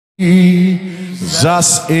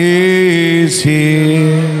Jesus is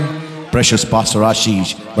here. Precious Pastor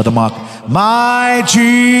Ashish, Brother Mark. My Jesus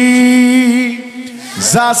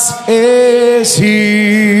is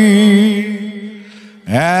here,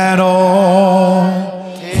 and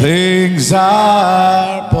all things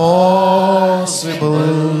are possible.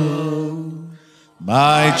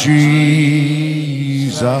 My Jesus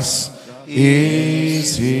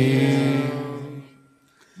is here.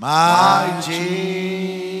 My Jesus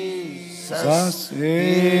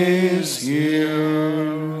is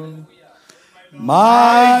here.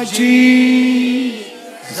 My Jesus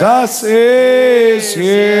is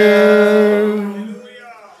here.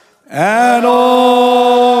 And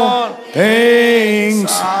all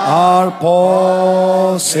things are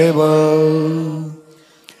possible.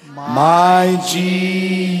 My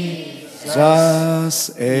Jesus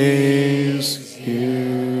is here.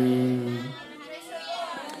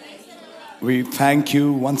 We thank you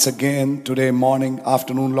once again today morning,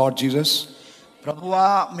 afternoon, Lord Jesus. ప్రభువా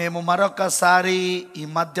మేము మరొకసారి ఈ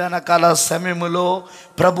మధ్యాహ్న కాల సమయములో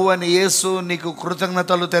ప్రభువైన యేసు నీకు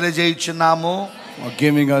కృతజ్ఞతలు తెలియజేయుచున్నాము. For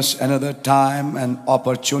giving us another time and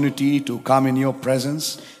opportunity to come in your presence.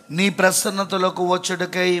 నీ ప్రసన్నతలకు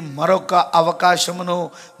వచ్చుటకై మరొక అవకాశమును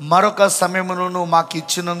మరొక సమయమును మాకు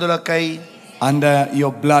ఇచ్చినందులకై Under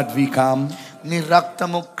your blood we come. నీ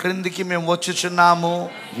రక్తము క్రిందికి మేము వచ్చుచున్నాము.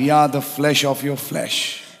 We are the flesh of your flesh.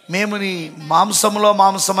 మేము నీ మాంసములో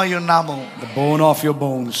మాంసమై ఉన్నాము. The bone of your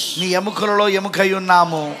bones. నీ ఎముకలలో ఎముకై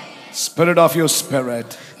ఉన్నాము. Spirit of your spirit.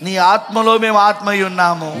 నీ ఆత్మలో మేము ఆత్మై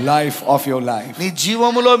ఉన్నాము. Life of your life. నీ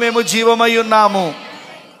జీవములో మేము జీవమై ఉన్నాము.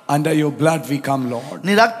 Under your blood we come, Lord.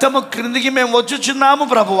 నీ రక్తము క్రిందికి మేము వచ్చుచున్నాము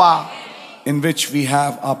ప్రభువా. In which we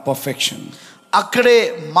have our perfection. అక్కడే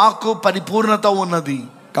మాకు పరిపూర్ణత ఉన్నది.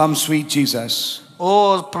 Come, sweet Jesus. ఓ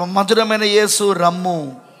మధురమైన యేసు రమ్ము.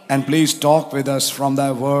 And please talk with us from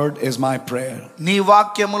thy word is my prayer. నీ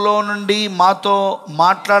వాక్యములో నుండి మాతో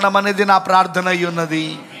మాట్లాడమనేది నా ప్రార్థన అయి ఉన్నది.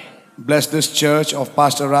 Bless this church of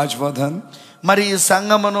Pastor Rajvardhan. మరి ఈ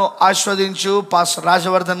సంఘమును ఆశీర్వదించు పాస్టర్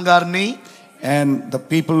రాజవర్ధన్ గారిని. And the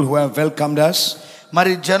people who have welcomed us.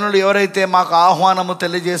 మరి జనులు ఎవరైతే మాకు ఆహ్వానము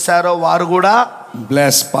తెలియజేశారో వారు కూడా.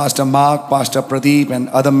 Bless Pastor Mark, Pastor Pradeep and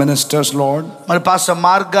other ministers, Lord. మరి పాస్టర్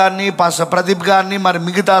మార్క్ గారిని పాస్టర్ ప్రదీప్ గారిని మరి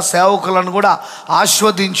మిగతా సేవకులను కూడా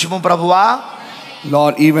ఆశీర్వదించుము ప్రభువా.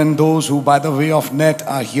 Lord, even those who by the way of net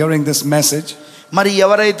are hearing this message. మరి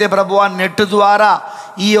ఎవరైతే ప్రభువా నెట్ ద్వారా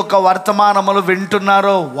ఈ యొక్క వర్తమానములు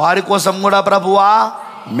వింటున్నారో వారి కోసం కూడా ప్రభువా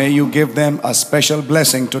may you give them a special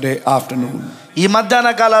blessing today afternoon. ఈ మధ్యాహ్న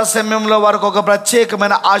కాల సమయంలో వారికి ఒక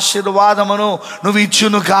ప్రత్యేకమైన ఆశీర్వాదమును నువ్వు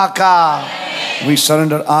ఇచ్చును కాక. We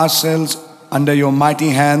surrender ourselves under your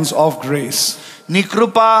mighty hands of grace. నీ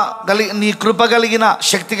కృప కలిగిన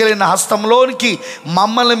శక్తి కలిగిన హస్తంలోనికి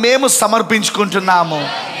మమ్మల్ని మేము సమర్పించుకుంటున్నాము.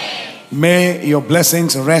 May your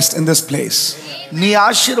blessings rest in this place. నీ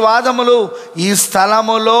ఆశీర్వాదములు ఈ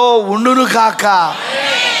స్థలములో ఉండును కాక.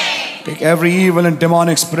 Take every evil and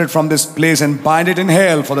demonic spirit from this place and bind it in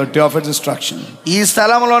hell for the day of its destruction. ఈ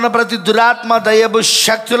స్థలములో ఉన్న ప్రతి దురాత్మ దయ్యపు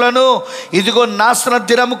శక్తులను ఇదిగో నాశన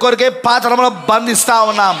దినము కొరకే పాతాళములో బంధిస్తా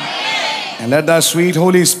ఉన్నాం. And let thy sweet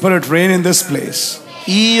Holy Spirit reign in this place.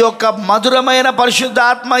 ఈ యొక్క మధురమైన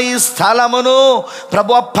పరిశుద్ధాత్మ ఈ స్థలమును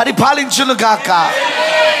ప్రభువా పరిపాలించును కాక.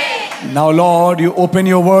 Now Lord, you open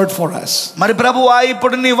your word for us. మరి ప్రభువా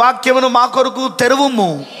ఇప్పుడు నీ వాక్యమును మా కొరకు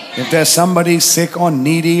తెరువుము. If there's somebody sick or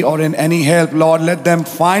needy or in any help, Lord, let them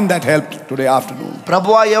find that help today afternoon.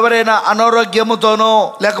 ప్రభువా ఎవరైనా అనారోగ్యముతోనో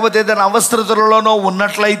లేకపోతే ఏదైనా అవసరతలలోనో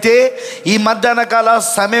ఉన్నట్లయితే ఈ మధ్యాహ్న కాల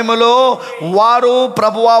సమయములో వారు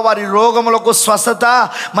ప్రభువా వారి రోగములకు స్వస్థత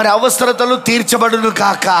మరి అవసరతలు తీర్చబడును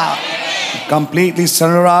కాక. Completely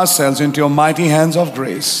surrender ourselves into your mighty hands of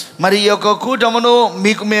grace. మరి ఈ యొక్క కూటమును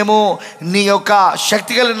మీకు మేము నీ యొక్క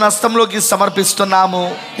శక్తి కలిగిన హస్తంలోకి సమర్పిస్తున్నాము.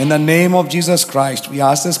 In the name of Jesus Christ, we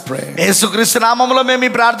ask this prayer. యేసుక్రీస్తు నామములో మేము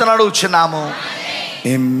ఈ ప్రార్థన అడుగుచున్నాము.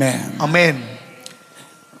 Amen. Amen.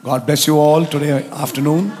 God bless you all today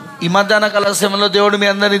afternoon. ఈ మధ్యాహ్న కాల సమయంలో దేవుడు మీ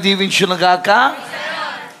అందరిని దీవించును గాక.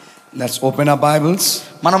 Let's open our Bibles.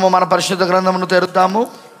 మనము మన పరిశుద్ధ గ్రంథమును తెరుద్దాము.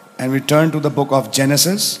 And we turn to the book of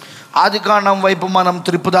Genesis. ఆదికాండం వైపు మనం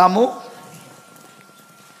త్రిప్పుదాము.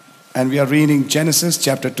 And we are reading Genesis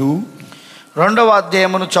chapter 2. రెండవ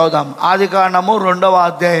అధ్యాయమును చదువుదాం. ఆదికాండము రెండవ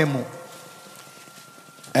అధ్యాయము.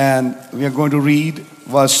 And we are going to read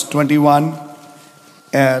verse 21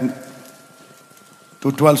 and to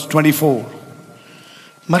 24.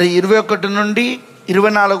 మరి 21 నుండి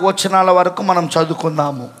 24 వచనాల వరకు మనం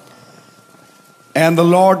చదువుకుందాము. And the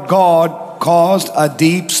Lord God caused a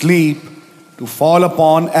deep sleep to fall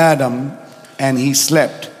upon Adam, and he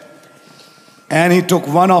slept. And he took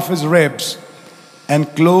one of his ribs and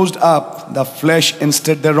closed up the flesh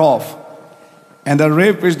instead thereof. And the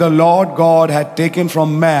rib which the Lord God had taken from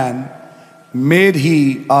man made he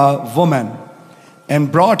a woman,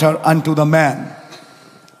 and brought her unto the man.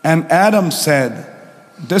 And Adam said,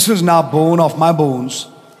 This is now bone of my bones,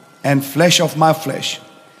 and flesh of my flesh.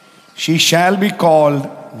 She shall be called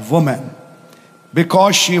woman,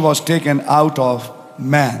 because she was taken out of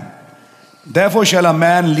man. Therefore shall a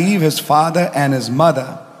man leave his father and his mother,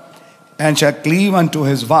 and shall cleave unto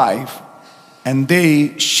his wife, and they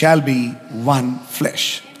shall be one flesh.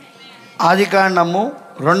 ఆదికాండము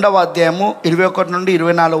 2వ అధ్యాయము 21 నుండి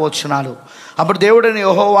 24 వచనాలు. అప్పుడు దేవుడైన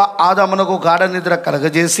యెహోవా ఆదామునకు గాఢ నిద్ర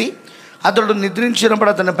కలగజేసి అతడు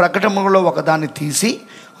నిద్రించినప్పుడు అతని ప్రకటములో ఒకదాన్ని తీసి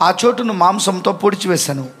ఆ చోటును మాంసంతో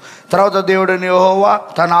పొడిచివేశాను. తర్వాత దేవుడైన యెహోవా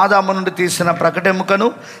తన ఆదాము నుండి తీసిన ప్రకటెముకను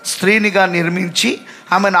స్త్రీనిగా నిర్మించి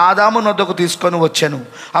ఆమెను ఆదాము నొద్దకు తీసుకొని వచ్చాను.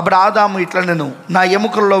 అప్పుడు ఆదాము ఇట్లా, నేను నా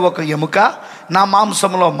ఎముకల్లో ఒక ఎముక, నా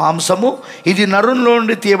మాంసంలో మాంసము, ఇది నరునిలో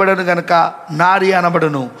నుండి తీయబడను గనుక నారి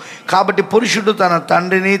అనబడును. కాబట్టి పురుషుడు తన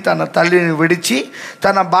తండ్రిని తన తల్లిని విడిచి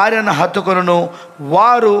తన భార్యను హత్తుకొనును,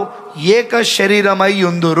 వారు ఏక శరీరమై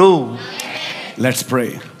ఉందురు. Let's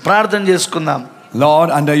pray. ప్రార్థన చేసుకుందాం. Lord,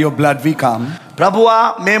 under your blood we come. ప్రభువా,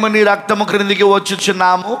 మేము నీ రక్తము క్రిందికి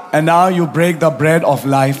వచ్చుచున్నాము. And now you break the bread of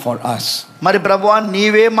life for us. మరి ప్రభువా,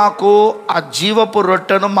 నీవే మాకు ఆ జీవపు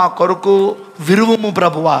రొట్టెను మా కొరకు విరువుము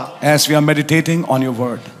ప్రభువా. As we are meditating on your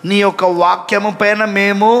word. నీ యొక్క వాక్యము పైన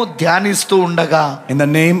మేము ధ్యానిస్తూ ఉండగా In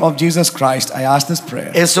the name of Jesus Christ, I ask this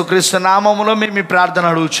prayer. యేసుక్రీస్తు నామములో మేము ఈ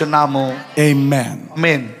ప్రార్థన అడుగుచున్నాము. Amen.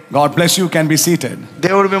 Amen. God bless you. You can be seated.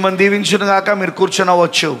 దేవుడు మిమ్మల్ని దీవించును గాక. మీరు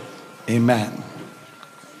కూర్చొనవచ్చు. Amen.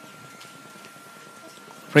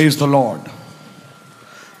 Praise the Lord.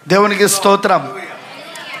 దేవునికి స్తోత్రం.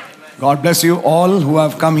 God bless you all who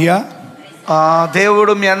have come here.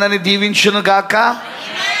 దేవుడు మీ అందరిని దీవించును గాక.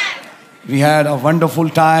 We had a wonderful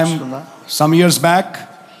time some years back.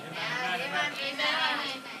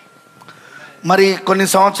 మరి కొన్ని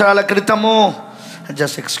సంవత్సరాల క్రితము,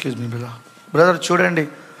 జస్ట్ ఎక్స్క్యూజ్ మీ బ్రదర్, చూడండి,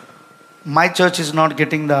 my church is not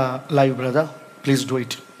getting the live brother, please do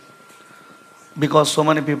it, because so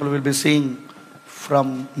many people will be seeing from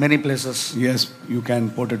many places. Yes, you can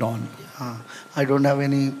put it on. I don't have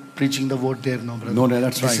any preaching the word there, no brother. No,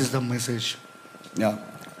 that's this right. This is the message. Yeah.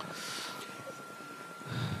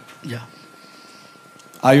 Yeah.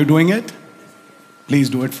 Are you doing it? Please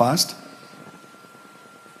do it fast.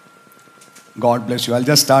 God bless you. I'll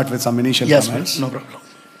just start with some initial Yes, comments. no problem.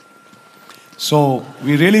 So,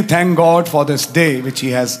 we really thank God for this day which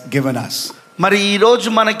He has given us. మరి ఈ రోజు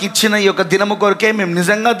మనకి ఇచ్చిన ఈ యొక్క దినము కొరకే మేము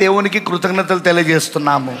నిజంగా దేవునికి కృతజ్ఞతలు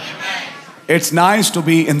తెలియజేస్తున్నాము. It's nice to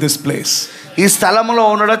be in this place. ఈ స్థలములో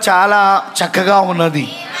ఉండడం చాలా చక్కగా ఉన్నది.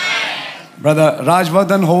 Brother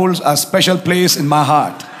Rajvardhan holds a special place in my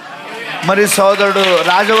heart. మరి సోదరుడు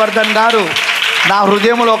రాజవర్ధన్ గారు నా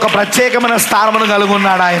హృదయంలో ఒక ప్రత్యేకమైన స్థానమును కలిగి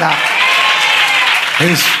ఉన్నాడు. ఆయన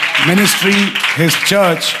His ministry, his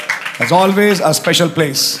church has always a special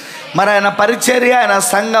place. మరి ఆయన పరిచర్య, ఆయన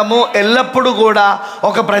సంఘము ఎల్లప్పుడూ కూడా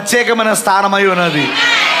ఒక ప్రత్యేకమైన స్థానమై ఉన్నది.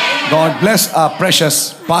 God bless our precious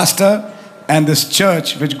pastor and this church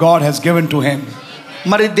which God has given to him.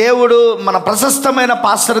 మరి దేవుడు మన ప్రశస్తమైన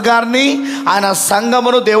పాస్టర్ గారిని, ఆయన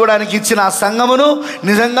సంఘమును, దేవుడు ఆయనకి ఇచ్చిన ఆ సంఘమును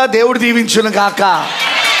నిజంగా దేవుడు దీవించును గాక.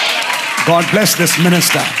 God bless this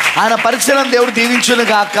minister. ఆయన పరిచయం దేవుడు దీవించును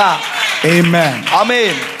గాక. Amen.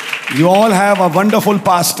 Amen. You all have a wonderful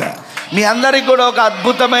pastor. మీ అందరికి కూడా ఒక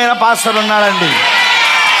అద్భుతమైన పాస్టర్ ఉన్నాడండి.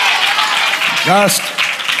 Just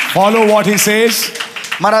follow what he says.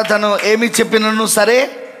 మరి అతను ఏమి చెప్పినను సరే,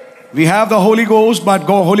 we have the Holy Ghost, but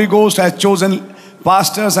Holy Ghost has chosen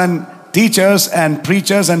pastors and teachers and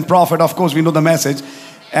preachers and prophet. Of course, we know the message,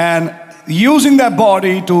 and using that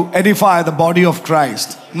body to edify the body of Christ.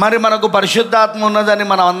 మరి మనకు పరిశుద్ధాత్మ ఉన్నదని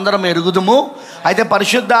మనం అందరం ఎరుగుదుము. అయితే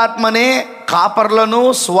పరిశుద్ధాత్మనే కాపర్లను,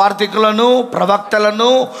 స్వార్థికులను, ప్రవక్తలను,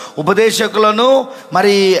 ఉపదేశకులను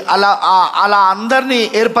మరి అలా అందరినీ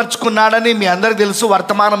ఏర్పరచుకున్నాడని మీ అందరికి తెలుసు.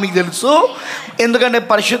 వర్తమానం మీకు తెలుసు. ఎందుకంటే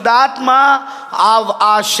పరిశుద్ధాత్మ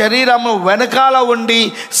ఆ శరీరము వెనకాల ఉండి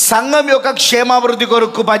సంఘం యొక్క క్షేమాభివృద్ధి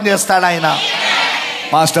కొరకు పనిచేస్తాడు ఆయన.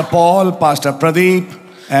 Pastor Paul, Pastor Pradeep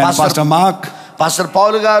and Pastor Mark. Pastor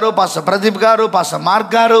Paul గారు, పాస్టర్ ప్రదీప్ గారు, పాస్టర్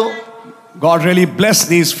మార్క్ గారు. God really bless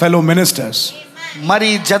these fellow ministers. మరి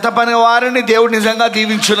జత పని వారిని దేవుడు నిజంగా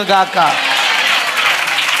దీవించును గాక.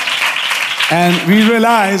 And we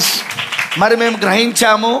realize, మరి మేము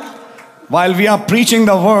గ్రహించాము, while we are preaching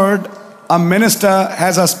the word, a minister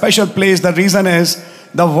has a special place. The reason is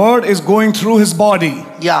the word is going through his body.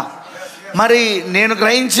 Yeah, మరి నేను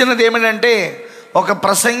గ్రహించినది ఏమిటంటే, ఒక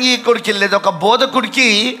ప్రసంగికుడికి లేదా ఒక బోధకుడికి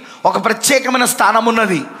ఒక ప్రత్యేకమైన స్థానం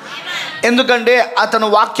ఉన్నది. ఎందుకంటే అతను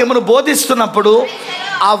వాక్యమును బోధిస్తున్నప్పుడు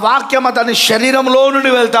ఆ వాక్యం అతని శరీరంలో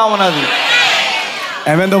నుండి వెళ్తా ఉన్నది.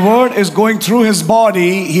 And when the word is going through his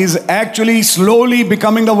body, he's actually slowly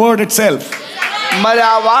becoming the word itself. మరి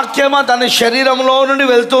ఆ వాక్యం అతని శరీరంలో నుండి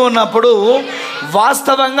వెళ్తూ ఉన్నప్పుడు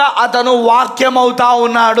వాస్తవంగా అతను వాక్యం అవుతా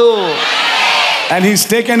ఉన్నాడు. And he's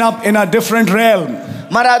taken up in a different realm.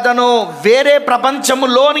 మరి అతను వేరే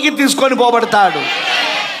ప్రపంచంలోనికి తీసుకొని పోబడతాడు.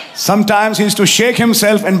 Sometimes he has to shake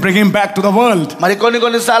himself and bring him back to the world. మరి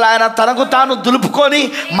కొన్నిసార్లు ఆయన తనకు తాను దులుపుకొని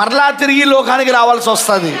మరలా తిరిగి లోకానికి రావాల్సి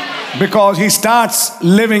వస్తుంది. Because he starts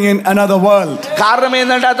living in another world. కారణం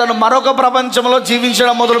ఏంటంటే అతను మరొక ప్రపంచంలో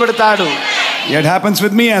జీవించడం మొదలు పెడతాడు. It happens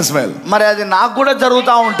with me as well. మరి అది నాకు కూడా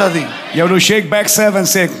జరుగుతూ ఉంటుంది. You have to shake back self and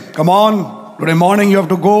say, come on, today morning you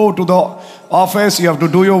have to go to the office, you have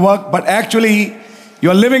to do your work, but actually you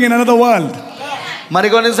are living in another world. మరి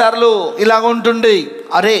కొన్నిసార్లు ఇలాగ ఉంటుంది,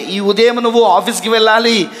 అరే ఈ ఉదయం నువ్వు ఆఫీస్కి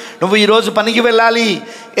వెళ్ళాలి, నువ్వు ఈరోజు పనికి వెళ్ళాలి,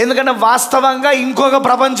 ఎందుకంటే వాస్తవంగా ఇంకొక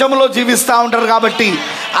ప్రపంచంలో జీవిస్తూ ఉంటారు కాబట్టి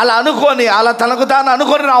అలా అనుకొని అలా తనకు తాను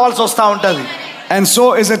అనుకొని రావాల్సి వస్తూ ఉంటుంది. And so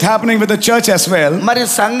is it happening with the church as well. మరి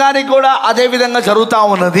సంఘానికి కూడా అదే విధంగా జరుగుతూ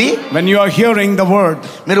ఉన్నది. When you are hearing the word,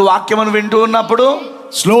 మీరు వాక్యమును వింటూ ఉన్నప్పుడు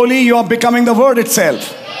slowly you are becoming the word itself.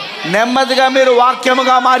 నెమ్మదిగా మీరు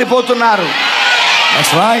వాక్యముగా మారిపోతున్నారు.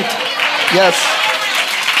 That's right. Yes.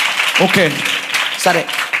 Okay. సరే.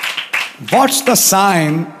 What's the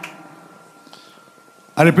sign?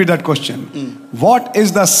 I repeat that question. What is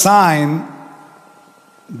the sign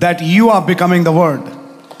that you are becoming the word?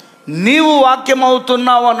 నీవు వాక్యం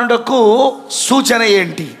అవుతున్నావు అనుటకు సూచన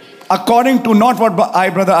ఏంటి? According to not what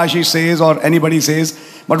brother Ashish says or anybody says,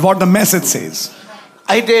 but what the message says.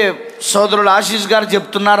 అయితే సోదరుడు ఆశీష్ గారు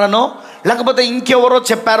చెప్తున్నారనో లేకపోతే ఇంకెవరో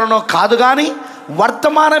చెప్పారనో కాదు, కానీ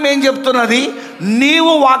వర్తమానం ఏం చెప్తున్నది?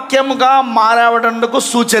 నీవు వాక్యముగా మారవడానికి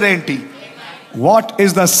సూచన ఏంటి? What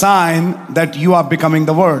is the sign that you are becoming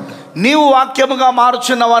the word? నీవు వాక్యముగా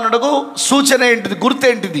మారుచున్నావు అన్నట్టుకు సూచన ఏంటిది?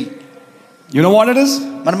 గుర్తేంటిది? You know what it is?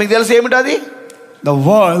 మరి మీకు తెలుసు ఏమిటది? The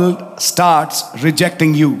world starts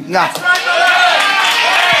rejecting you.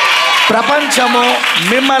 ప్రపంచము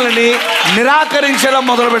మిమ్మల్ని నిరాకరించడం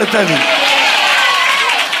మొదలు పెడుతుంది.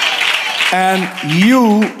 And you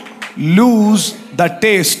lose the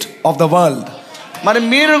taste of the world. మరి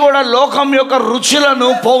మీరు కూడా లోకం యొక్క రుచులను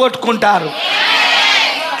పోగొట్టుకుంటారు.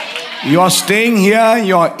 You are staying here,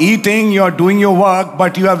 you are eating, you are doing your work,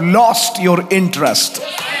 but you have lost your interest.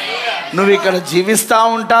 నువ్వు ఇక్కడ జీవిస్తూ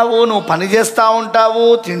ఉంటావు, నువ్వు పని చేస్తూ ఉంటావు,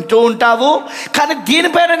 తింటూ ఉంటావు, కానీ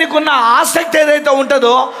దీనిపైన నీకున్న ఆసక్తి ఏదైతే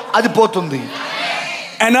ఉంటుందో అది పోతుంది.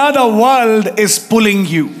 Another world is pulling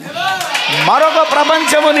you. మరొక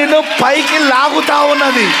ప్రపంచము నిన్ను పైకి లాగుతా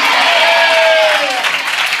ఉన్నది.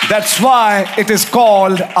 That's why it is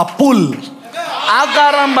called a pull.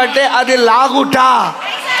 ఆకారం బట్టే అది లాగుట,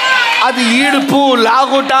 అది ఈడుపు,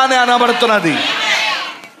 లాగుట అని అనబడుతున్నది.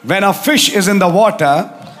 When a fish is in the water,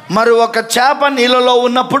 మరి ఒక చేప నీళ్ళలో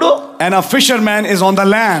ఉన్నప్పుడు and a fisherman is on the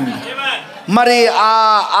land, మరి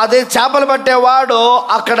అదే చేపలు పట్టేవాడు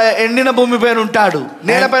అక్కడ ఎండిన భూమి పైన ఉంటాడు,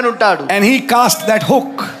 నేలపైన ఉంటాడు. and he cast that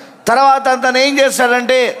hook. తర్వాత తను ఏం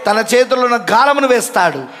చేస్తాడంటే తన చేతుల్లో ఉన్న గాలమును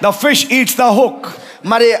వేస్తాడు. The fish eats the hook.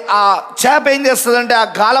 మరి ఆ చేప ఏం చేస్తుందంటే ఆ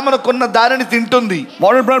గాలమునకున్న దానిని తింటుంది.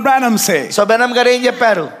 What did Brother Branham say? So Branham గారు ఏం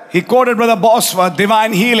చెప్పారు? He quoted Brother Bosworth,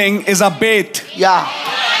 divine healing is a bait. Yeah,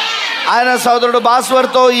 ఆయన సోదరుడు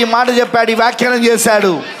బాస్వర్తో ఈ మాట చెప్పాడు, ఈ వ్యాఖ్యానం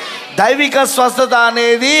చేశాడు. దైవిక స్వస్థత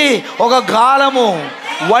అనేది ఒక గాలము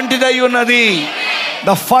వంటిదై ఉన్నది.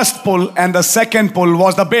 The first pull and the second pull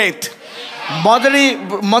was the bait.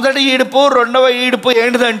 మొదటి ఈడుపు, రెండవ ఈడుపు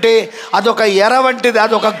ఏంటిదంటే అదొక ఎర వంటిది,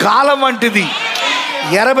 అదొక గాలం వంటిది.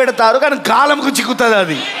 ఎర పెడతారు కానీ గాలంకు చిక్కుతుంది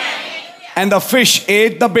అది. And the fish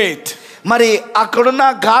ate the bait. మరి అక్కడున్న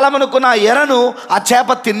గాలమునుకున్న ఎరను ఆ చేప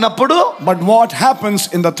తిన్నప్పుడు, but what happens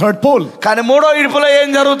in the third pull? కానీ మూడో ఈడుపులో ఏం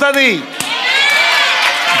జరుగుతుంది?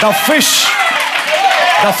 The fish,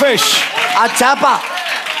 ఆ చేప,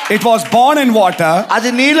 it was born in water, అది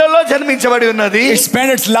నీళ్ళలో జన్మించబడి ఉన్నది. it spent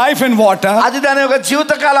its life in water, అది దాని యొక్క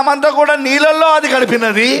జీవితకాలం అంతా కూడా నీళ్ళలో అది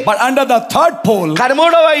గడిపినది. but under the third pull, కానీ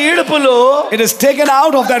మూడవ ఈడుపులో it is taken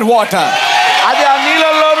out of that water, అది ఆ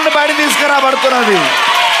నీళ్ళలో నుండి బయట తీసుకురాబడుతున్నది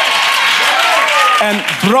and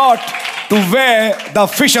brought to where the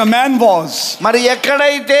fisherman was. మరి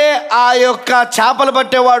ఎక్కడైతే ఆ యొక్క చేపలు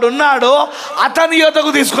పట్టేవాడు ఉన్నాడో అతని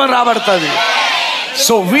యొద్దకు తీసుకొని రాబడుతుంది.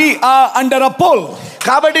 So we are under a pull.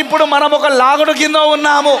 కాబట్టి ఇప్పుడు మనం ఒక లాగుడు కింద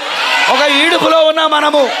ఉన్నాము, ఒక ఈడుపులో ఉన్నాం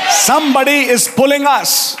మనము. Somebody is pulling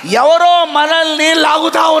us. ఎవరో మనల్ని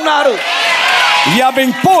లాగుతా ఉన్నారు. We are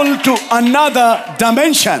being pulled to another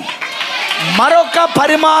dimension. మరొక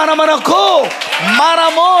పరిమాణమునకు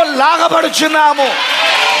మనము లాగబడుచున్నాము.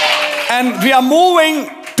 And we are moving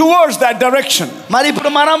towards that direction. మరి ఇప్పుడు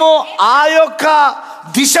మనము ఆ యొక్క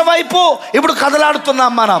దిశ వైపు ఇప్పుడు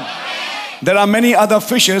కదలాడుతున్నాం మనం. There are many other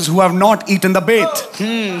fishes who have not eaten the bait.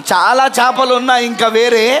 చాలా చేపలు ఉన్నాయి ఇంకా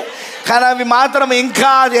వేరే, కానీ అవి మాత్రం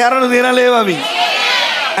ఇంకా అది ఎర్రను తినలేవు అవి.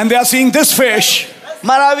 And they are seeing this fish.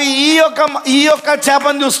 మరి అవి ఈ యొక్క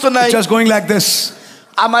చేపను చూస్తున్నాయి. Just going like this.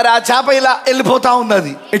 మరి ఆ చేప ఇలా వెళ్ళిపోతా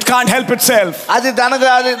ఉన్నది. It can't help itself. అది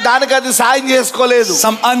దానికి అది సాయం చేసుకోలేదు.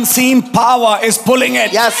 Some unseen power is pulling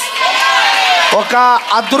it. Yes. ఒక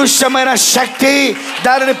అదృశ్యమైన శక్తి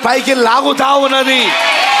దానిని పైకి లాగుతా ఉన్నది.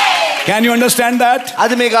 Can you understand that?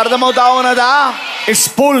 అది మీకు అర్థమవుతా ఉన్నదా? It's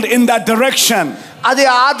pulled in that direction. అది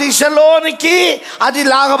ఆ దిశలోనికి అది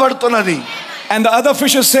లాగబడుతున్నది. And the other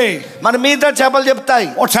fishes say, మన మిగతా చేపలు చెప్తాయి,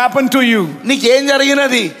 what's happened to you? నీకేం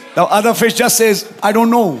జరిగినది? The other fish just says, I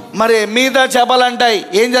don't know. మరి మిగతా చేపలు అంటాయి,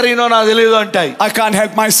 ఏం జరిగినో నాకు తెలియదు అంటాయి. I can't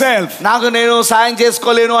help myself. నాకు నేను సాయం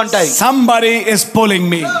చేసుకోలేను అంటాయి. Somebody is pulling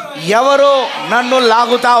me. ఎవరో నన్ను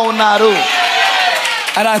లాగుతా ఉన్నారు.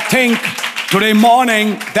 And I think today morning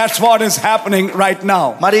that's what is happening right now.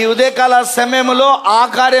 మరి ఉదయకాల సమయంలో ఆ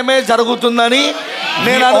కార్యమే జరుగుతుందని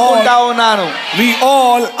నేను అనుకుంటా ఉన్నాను. We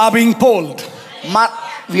all are being pulled.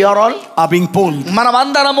 We are all being pulled.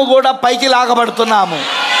 మనమందరము కూడా పైకి లాగబడుతున్నాము.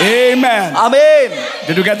 Amen. Amen.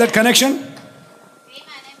 Did you get that connection?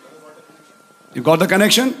 You got the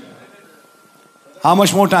connection? How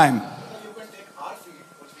much more time?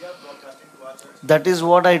 That is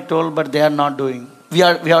what I told, but they are not doing.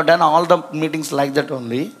 We have done all the meetings like that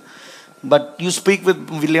only. But you speak with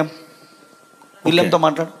William. William తో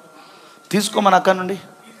మాట్లాడు. తీసుకోమని అక్కడ నుండి.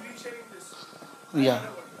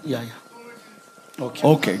 Yeah.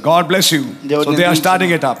 Okay. God bless you. So they are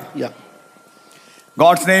starting it up. Yeah.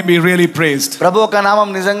 God's name be really praised. ప్రభు యొక్క నామం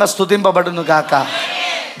నిజంగా స్తుతింపబడును గాక.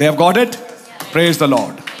 They have got it? Praise the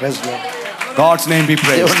Lord. Praise the Lord. God's name be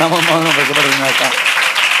praised. దేవుని నామం మహిమపరచబడును గాక.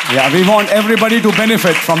 Yeah, we want everybody to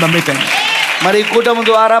benefit from the meeting. మరి ఈ కూటమి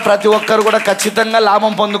ద్వారా ప్రతి ఒక్కరు కూడా ఖచ్చితంగా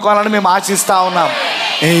లాభం పొందుకోవాలని మేము ఆశిస్తా ఉన్నాం.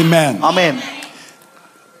 Amen. Amen.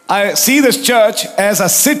 I see this church as a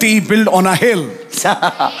city built on a hill.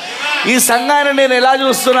 ఈ సంఘాన్ని నేను ఎలా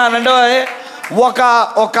చూస్తున్నానంటే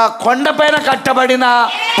ఒక కొండపైన కట్టబడిన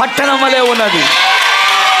పట్టణం వలె ఉన్నది.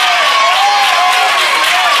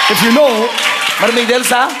 If you know, మరి మీకు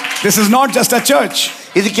తెలుసా, this is not just a church.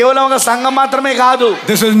 ఇది కేవలం ఒక సంఘం మాత్రమే కాదు.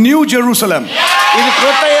 This is New Jerusalem. ఇది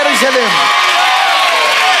కొత్త యెరూషలేం.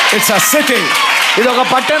 It's a city. ఇది ఒక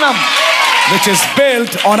పట్టణం which is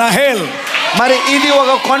built on a hill. మరి ఇది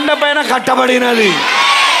ఒక కొండపైన కట్టబడినది.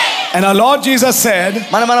 And our Lord Jesus said,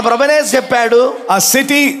 మన ప్రభువే చెప్పాడు, a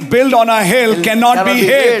city built on a hill cannot be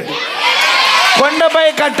hid. కొండపై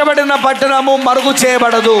కట్టబడిన పట్టణము మరుగు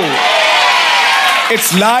చేయబడదు. Its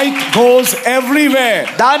light goes everywhere.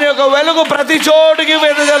 దాని యొక్క వెలుగు ప్రతి చోటుకి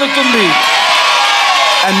వెదజల్లుతుంది.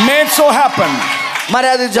 And made so happen, మరి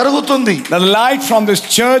అది జరుగుతుంది. the light from this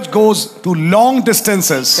church goes to long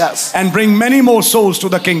distances. Yes. And bring many more souls to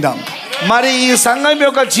the kingdom. మరి ఈ సంఘం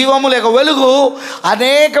యొక్క జీవము లేక వెలుగు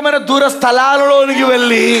అనేకమైన దూర స్థలాలలోనికి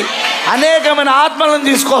వెళ్ళి అనేకమైన ఆత్మలను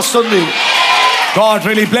తీసుకొస్తుంది. God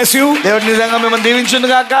really bless you. దేవుడు నిజంగా మిమ్మల్ని దీవించును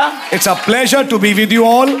గాక. It's a pleasure to be with you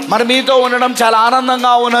all. మరి మీతో ఉండడం చాలా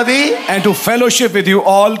ఆనందంగా ఉన్నది. And to fellowship with you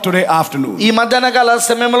all today afternoon. ఈ మధ్యాహ్న కాల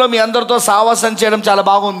సమయంలో మీ అందరితో సావాసం చేయడం చాలా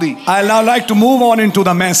బాగుంది. I'll now like to move on into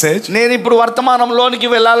the message. నేను ఇప్పుడు వర్తమానంలోనికి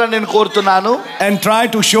వెళ్ళాలని నేను కోరుతున్నాను. And try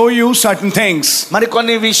to show you certain things. మరి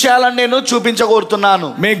కొన్ని విషయాలను నేను చూపించగోరుతున్నాను.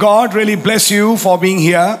 May God really bless you for being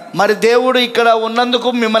here. మరి దేవుడు ఇక్కడ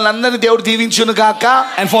ఉన్నందుకు మిమ్మల్ని అందరినీ దేవుడు దీవించును గాక.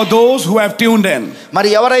 And for those who have tuned in. మరి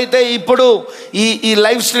ఎవరైతే ఇప్పుడు ఈ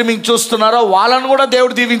లైవ్ స్ట్రీమింగ్ చూస్తున్నారో వాళ్ళను కూడా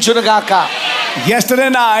దేవుడు దీవించును గాక. Yesterday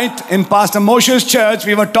night in Pastor Moshe's church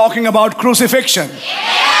we were talking about crucifixion.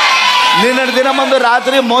 నిన్నటి దినమందు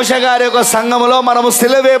రాత్రి మోషే గారి యొక్క సంఘములో మనము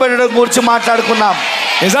సిలువ వేయబడడం గురించి మాట్లాడుకున్నాం.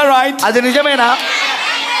 Is that right? అది నిజమేనా?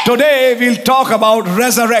 Today we'll talk about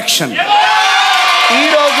resurrection. ఈ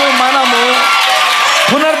రోజు మనము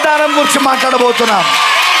పునరుద్ధానం గురించి మాట్లాడబోతున్నాం.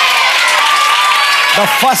 The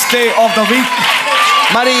first day of the week,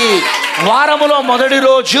 మరి వారములో మొదటి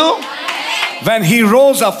రోజు, when he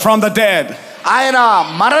rose up from the dead. ఆయన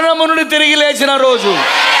మరణము నుండి తిరిగి లేచిన రోజు.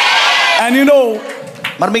 And you know,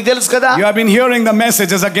 మరి మీకు తెలుసు కదా, you have been hearing the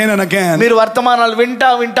messages again and again. మీరు వర్తమానాలు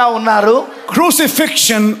వింటా ఉన్నారు.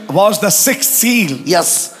 Crucifixion was the sixth seal.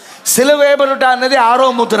 Yes, సిలువ వేయబడుట అనేది ఆరో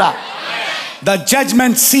ముద్ర. The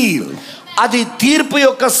judgment seal. అది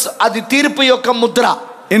తీర్పు యొక్క Mudra.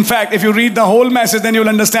 In fact, if you read the whole message, then you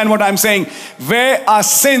will understand what I'm saying. Where our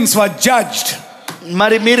sins were judged.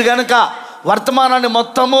 మరి మీరు గనక వర్తమానాన్ని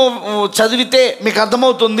మొత్తము చదివితే మీకు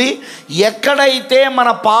అర్థమవుతుంది, ఎక్కడైతే మన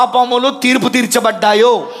పాపములు తీర్పు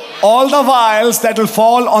తీర్చబడ్డాయో all the vials that will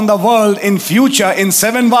fall on the world in future in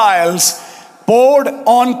 7 vials poured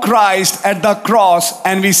on Christ at the cross,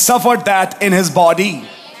 and we suffered that in his body.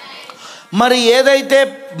 మరి ఏదైతే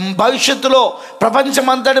భవిష్యత్తులో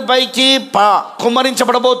ప్రపంచమంతటిపైకి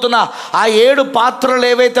కుమ్మరించబడబోతున్న ఆ 7 పాత్రలు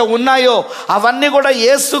ఏవైతే ఉన్నాయో అవన్నీ కూడా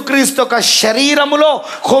యేసుక్రీస్తు యొక్క శరీరములో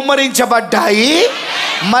కుమ్మరించబడ్డాయి.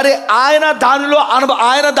 మరి ఆయన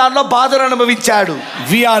దానిలో బాధను అనుభవించాడు.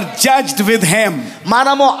 We are judged with him.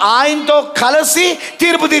 మనము ఆయనతో కలిసి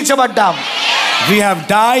తీర్పు తీర్చబడ్డాం. We have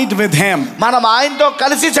died with him. మనం ఆయనతో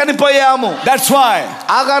కలిసి చనిపోయాము. That's why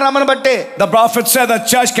ఆ కారణమును బట్టే the prophet said the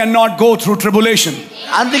church cannot go through tribulation.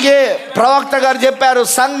 అందుకే ప్రవక్త గారు చెప్పారు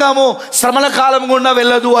సంఘము శ్రమల కాలం గుండా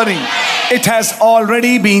వెళ్ళదు అని. It has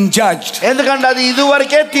already been judged. ఎందుకంటే అది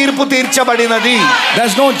ఇదివరకే తీర్పు తీర్చబడినది.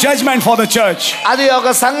 There's no judgment for the church. అది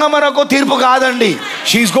ఒక సంఘమునకు తీర్పు కాదండి.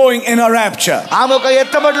 She's going in a rapture. ఆమె ఒక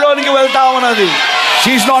ఎత్తబడిలోనికి వెళ్తా ఉన్నది.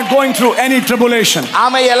 She's not going through any tribulation.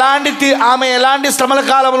 ఆమె ఎలాంటి శ్రమల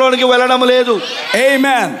కాలంలోనికి వెళ్ళడం లేదు.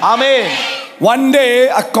 Amen. Amen. One day,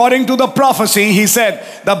 according to the prophecy, he said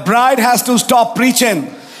the bride has to stop preaching.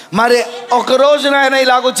 మరి ఒక రోజున ఆయన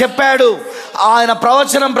ఇలాగ చెప్పాడు. ఆయన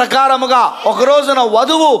ప్రవచనం ప్రకారముగా ఒక రోజున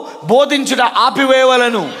వధువు బోధించుట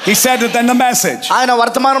ఆపివేయవలెను. He said it in the message. ఆయన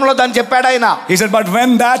వర్తమానంలో దాన్ని చెప్పాడు ఆయన. He said, but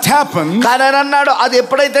when that happened, కానీ ఆయన అన్నాడు అది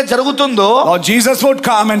ఎప్పుడైతే జరుగుతుందో Lord Jesus would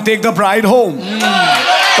come and take the bride home.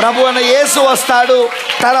 ప్రభు అయిన యేసు వస్తాడు,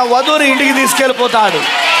 తన వధువుని ఇంటికి తీసుకెళ్ళిపోతాడు.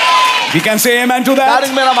 We can say amen to that.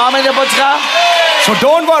 దానికి మీరు ఆమేన్ చెప్పొచ్చుగా. So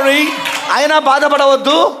don't worry. అయినా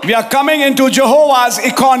బాధపడవద్దు. We are coming into Jehovah's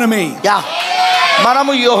economy.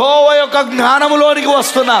 మనము యెహోవా యొక్క జ్ఞానములోనికి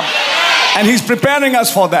వస్తున్నాం. And he's preparing us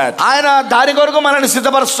for that. ఆయన దాని కొరకు మనల్ని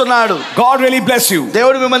సిద్ధపరుస్తున్నాడు. God really bless you.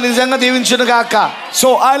 దేవుడు మిమ్మల్ని నిజంగా దీవించును గాక. So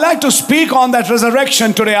I like to speak on that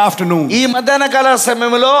resurrection today afternoon. ఈ మధ్యాహ్న కాల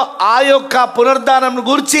సమయంలో ఆ యొక్క పునరుద్ధానం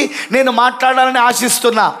గురించి నేను మాట్లాడాలని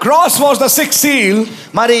ఆశిస్తున్నా. Cross was the 6th seal.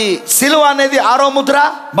 మరి సిలువ అనేది 6వ Mudra.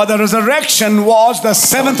 But the resurrection was the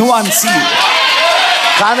 7th one seal.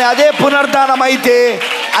 కానీ అదే పునరుద్ధానం అయితే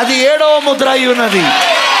అది 7వ ముద్ర అయి ఉన్నది.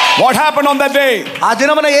 What happened on that day? ఆ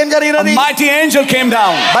దినమున ఏం జరిగినది? A mighty angel came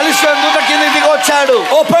down. బలిష్ఠుడైన దూత కిందికి దిగి వచ్చాడు.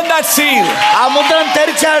 Opened that seal. ఆ ముద్రను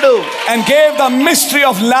తెరిచాడు. And gave the mystery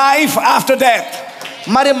of life after death.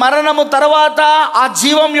 మరి మరణము తర్వాత ఆ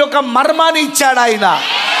జీవం యొక్క మర్మాన్ని ఇచ్చాడు ఆయన.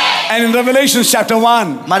 And in Revelation chapter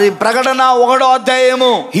 1, మరి ప్రకటన 1వ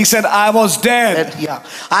అధ్యాయము he said, I was dead,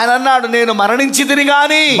 ఆయన అన్నాడు నేను మరణించితిని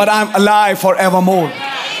గాని but I'm alive forevermore.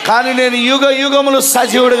 కానీ నేను యుగ యుగములు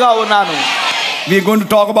సజీవుడిగా ఉన్నాను. We're going to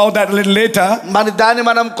talk about that a little later. మరి దాన్ని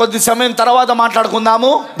మనం కొద్ది సమయం తర్వాత మాట్లాడుకుందాము.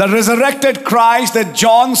 The resurrected Christ that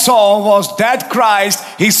John saw was that Christ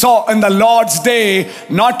he saw in the Lord's day,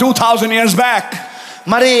 not 2000 years back.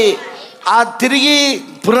 మరి ఆ తిరిగి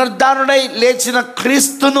పునరుద్ధానుడై లేచిన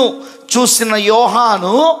క్రీస్తును చూసిన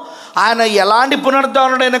యోహాను ఆయన ఎలాంటి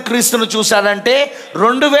పునరుద్ధానుడైన క్రీస్తును చూశాడంటే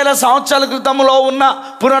 2000 సంవత్సరాల క్రితంలో ఉన్న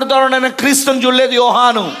పునరుద్ధానుడైన క్రీస్తును చూడలేదు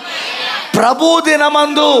యోహాను. ప్రభు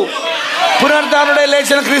దినమందు పునరుద్ధానుడై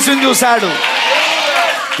లేచిన క్రీస్తును చూశాడు.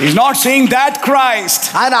 He's not seeing that Christ.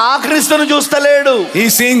 ఆయన ఆ క్రీస్తును చూస్తలేడు.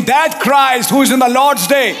 He's seeing that Christ who is in the Lord's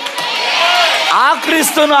day. ఆ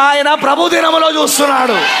క్రీస్తును ఆయన ప్రభు దినములో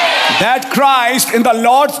చూస్తున్నాడు. That Christ in the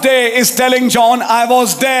Lord's day is telling John, I was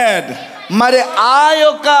dead. మరి ఆ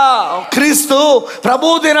యొక్క క్రీస్తు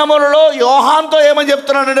ప్రభు దినములలో యోహాన్తో ఏమని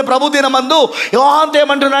చెప్తున్నాడంటే ప్రభు దినమందు యోహాన్తో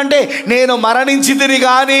ఏమంటున్నాడంటే నేను మరణించితిని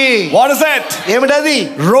గాని. What is it? ఏమిటది?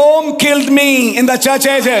 Rome killed me in the church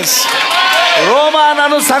ages. రోమా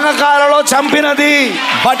నన్ను సంఘకాలలో చంపినది.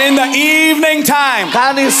 But in the evening time,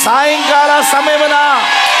 కానీ సాయంకాల సమయమున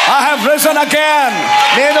I have risen again.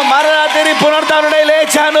 నేను మరణించి పునరుద్ధానుడై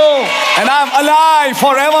లేచాను. And I'm alive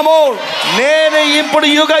forevermore. నేను ఇప్పుడు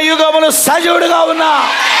యుగ యుగములు సజీవుడిగా ఉన్నా.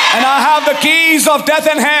 And I have the keys of death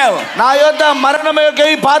and hell. నా యొద్ద మరణము యొక్క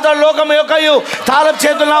పాతాళ లోకము యొక్క తాళపు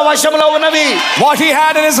చేతులు నా వశములో ఉన్నవి. What he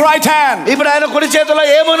had in his right hand. ఇప్పుడు ఆయన కుడి చేతిలో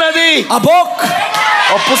ఏమున్నది? A book.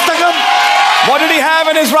 ఓ పుస్తకం. What did he have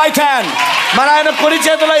in his right hand? మరి ఆయన కుడి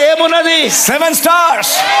చేతిలో ఏమున్నది? 7 stars.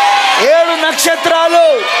 7 నక్షత్రాలు.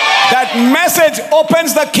 That message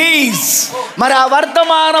opens the keys. మరి ఆ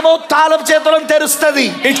వర్తమానము తాళపు చేతులను తెరుస్తుంది.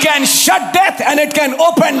 It can shut death and it can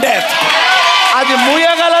open death. అది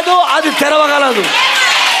మూయగలదు, అది తెరవగలదు.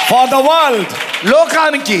 For the world,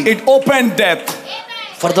 లోకానికి it opened death.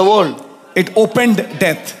 For the world, it opened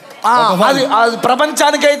death. అది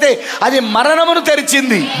ప్రపంచానికైతే అది మరణమును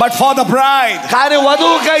తెరిచింది. But for the bride, కానీ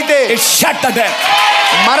వధువుకైతే it shut the death.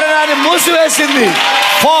 మరణాన్ని మూసివేసింది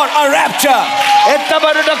for a rapture.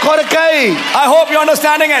 ఎత్తబడుట కొరకై. I hope you're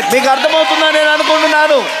understanding it. మీకు అర్థమవుతుందని నేను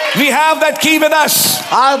అనుకుంటున్నాను. We have that key with us.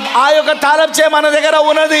 ఆ యొక్క తాళం చెవి మన దగ్గర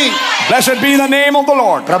ఉన్నది. Blessed be the name of the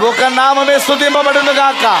Lord. ప్రభు యొక్క నామమే స్తుతింపబడును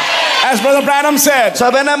గాక. As Brother Branham said,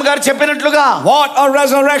 brother గారు చెప్పినట్లుగా, what a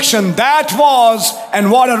resurrection that was and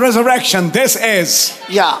what a resurrection this is.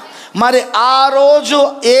 మరి ఆ రోజు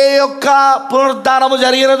ఏ యొక్క పునరుద్ధానము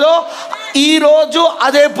జరిగినదో ఈ రోజు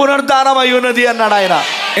అదే పునరుద్ధానం అయి ఉన్నది అన్నాడు ఆయన.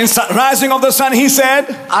 In rising of the sun he said,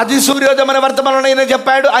 అది సూర్యోదయమైన వర్తమానంలో ఆయన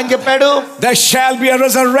చెప్పాడు, there shall be a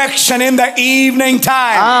resurrection in the evening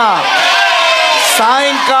time.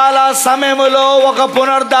 సాయంకాల సమయములో ఒక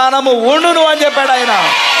పునరుద్ధానము ఉండును అని చెప్పాడు ఆయన.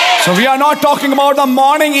 So we are not talking about the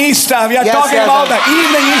morning Easter, we are talking about the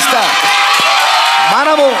evening Easter.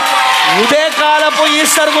 మనము ఉదయకాలపు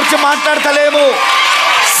ఈస్టర్ గురించి మాట్లాడతలేము,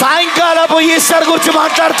 సాయంకాలపు ఈస్టర్ గురించి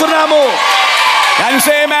మాట్లాడుతున్నాము. Can you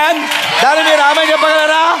say amen? దాన్ని మీరు ఆమె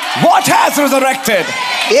చెప్పగలరా? What has resurrected?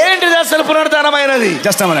 ఏంటిది అసలు పునరుద్ధానమైనది?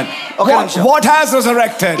 Just a minute. What has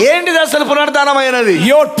resurrected? ఏంటిది అసలు పునరుద్ధానమైనది?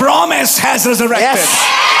 Your promise has resurrected.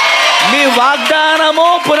 మీ వాగ్దానము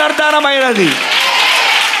పునరుద్ధానమైనది.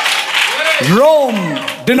 Rome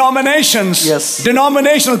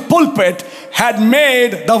denominational pulpit had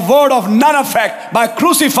made the word of none effect by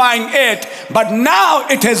crucifying it, but now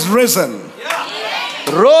it has risen.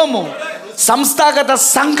 Rome సంస్థాగత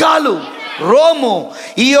సంఘాలు, Rome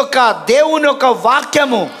ఈ యొక్క దేవుని యొక్క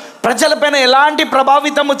వాక్యము ప్రజలపైన ఎలాంటి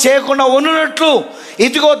ప్రభావితము చేయకుండా ఉన్నట్లు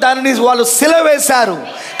ఇదిగో దానిని వాళ్ళు సిలువేశారు.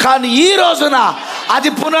 కానీ ఈ రోజున అది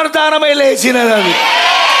పునరుద్ధానమై లేచినది.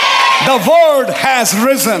 The word has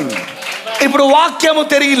risen. ఇప్పుడు వాక్యము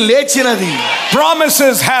తిరిగి లేచినది.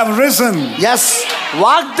 Promises have risen.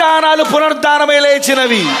 వాగ్దానాలు పునరుద్ధానమై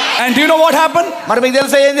లేచినవి. And do you know what happened? మరి మీకు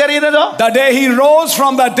తెలుసా ఏం జరిగినదో? The day he rose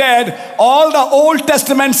from the dead, all the Old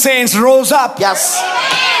Testament saints rose up.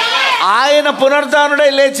 ఆయన పునరుద్ధానుడై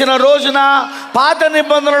లేచిన రోజున పాత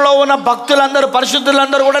నిబంధనలో ఉన్న భక్తులందరూ,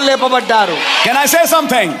 పరిశుద్ధులందరూ కూడా లేపబడ్డారు. Can I say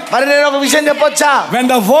something? మరి నేను ఒక విషయం చెప్పొచ్చా? When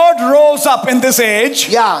the word rose up in this age,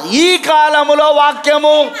 ఈ కాలములో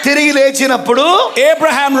వాక్యము తిరిగి లేచినప్పుడు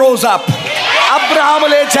Abraham rose up. అబ్రహాము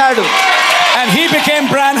లేచాడు. And he became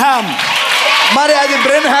Branham. మరి అది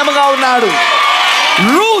బ్రెన్హామ్ గా ఉన్నాడు.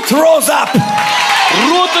 Ruth rose up.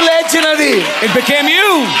 రూతు లేచినది. It became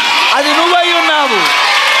you. అది నువ్వై ఉన్నావు.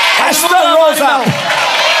 Esther rose up.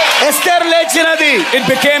 Esther లేచినది. It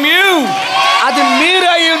became you. అది మీరు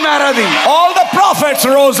అయి ఉన్నారు. అది all the prophets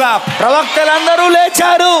rose up. ప్రవక్తలందరూ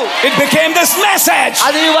లేచారు. It became this message.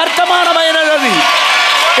 అది వర్తమానమైనది.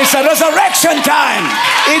 It's a resurrection time.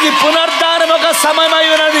 ఇది పునరుద్ధానం ఒక సమయమై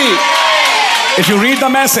ఉన్నది. If you read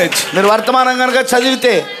the message, మీరు వర్తమానం గనుక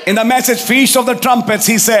చదివితే, in the message Feast of the Trumpets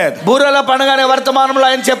he said, బూరల పండుగ అనే వర్తమానంలో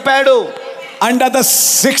ఆయన చెప్పాడు, under the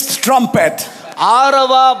 6th trumpet,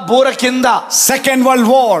 6వ బూర కింద, Second World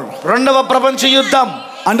War, రెండవ ప్రపంచ యుద్ధం,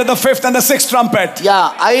 under the 5th and the 6th trumpet,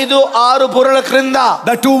 5-6 బూరల క్రింద,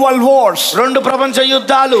 the 2 world wars, 2 ప్రపంచ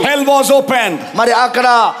యుద్ధాలు, hell was opened, మరి అక్కడ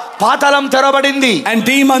పాతాళం తెరబడింది, and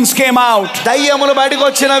demons came out. దయ్యములు బయటకు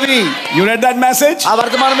వచ్చినవి. You read that message? ఆ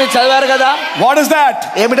వర్తమానం మీరు చదివారు కదా? What is that?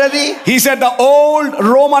 ఏమిటది? He said the old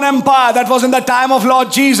Roman Empire that was in the time of Lord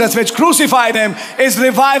Jesus, which crucified him, is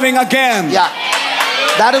reviving again.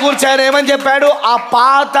 దాని గురించి ఆయన ఏమని చెప్పాడు? ఆ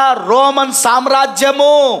పాత రోమన్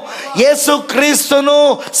సామ్రాజ్యము యేసుక్రీస్తును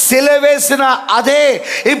సిలువేసిన అదే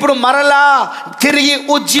ఇప్పుడు మరలా తిరిగి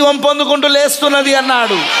ఉజ్జీవం పొందుకుంటూ లేస్తున్నది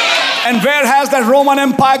అన్నాడు. And where has the Roman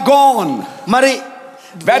Empire gone? మరి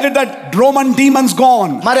where did the Roman demons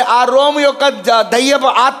gone? మరి ఆ రోమ్ యొక్క దయ్యపు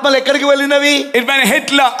ఆత్మలు ఎక్కడికి వెళ్ళినవి? It went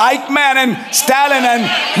Hitler, Eichmann and Stalin and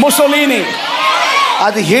Mussolini.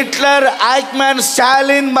 అది హిట్లర్, ఐక్మాన్,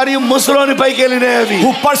 స్టాలిన్ మరియు ముసోలిని పైకి వెళ్ళినవి.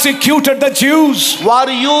 Who persecuted the Jews.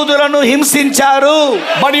 వారు యూదులను హింసించారు.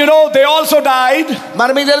 But you know they also died.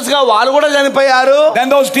 మరి మీకు తెలుసుగా వాళ్ళు కూడా చనిపోయారు. Then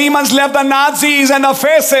those demons left the Nazis and the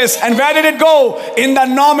fascists, and where did it go? In the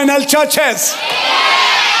nominal churches.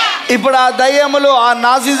 ఇప్పుడు ఆ దయ్యములు ఆ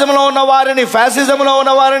నాసిజంలో ఉన్న వారిని, ఫ్యాసిజంలో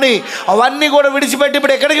ఉన్న వారిని అవన్నీ కూడా విడిచిపెట్టి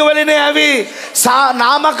ఇప్పుడు ఎక్కడికి వెళ్ళినాయి? అవి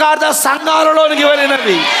నామకార్థ సంఘాలలోనికి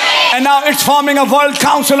వెళ్ళినవి. And now it's forming a world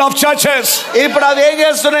council of churches. ఇప్పుడు అవి ఏం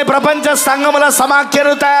చేస్తున్నాయి? ప్రపంచ సంఘముల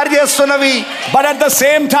సమాఖ్యను తయారు చేస్తున్నవి. But at the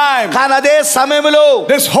same time, కానీ అదే సమయంలో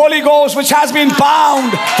this Holy Ghost which has been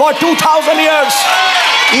bound for 2000 years,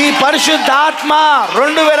 ఈ పరిశుద్ధాత్మ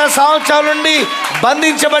 2000 సంవత్సరాల నుండి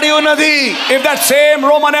బంధించబడి ఉన్నది. If that same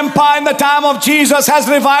Roman Empire in the time of Jesus has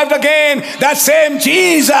revived again, that same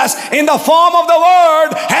Jesus in the form of the Word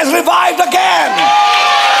has revived again.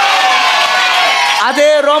 అదే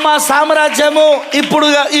రోమా సామ్రాజ్యము ఇప్పుడు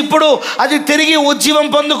అది తిరిగి ఉజ్జీవం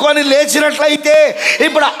పొందుకొని లేచినట్లయితే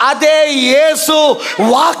ఇప్పుడు అదే యేసు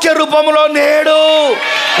వాక్య రూపంలో నేడు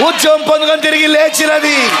ఉజ్జీవం పొందుకొని తిరిగి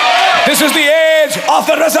లేచినది. This is the age of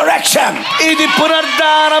the resurrection. ఇది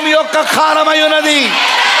పునరుద్ధానం యొక్క కాలమై ఉన్నది.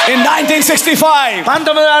 In 1965,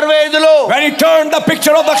 1965లో when he turned the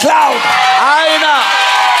picture of the cloud, ఆయన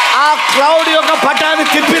ఆ క్లౌడ్ యొక్క పటాన్ని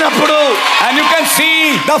తిప్పినప్పుడు, and you can see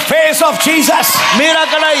the face of Jesus, మీరు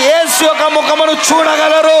అక్కడ యేసు యొక్క ముఖమును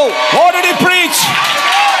చూడగలరు. What did he preach?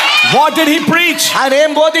 What did he preach? ఆయన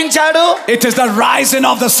ఏం బోధించాడు? It is the rising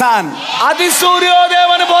of the sun. అది సూర్యోదయం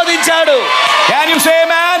బోధించాడు. Can you say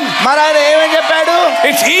amen? మరి ఆయన ఏమని చెప్పాడు?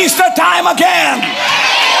 It's Easter time again.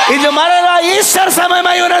 ఇది మరలా ఈస్టర్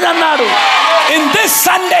సమయమై ఉన్నది అన్నాడు. In this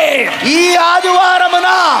Sunday, ఈ ఆదివారమున,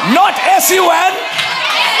 not SUN,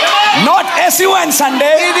 not SUN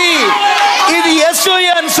Sunday, ఇది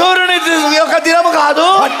SUN సూర్యుని యొక్క దినము కాదు,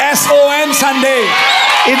 but SON Sunday.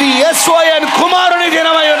 ఇది SON కుమారుని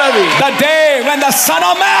దినమై ఉన్నది. The day when the Son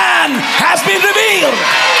of Man has been revealed.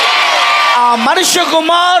 ఆ మనుష్య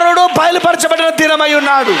కుమారుడు బయలుపరచబడిన దినమై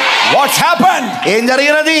ఉన్నాడు. What's happened? ఏం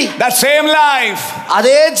జరిగినది? That same life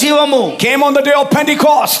అదే జీవము came on the day of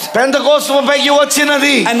Pentecost Pentecost పైకి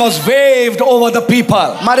వచ్చినది and was waved over the people.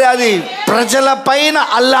 మరి అది ప్రజల పైన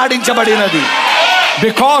అల్లాడించబడినది.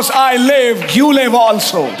 Because I live, you live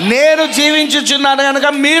also. నేను జీవించుచున్నాను కనుక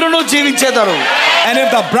మీరును జీవించేదారు. And if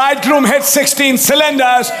the bridegroom hits 16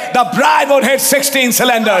 cylinders, the bride would hit 16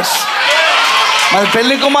 cylinders. మరి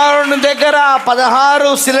పెళ్లి కుమారుని దగ్గర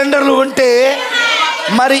 16 సిలిండర్లు ఉంటే,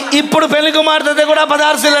 మరి ఇప్పుడు పెళ్లి కుమార్తె దగ్గర కూడా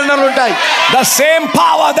 16 సిలిండర్లు ఉంటాయి. The same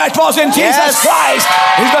power that was in Jesus Christ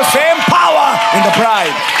is the same power in the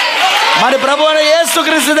bride. మరి ప్రభు అయిన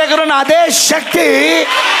యేసుక్రీస్తు దగ్గర ఉన్న అదే శక్తి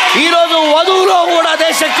ఈ రోజు వధువులో కూడా అదే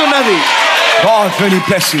శక్తి ఉన్నది. God really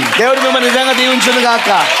bless you. దేవుడు మిమ్మల్ని నిజంగా దీవించును గాక.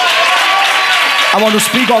 I want to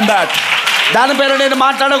speak on that. దానిపైన నేను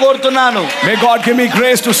మాట్లాడగోరుతున్నాను. May God give me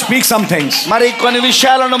grace to speak some things. మరి కొన్ని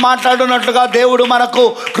విషయాలను మాట్లాడునట్లుగా దేవుడు మనకు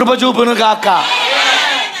కృప చూపును గాక.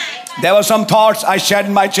 There were some thoughts I shared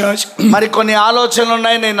in my church. మరి కొన్ని ఆలోచనలు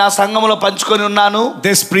ఉన్నాయి, నేను నా సంఘములో పంచుకొని ఉన్నాను.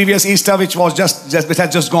 This previous Easter which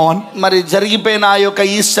has just gone. మరి జరిగిపోయిన ఆ యొక్క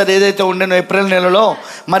ఈస్టర్ ఏదైతే ఉండేనో ఏప్రిల్ నెలలో,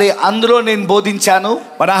 మరి అందులో నేను బోధించాను.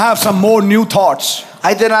 But I have some more new thoughts.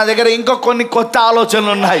 అయితే నా దగ్గర ఇంకా కొన్ని కొత్త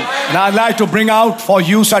ఆలోచనలు ఉన్నాయి. And I'd like to bring out for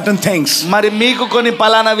you certain things. మరి మీకు కొన్ని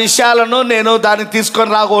పలానా విషయాలను నేను దాన్ని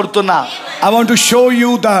తీసుకొని రాగోరుతున్నా. I want to show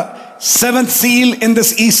you the seventh seal in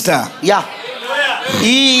this Easter. Yeah,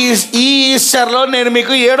 ఈ ఈస్టర్లో నేను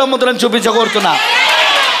మీకు 7వ ముద్రను చూపించగోరుతున్నా.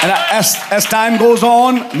 And as time goes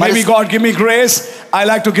on, maybe God give me grace, I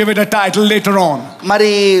like to give it a title later on.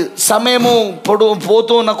 మరి సమయము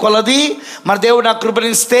పోతూ ఉన్న కొలది మరి దేవుడు నాకు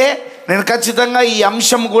కృపనిస్తే నేను ఖచ్చితంగా ఈ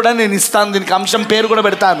అంశం కూడా నేను ఇస్తాను. దీనికి అంశం పేరు కూడా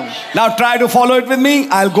పెడతాను. Now try to follow it with me.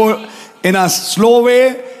 I'll go in a slow way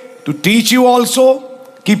to teach you also.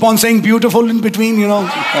 Keep on saying beautiful in between,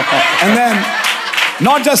 and then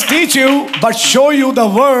not just teach you, but show you the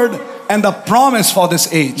word and the promise for this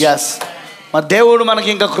age. Yes. మరి దేవుడు మనకి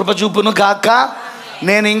ఇంకా కృప చూపును గాక.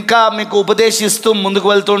 నేను ఇంకా మీకు ఉపదేశిస్తూ ముందుకు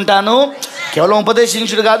వెళ్తూ ఉంటాను. కేవలం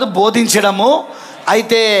ఉపదేశించడం కాదు, బోధించడము.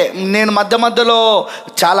 అయితే నేను మధ్య మధ్యలో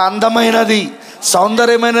చాలా అందమైనది,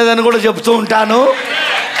 సౌందర్యమైనది అని కూడా చెప్తూ ఉంటాను.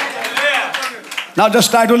 Now just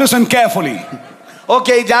try to listen carefully.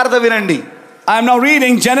 Okay, జాగ్రత్త వినండి. I am now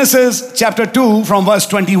reading Genesis chapter 2 from verse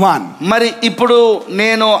 21. మరి ఇప్పుడు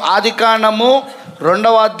నేను ఆదికాండము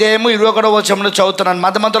 2వ అధ్యాయము 21వ వచనంలో చదువుతున్నాను.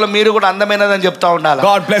 మధ్య మధ్యలో మీరు కూడా అందమైనదని చెప్తా ఉండాలి.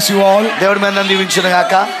 God bless you all. దేవుడి మీద దీవించును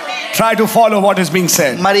గాక. Try to follow what is being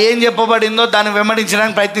said. మరి ఏం చెప్పబడిందో దాన్ని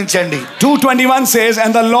వెంబడించడానికి ప్రయత్నించండి. 2:21 says,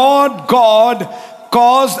 and the Lord God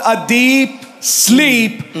caused a deep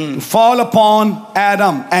sleep to fall upon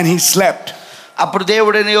Adam, and he slept. అప్పుడు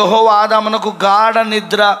దేవుడైన యెహోవా ఆదామునకు గాఢ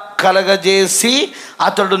నిద్ర కలగజేసి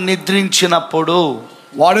అతడు నిద్రించినప్పుడు.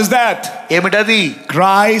 What is that? ఏమిటది?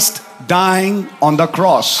 Christ dying on the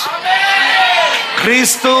cross.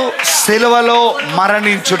 క్రీస్తు సిలువలో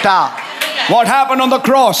మరణించుట. What happened on the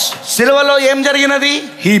cross? సిలువలో ఏం జరిగినది?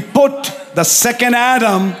 He put the second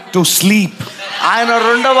Adam to sleep. ఆయన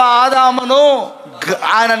 2వ ఆదామును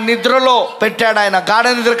ఆయన నిద్రలో పెట్టాడు. ఆయన గాఢ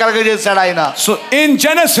నిద్ర కలగజేశాడు ఆయన. So in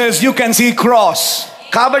Genesis you can see cross.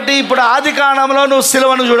 కాబట్టి ఇప్పుడు ఆదికాండంలో నువ్వు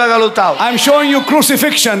సిలువను చూడగలుగుతావు. I'm showing you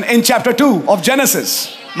crucifixion in chapter 2 of Genesis.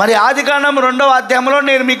 మరి ఆదికాండం 2వ అధ్యాయంలో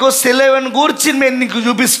నేను మీకు సిలువను గూర్చి నేను నీకు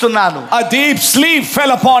చూపిస్తున్నాను. A deep sleep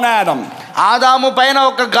fell upon Adam. ఆదాము పైన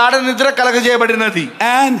ఒక గాఢ నిద్ర కలగజేయబడినది.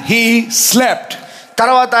 And he slept.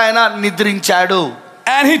 తర్వాత ఆయన నిద్రించాడు.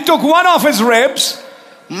 And he took one of his ribs.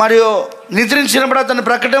 మరియు నిద్రించినప్పుడు అతని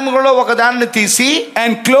ప్రకటనలో ఒక దానిని తీసి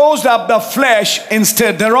and closed up the flesh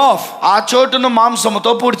instead thereof. ఆ చోటును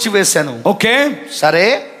మాంసముతో పూడ్చివేశాను. Okay? సరే.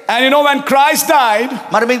 And you know, when Christ died,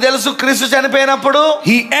 మరి మీకు తెలుసు క్రీస్తు చనిపోయినప్పుడు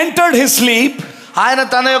he entered his sleep. ఆయన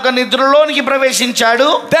తన యొక్క నిద్రలోనికి ప్రవేశించాడు.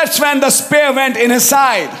 That's when the spear went in his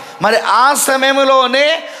side. మరి ఆ సమయంలోనే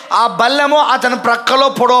ఆ బల్లెము అతని ప్రక్కలో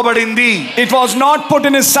పొడవబడింది. It was not put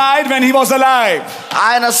in his side when he was alive.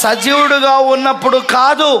 ఆయన సజీవుడుగా ఉన్నప్పుడు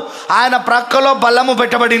కాదు, ఆయన ప్రక్కలో బల్లెము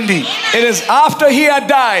పెట్టబడింది. It is after he had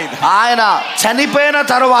died. ఆయన చనిపోయిన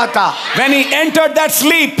తరువాత when he entered that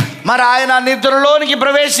sleep, మరి ఆయన నిద్రలోనికి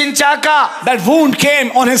ప్రవేశించాక that wound came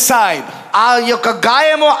on his side. ఆ యొక్క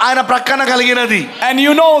గాయము ఆయన ప్రక్కన కలిగినది. And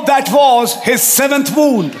you know that was his 7th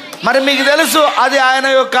wound. మరి మీకు తెలుసు అది ఆయన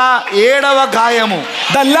యొక్క 7వ గాయము.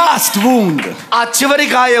 The last wound. ఆ చివరి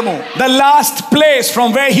గాయము. The last place from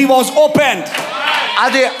where he was opened.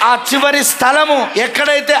 అది ఆ చివరి స్థలము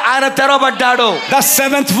ఎక్కడైతే ఆయన తెరవబడ్డాడో. The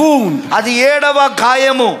 7th wound. అది 7వ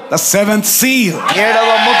గాయము. The 7th seal.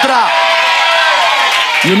 7వ Mudra.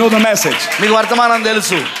 You know the message. మీకు వర్తమానం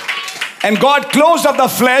తెలుసు. And God closed up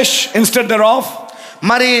the flesh instead thereof.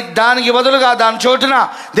 మరి దానికి బదులుగా దాని చోటున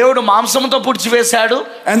దేవుడు మాంసముతో పూడ్చివేశాడు.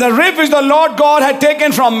 And the rib which the Lord God had taken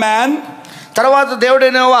from man, తర్వాత దేవుడు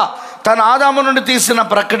యెహోవా తన ఆదాము నుండి తీసిన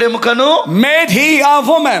ప్రక్కడెముకను made he a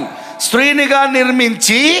woman, స్త్రీనిగా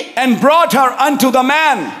నిర్మించి and brought her unto the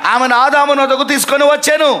man. ఆమెను ఆదాము నొద్దకు తీసుకొని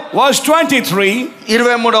వచ్చెను. Verse 23.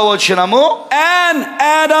 23వ వచనము. And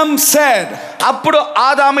Adam said, అప్పుడు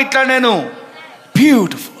ఆదాము ఇట్లా నేను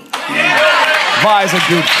beautiful. Why is it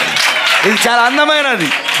beautiful? ఇది చాలా అందమైనది.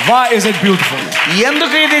 Why is it beautiful?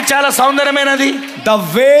 ఎందుకు ఇది చాలా సౌందర్యమైనది? The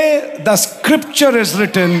way the scripture is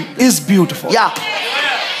written is beautiful. Yeah,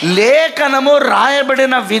 లేఖనము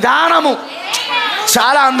రాయబడిన విధానము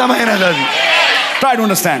చాలా అందమైనది అది. Try to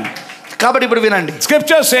understand. కాబట్టి ఇప్పుడు వినండి.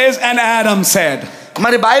 Scripture says, and Adam said.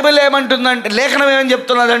 మరి బైబిల్ ఏమంటుందంటే, లేఖనం ఏమని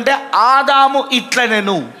చెప్తున్నదంటే ఆదాము ఇట్లా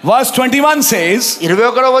నేను. Verse 21 says,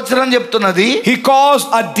 21వ వచనం చెప్తున్నది, he caused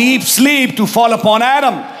a deep sleep to fall upon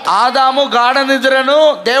Adam. ఆదాము గాఢ నిద్రను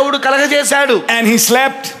దేవుడు కలగజేశాడు. And he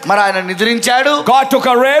slept. మరి ఆయన నిద్రించాడు. God took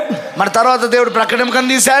a rib. మరి తర్వాత దేవుడు ప్రక్కడెముకను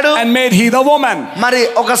తీశాడు. And made he the woman. మరి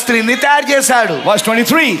ఒక స్త్రీని తయారు చేశాడు. Verse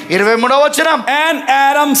 23. 23వ వచనం. And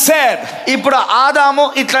Adam said. ఇప్పుడు ఆదాము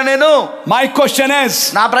ఇట్లా నేను. My question is,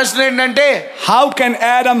 నా ప్రశ్న ఏంటంటే, how can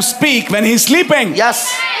Adam speak when he's sleeping? Yes.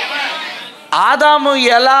 ఆదాము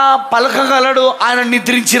ఎలా పలకగలడు ఆయన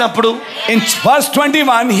నిద్రించినప్పుడు? In verse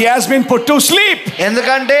 21 he has been put to sleep.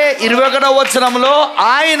 ఎందుకంటే 21వ వచనంలో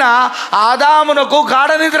ఆయన ఆదామునకు గాఢ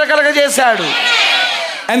నిద్ర కలగజేశాడు.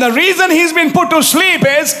 And the reason he's been put to sleep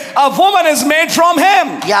is a woman is made from him.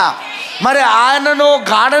 Yeah, మరి ఆయనను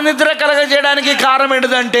గాఢ నిద్ర కలగజేయడానికి కారణం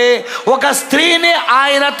ఏంటంటే ఒక స్త్రీని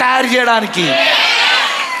ఆయన తయారు చేయడానికి.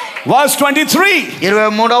 Verse 23.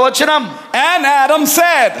 23వ వచనం. And Adam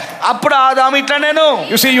said. అప్పుడు ఆదాము ఇట్లా నేను.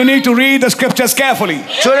 You see, you need to read the scriptures carefully.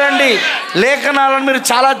 చూడండి, లేఖనాలను మీరు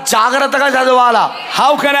చాలా జాగ్రత్తగా చదవాలా.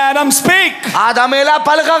 How can Adam speak? ఆదాము ఎలా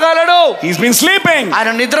పలకగలడు? He's been sleeping. ఆయన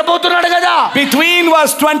నిద్రపోతున్నాడు కదా. Between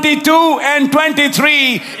verse 22 and 23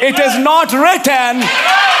 it is not written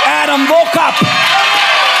Adam woke up.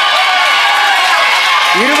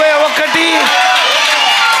 21-23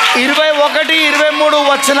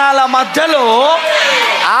 వచనాల మధ్యలో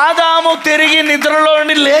ఆదాము తిరిగి నిద్రలో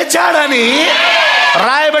నుండి లేచాడని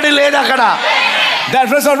రాయబడి లేదు అక్కడ. That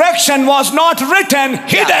resurrection was not written,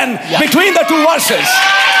 hidden between the two verses.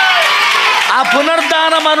 ఆ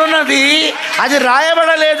పునరుద్ధానం అనున్నది అది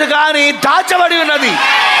రాయబడలేదు కానీ దాచబడి ఉన్నది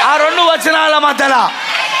ఆ 2 వచనాల మధ్యలో.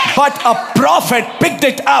 But a prophet picked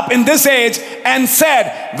it up in this age and said,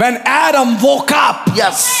 when Adam woke up.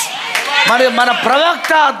 Yes. మరి మన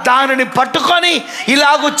ప్రవక్త దానిని పట్టుకొని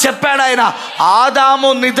ఇలాగూ చెప్పాడు ఆయన, ఆదాము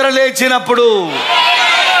నిద్ర లేచినప్పుడు.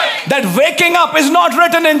 That waking up is not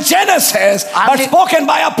written in Genesis but spoken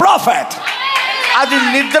by a prophet. అది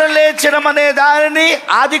నిద్ర లేచడం అనే దానిని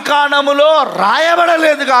ఆదికాండములో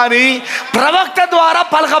రాయబడలేదు కానీ ప్రవక్త ద్వారా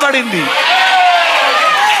పలకబడింది.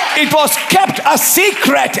 It was kept a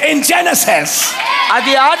secret in Genesis.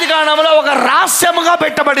 అది ఆదికాండములో ఒక రహస్యముగా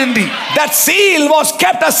పెట్టబడింది. That seal was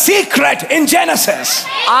kept a secret in Genesis.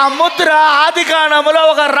 ఆ ముద్ర ఆదికాండములో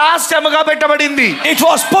ఒక రహస్యముగా పెట్టబడింది. It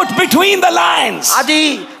was put between the lines. అది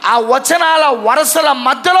ఆ వచనాల వరుసల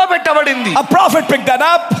మధ్యలో పెట్టబడింది. A prophet picked that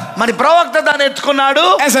up. మరి ప్రవక్త దాన్ని ఎత్తుకున్నాడు.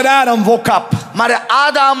 And said Adam woke up. మరి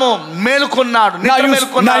ఆదాము మేలుకున్నాడు.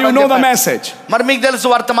 Now you know the message. మరి మీకు తెలుసు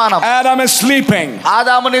వర్తమానం. Adam is sleeping.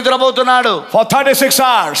 ఆదాము నిద్రపోతున్నాడు for 36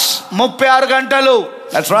 hours. 36 గంటలు.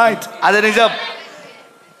 That's right. అదే నిజం.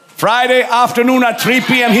 Friday afternoon at 3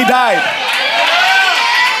 p.m. he died.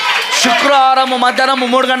 శుక్రవారం మధ్యాహ్నం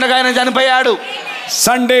 3 గంటలకు ఆయన చనిపోయాడు.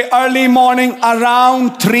 Sunday early morning around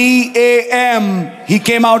 3 a.m. he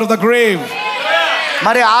came out of the grave.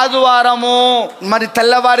 మరి ఆదివారము మరి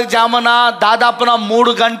తెల్లవారుజామున దాదాపున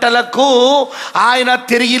 3 గంటలకు ఆయన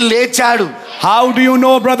తిరిగి లేచాడు. How do you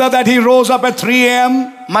know, brother, that he rose up at 3 a.m.?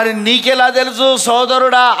 మరి నీకెలా తెలుసు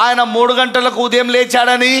సోదరుడా ఆయన 3 గంటలకు ఉదయం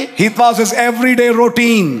లేచాడని? It was his everyday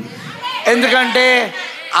routine. ఎందుకంటే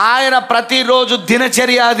ఆయన ప్రతిరోజు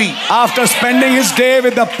దినచర్య అది. After spending his day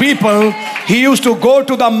with the people, he used to go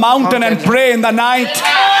to the mountain and pray in the night.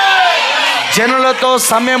 జనులతో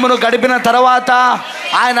సమయమును గడిపిన తర్వాత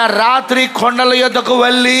ఆయన రాత్రి కొండల యొద్దకు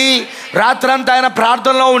వెళ్ళి రాత్రంతా ఆయన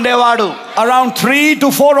ప్రార్థనలో ఉండేవాడు. Around 3 to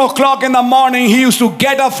 4 o'clock in the morning he used to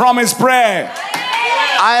get up from his prayer.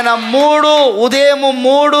 ఆయన ఉదయం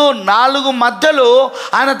 3-4 మధ్యలో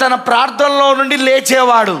ఆయన తన ప్రార్థనలో నుండి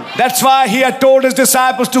లేచేవాడు. That's why he had told his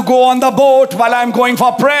disciples to go on the boat while I'm going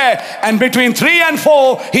for prayer, and between 3 and 4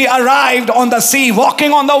 he arrived on the sea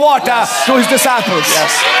walking on the water. Yes. To his disciples.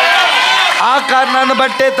 Yes. ఆ కారణాన్ని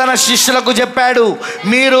బట్టే తన శిష్యులకు చెప్పాడు,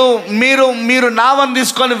 మీరు మీరు మీరు నావను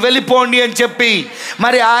తీసుకొని వెళ్ళిపోండి అని చెప్పి.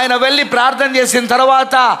 మరి ఆయన వెళ్ళి ప్రార్థన చేసిన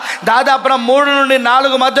తర్వాత దాదాపున 3 నుండి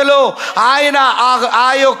 4 మధ్యలో ఆయన ఆ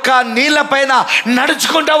యొక్క నీళ్ళపైన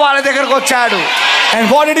నడుచుకుంటూ వాళ్ళ దగ్గరకు వచ్చాడు. And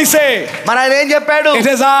what did he say? మరి ఆయన ఏం చెప్పాడు?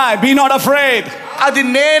 It is I, be not afraid. అది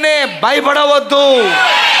నేనే, భయపడవద్దు.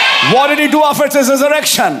 What did he do after his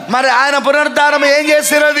resurrection? మరి ఆయన పునరుద్ధానం ఏం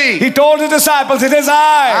చేసినది? He told his disciples, it is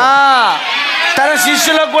I. తన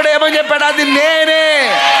శిష్యులకు కూడా ఏమని చెప్పాడు? అది నేనే,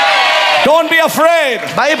 don't be afraid.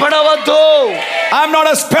 భయపడవద్దు. I'm not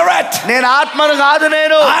a spirit. నేను ఆత్మను కాదు,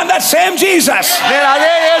 నేను I am that same Jesus. నేను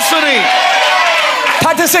అదే యేసుని.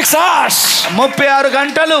 36 hours. 36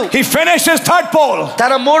 గంటలు. He finished his third pole.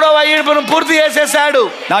 తన 3వ ఈడ్పును పూర్తి చేసేసాడు.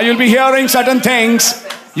 Now you'll be hearing certain things.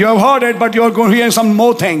 You have heard it, but you are going to hear some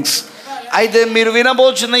more things. అయితే మీరు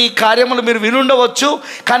వినబోచున్న ఈ కార్యములు మీరు వినుండవచ్చు,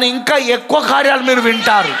 కానీ ఇంకా ఎక్కువ కార్యాలు మీరు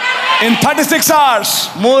వింటారు. In 36 hours,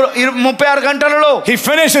 36 గంటలలో he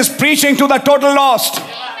finished his preaching to the total lost.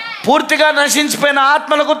 పూర్తిగా నశించిపోయిన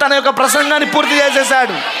ఆత్మలకు తన యొక్క ప్రసంగాన్ని పూర్తి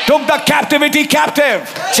చేసేసాడు. Took the captivity captive.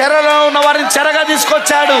 చెరలో ఉన్న వారిని చెరగా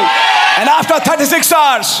తీసుకొచ్చాడు. And after 36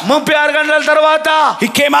 hours, 36 గంటల తర్వాత he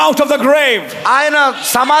came out of the grave. ఆయన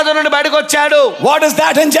సమాధి నుండి బయటకు వచ్చాడు. What is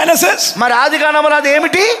that in Genesis? మరి ఆదికాండములో అది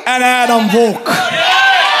ఏమిటి? And Adam woke.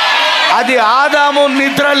 అది ఆదాము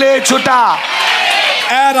నిద్ర లేచుట.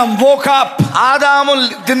 Adam woke up. ఆదాము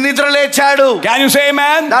నిద్ర లేచాడు. Can you say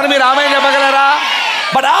amen? దాన్ని మీరు ఆమేన్ చెప్పగలరా?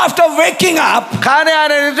 But after waking up, కానీ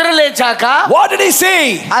ఆయన నిద్ర లేచాక what did he see?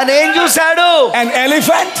 ఆయన ఏం చూశాడు? An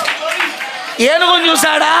elephant? ఏనుగును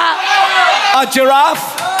చూశాడా? A giraffe?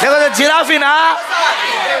 లేకపోతే జిరాఫీనా?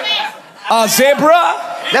 A zebra?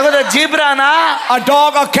 లేకపోతే జీబ్రానా? A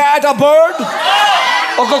dog, a cat, a bird?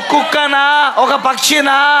 ఒక కుక్కనా, ఒక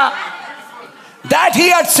పక్షినా? That he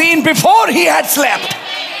had seen before he had slept.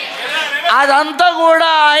 అదంతా కూడా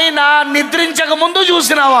ఆయన నిద్రించక ముందు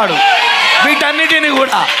చూసినవాడు వీటన్నిటిని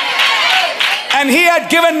కూడా. And he had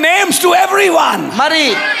given names to everyone. మరి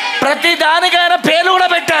ప్రతి దానికి ఆయన పేర్లు కూడా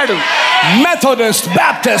పెట్టాడు. Methodist,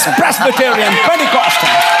 Baptist, Presbyterian,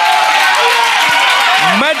 Pentecostal.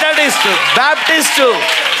 Methodist, Baptist,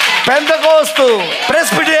 Pentecost,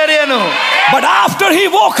 Presbyterian. But after he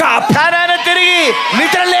woke up, కానీ ఆయన తిరిగి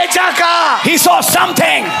నిద్ర లేచాక he saw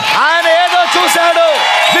something ఆయన ఏదో చూశాడు,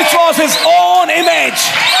 which was his own image.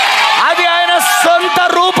 అది ఆయన సొంత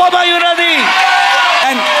రూపమై ఉన్నది.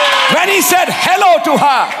 And when he said hello to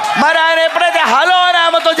her, మరి ఆయన ఎప్పుడైతే హలో అని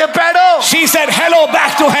ఆమెతో చెప్పాడో, she said hello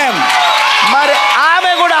back to him. మరి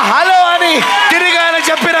ఆమె కూడా హలో అని తిరిగి ఆయన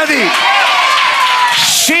చెప్పినది.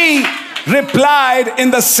 She replied in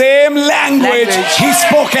the same language he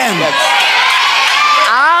spoken.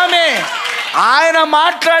 ఆమె ఆయన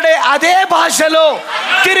మాట్లాడే అదే భాషలో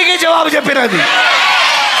తిరిగి జవాబు చెప్పినది.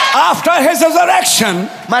 After his resurrection,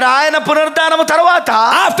 మరి ఆయన పునరుద్ధానము తర్వాత,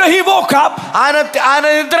 after he woke up, ఆయన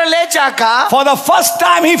నిద్ర లేచాక for the first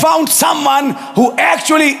time he found someone who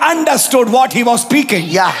actually understood what he was speaking.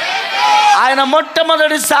 ఆయన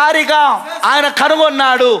మొట్టమొదటిసారిగా ఆయన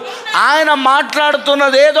కనుగొన్నాడు ఆయన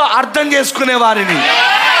మాట్లాడుతున్నది ఏదో అర్థం చేసుకునే వారిని.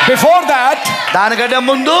 Before that, దానికంటే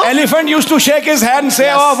ముందు elephant used to shake his head and say,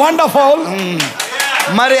 oh wonderful.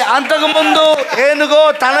 మరి అంతకు ముందు ఏనుగో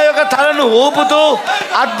తన యొక్క తలను ఊపుతూ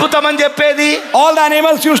అద్భుతం అని చెప్పేది. All the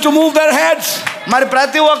animals used to move their heads. మరి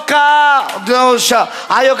ప్రతి ఒక్క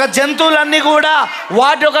ఆ యొక్క జంతువులన్నీ కూడా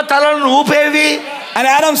వాటి యొక్క తలను ఊపేవి. And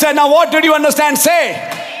Adam said, now what did you understand? Say.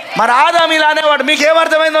 మరి ఆదాము ఇలా అనేవాడు, మీకు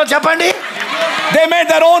ఏమర్థమైందో చెప్పండి. They made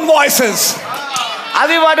their own voices.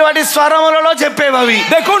 అవి వాటి స్వరములలో చెప్పేవి.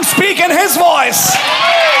 They couldn't speak in his voice.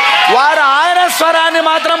 వారు ఆయన స్వరాన్ని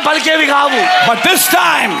మాత్రం పలికేవి కావు. But this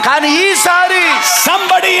time, కానీ ఈసారి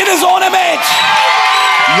somebody in his own image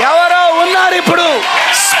ఎవరో ఉన్నారు ఇప్పుడు,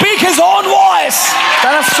 speak his own voice,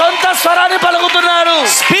 తన సొంత స్వరాన్ని పలుకుతున్నారు,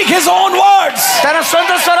 speak his own words, తన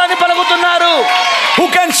సొంత స్వరాన్ని పలుకుతున్నారు. who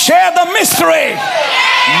can share the mystery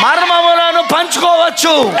మర్మములను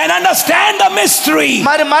పంచుకోవచ్చు, and understand the mystery.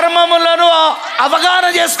 మరి మర్మములను అవగాహన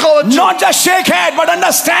చేసుకోవచ్చు. Not just shake head, but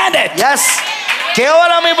understand it. Yes,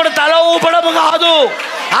 కేవలం ఇప్పుడు తల ఊపడం కాదు,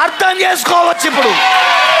 అర్థం చేసుకోవచ్చు ఇప్పుడు.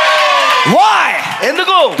 Why?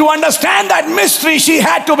 ఎందుకు? To understand that mystery, she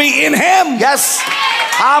had to be in him. Yes,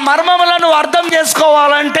 ఆ మర్మములను అర్థం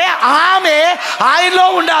చేసుకోవాలంటే ఆమె ఆయనలో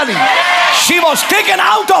ఉండాలి. She was taken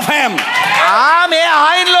out of him. ఆమె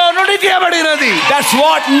ఆయనలో నుండి తీయబడినది. That's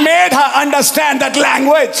what made her understand that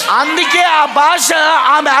language. అందుకే ఆ భాష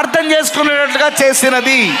ఆమె అర్థం చేసుకునేటట్లుగా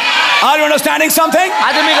చేసినది. Are you understanding something?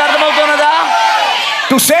 అది మీకు అర్థమవుతున్నదా?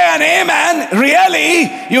 To say an amen, really,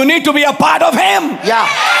 you need to be a part of him. Yeah,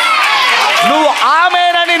 నువ్వు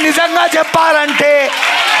ఆమేనని నిజంగా చెప్పాలంటే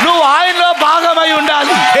నువ్వు ఆయనలో భాగమై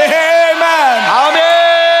ఉండాలి. Amen. Amen.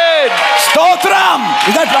 Stotram.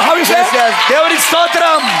 Is that how you say? Yes, yes. దేవునికి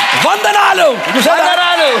స్తోత్రం. Vandanalu. You say that?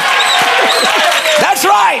 వందనాలు. That's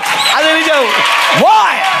right. అది నిజం.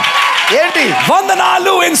 Why? ఏంటి?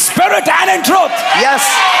 Vandanalu in spirit and in truth. Yes,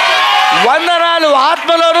 వందనాలు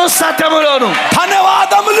ఆత్మలోను సత్యములోను.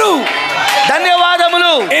 Dhanavadamulu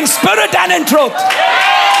ధన్యవాదములు in spirit and in truth.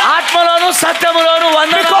 ఆత్మలోను సత్యములోను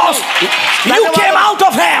వందనాలు. Because you came out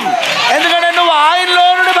of him. ఎందుకంటే నువ్వు ఆయనలో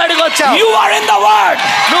నుండి బయటకు వచ్చావు. You are in the word.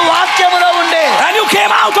 నువ్వు వాక్యములో ఉండే, And you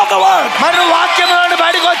came out of the word. మరి నువ్వు వాక్యములో నుండి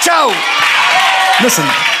బయటకు వచ్చావు. Listen.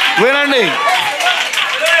 వినండి,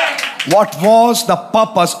 What was the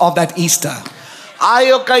purpose of that Easter? ఆ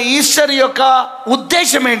యొక్క ఈస్టర్ యొక్క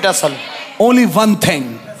ఉద్దేశం ఏంటి అసలు? Only one thing.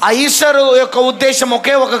 ఆ ఈస్టర్ యొక్క ఉద్దేశం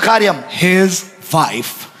ఒకే ఒక కార్యం, His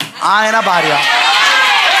wife. ఆయన భార్య.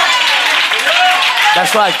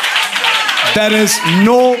 That's right. There is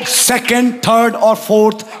no second, third or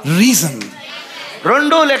fourth reason.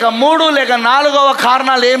 రెండు లేక మూడు లేక నాలుగవ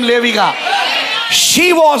కారణాలు ఏం లేవిగా. She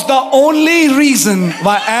was the only reason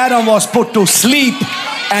why Adam was put to sleep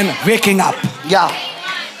and waking up. Yeah,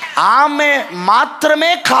 ఆమె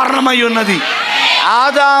మాత్రమే కారణమై ఉన్నది.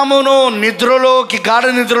 ఆదామును నిద్రలోకి, గాఢ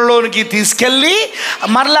నిద్రలోనికి తీసుకెళ్ళి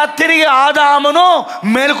మరలా తిరిగి ఆదామును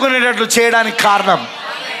మేలుకునేటట్లు చేయడానికి కారణం.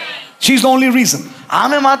 She's the only reason.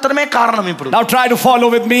 ఆమె మాత్రమే కారణం. ఇప్పుడు Now try to follow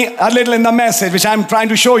with me a little in the message which I'm trying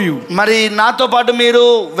to show you. మరి నాతో పాటు మీరు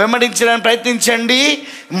వెంబడించడానికి ప్రయత్నించండి.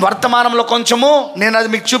 వర్తమానంలో కొంచెము నేను అది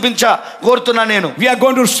మీకు కోరుతున్నా. నేను We are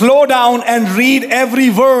going to slow down and read every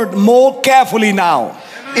word more carefully now.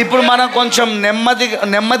 ఇప్పుడు మనం కొంచెం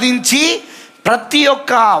నెమ్మదించి ప్రతి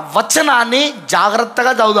ఒక్క వచనాన్ని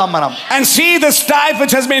జాగ్రత్తగా చదువుదాం మనం. And see this type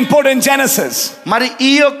which has been put in Genesis. మరి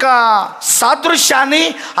ఈ యొక్క సాదృశ్యాన్ని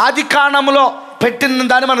ఆది కాండములో పెట్టిన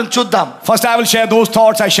దాన్ని మనం చూద్దాం. First I will share those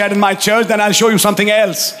thoughts I shared in my church, then I'll show you something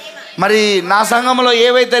else. మరి నా సంఘంలో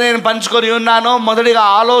ఏవైతే నేను పంచుకొని ఉన్నానో మొదటిగా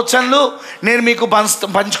ఆలోచనలు నేను మీకు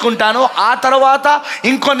పంచుకుంటాను. ఆ తర్వాత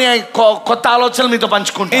ఇంకొన్ని కొత్త ఆలోచనలు మీతో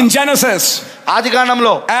పంచుకుంటాను. In Genesis,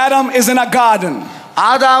 ఆదికాండంలో Adam is in a garden,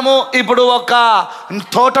 ఆదాము ఇప్పుడు ఒక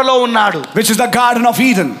తోటలో ఉన్నాడు, which is the Garden of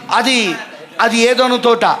Eden. అది ఏదోను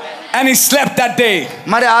తోట. And he slept that day.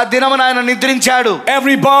 మరి ఆ దినమున ఆయన నిద్రించాడు.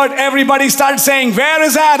 Everybody started saying, where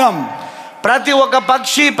is Adam? ప్రతి ఒక్క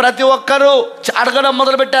పక్షి, ప్రతి ఒక్కరు అడగడం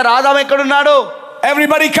మొదలు పెట్టారు, ఆదాము ఎక్కడున్నాడు?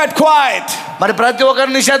 Everybody kept quiet. మరి ప్రతి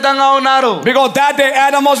ఒక్కరు నిశ్శబ్దంగా ఉన్నారు. Because that day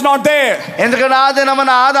Adam was not there. ఎందుకంటే ఆ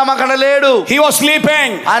దినమున ఆదాము అక్కడ లేడు. He was sleeping.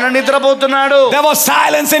 ఆయన నిద్రపోతున్నాడు. There was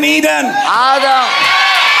silence in Eden.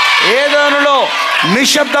 ఏదోనులో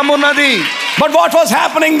నిశ్శబ్దం ఉన్నది. But what was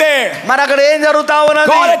happening there? మరి అక్కడ ఏం జరుగుతా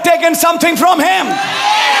ఉన్నది? God had taken something from him.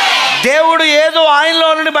 దేవుడు ఏదో ఆయనలో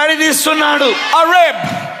నుండి బయట తీస్తున్నాడు. A rib.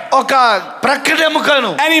 ఒక ప్రక్కటెముకను.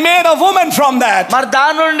 And he made a woman from that. మరి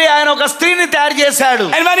దాని నుండి ఆయన ఒక స్త్రీని తయారు చేశాడు.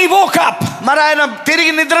 And when he woke up, మరి ఆయన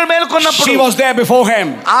తిరిగి నిద్ర మేలుకున్నప్పుడు she was there before him.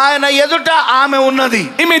 ఆయన ఎదుట ఆమె ఉన్నది.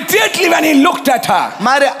 Immediately when he looked at her,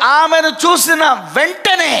 మరి ఆమెను చూసిన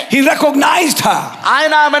వెంటనే he recognized her.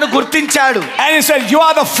 ఆయన ఆమెను గుర్తించాడు. And he said, you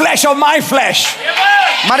are the flesh of my flesh.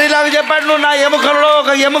 మరి ఇలాగ చెప్పాడు, నువ్వు నా ఎముకలో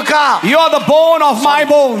ఒక ఎముక. You are the bone of my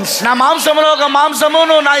bones. నా మాంసములో ఒక మాంసము,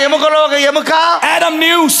 నువ్వు నా ఎముకలో ఒక ఎముక. Adam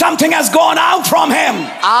knew something has gone out from him.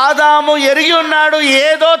 ఆదాము ఎరిగి ఉన్నాడు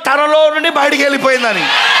ఏదో తనలో నుండి బయటికి వెళ్ళిపోయిందని.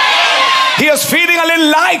 He was feeling a little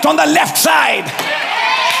light on the left side.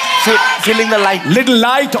 Feeling the light. Little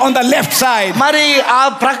light on the left side. మరి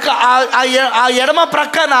ఆ ఎడమ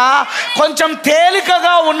ప్రక్కన కొంచెం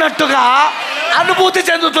తేలికగా ఉన్నట్టుగా అనుభూతి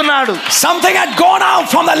చెందుతున్నాడు. Something had gone out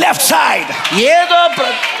from the left side. ఏదో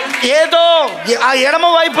ఏదో ఆ ఎడమ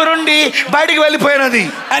వైపు నుండి బయటికి వెళ్ళిపోయినది.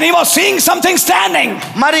 And he was seeing something standing.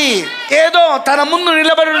 మరి ఏదో తన ముందు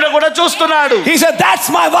నిలబడి ఉండ కూడా చూస్తున్నాడు. He said, that's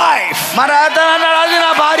my wife. మరి అతను అన్నాడు, అది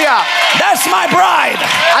నా భార్య, That's my bride.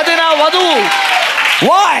 అది నా వధువు.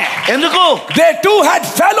 Why? ఎందుకు? They two had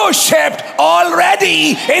fellowshiped already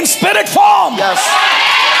in spirit form. Yes.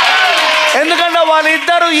 ఎందుకంటే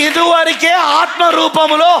వాళ్ళిద్దరు ఇదివరకే ఆత్మ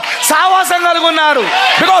రూపములో సావాసం కలిగి ఉన్నారు.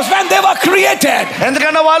 Because when they were created,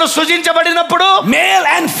 ఎందుకంటే వాళ్ళు సృజించబడినప్పుడు male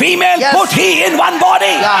and female, Yes. put he in one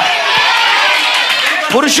body.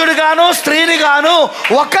 పురుషుడు గాను స్త్రీని గాను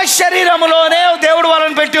ఒక శరీరములోనే దేవుడు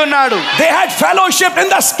వాళ్ళని పెట్టి ఉన్నాడు. They had fellowship in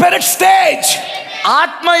the spirit stage.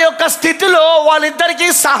 ఆత్మ యొక్క స్థితిలో వాళ్ళిద్దరికి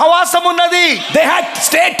సహవాసం ఉన్నది. They had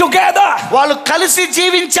stayed together. వాళ్ళు కలిసి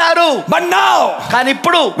జీవించారు. But now, కానీ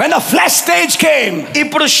ఇప్పుడు when the flesh stage came,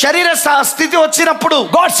 ఇప్పుడు శరీర స్థితి వచ్చినప్పుడు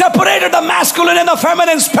God separated the masculine and the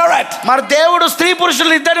feminine spirit. మరి దేవుడు స్త్రీ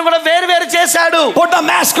పురుషులు ఇద్దరిని కూడా వేరు వేరు చేశాడు. Put the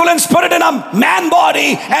masculine spirit in a man body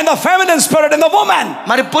and the feminine spirit in the woman.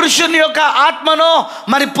 మరి పురుషుని యొక్క ఆత్మను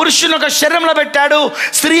మరి పురుషుని యొక్క శరీరంలో పెట్టాడు,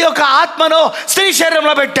 స్త్రీ యొక్క ఆత్మను స్త్రీ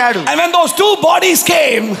శరీరంలో పెట్టాడు. And when those two bodies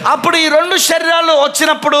came, అప్పుడు ఈ రెండు శరీరాలు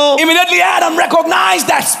వచ్చినప్పుడు immediately Adam recognized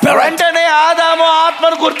that spirit. వెంటనే ఆదాము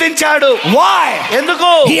ఆత్మను గుర్తించాడు. Why? ఎందుకు?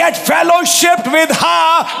 He had fellowshiped with her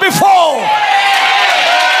before.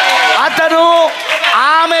 అతను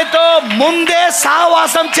ఆమెతో ముందే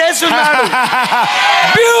సహవాసం చేస్తున్నాడు.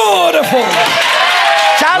 Beautiful.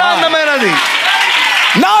 చాలా అందమైనది.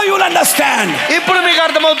 Now you'll understand ఇప్పుడు మీకు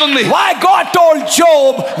అర్థమవుతుంది why God told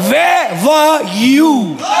Job, where were you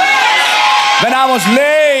when I was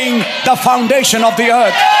laying the foundation of the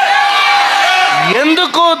earth?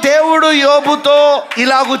 ఎందుకు దేవుడు యోబుతో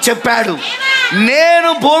ఇలాగూ చెప్పాడు, నేను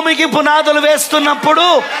భూమికి పునాదులు వేస్తున్నప్పుడు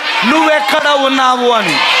నువ్వెక్కడ ఉన్నావు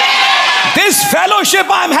అని. This fellowship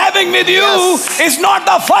I'm having with you is not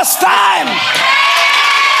the first time.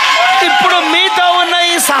 ఇప్పుడు మీతో ఉన్న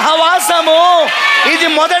ఈ సహవాసము ఇది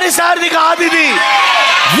మొదటిసారిది కాదు. ఇది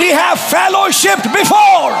We have fellowshiped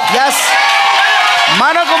before. yes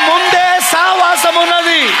మనకు ముందే సహవాసం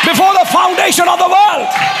ఉన్నది. Before the foundation of the world.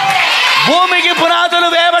 భూమికి పునాదులు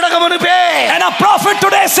వేయబడక మునిపే. And a prophet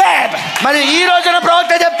today said, మరి ఈ రోజున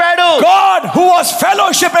ప్రవక్త చెప్పాడు, God who was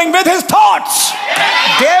fellowshipping with his thoughts,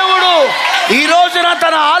 దేవుడు ఈ రోజున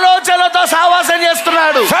తన ఆలోచనలతో సహవాసం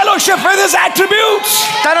చేస్తున్నాడు. fellowship with his attributes.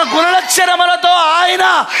 తన గుణలక్షణములతో ఆయన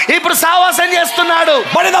ఇప్పుడు సహవాసం చేస్తున్నాడు.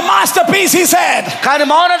 But in the masterpiece he said, కానీ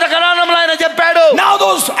మౌనత కరణంలో ఆయన చెప్పాడు, now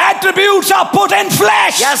those attributes are put in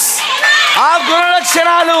flesh. yes ఆ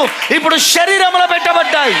గుణలక్షణాలు ఇప్పుడు శరీరంలో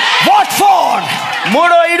పెట్టబడ్డాయి. What for?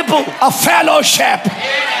 మూడో ఇడుపు A fellowship.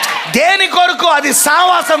 దేని కొరకు? అది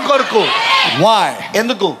సహవాసం కొరకు. Why?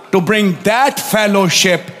 ఎందుకు? To bring that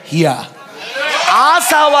fellowship here. ఆ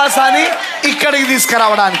సహవాసాన్ని ఇక్కడికి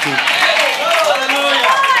తీసుకురావడానికి.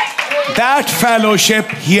 That fellowship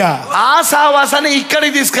here. ఆ సహవాసాన్ని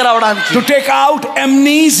ఇక్కడికి తీసుకురావడానికి. To take out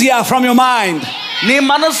amnesia from your mind. నీ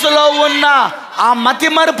మనస్సులో ఉన్న ఆ మతి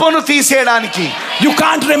మరుపును తీసేయడానికి. You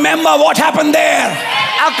can't remember what happened there.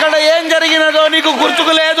 అక్కడ ఏం జరిగినదో నీకు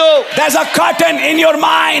గుర్తుకు లేదు. There's a curtain in your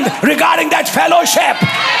mind regarding that fellowship.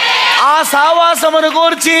 ఆ సహవాసమును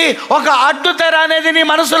గురించి ఒక అడ్డుతెర అనేది నీ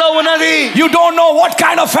మనసులో ఉన్నది. You don't know what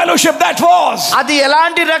kind of fellowship that was. అది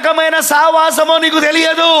ఎలాంటి రకమైన సహవాసమో నీకు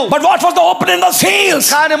తెలియదు. But what was the opening the seals?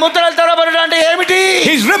 కానీ ముద్రలు తెరవబడడం అంటే ఏమిటి?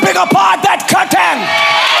 He's ripping apart that curtain.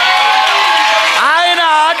 ఆయన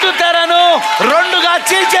అడ్డుతెరను రెండుగా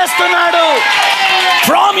చీల్చేస్తున్నాడు.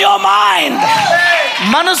 From your mind.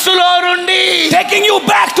 మనసులో నుండి Taking you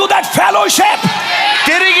back to that fellowship.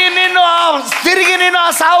 తిరిగి నిన్ను ఆ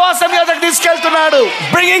సహవాసం యొద్దకు తీసుకెళ్తున్నాడు.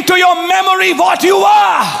 Bringing to your memory what you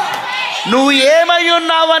are. నువ్వు ఏమై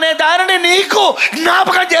ఉన్నావు అనే దానిని నీకు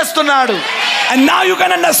జ్ఞాపకం చేస్తున్నాడు. And now you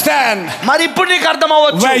can understand మరి ఇప్పుడు నీకు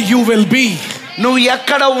అర్థమవచ్చు where you will be. నువ్వు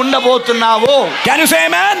ఎక్కడ ఉండబోతున్నావో. Can you say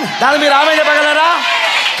amen? దాన్ని మీరు ఆమేన్ చెప్పగలరా?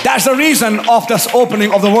 That's the reason of this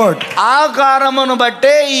opening of the word. ఆకారమును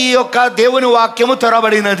బట్టే ఈ యొక్క దేవుని వాక్యము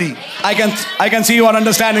తెరబడినది. I can see you are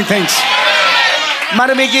understanding things.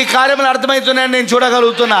 మరి మీకు ఈ కార్యములు అర్థమవుతున్నాయని నేను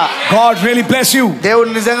చూడగలుగుతున్నా. God really bless you. దేవుడు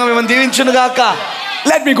నిజంగా మిమ్మల్ని దీవించును గాక.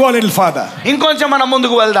 Let me go a little further. ఇంకొంచెం మనం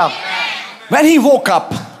ముందుకు వెళ్దాం. When he woke up,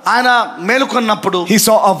 ఆయన మేలుకొన్నప్పుడు he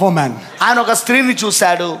saw a woman. ఆయన ఒక స్త్రీని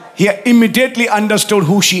చూశాడు. He immediately understood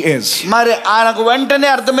who she is. మరి ఆయనకు వెంటనే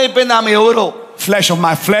అర్థమైపోయింది ఆమె ఎవరో. Flesh of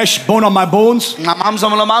my flesh, bone of my bones. నా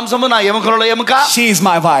మాంసములో మాంసము, నా ఎముకలలో ఎముక. She is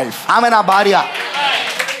my wife. ఆమె నా భార్య.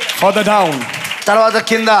 Further down, తర్వాత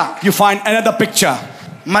కింద you find another picture.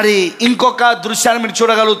 మరి ఇంకొక దృశ్యాన్ని మీరు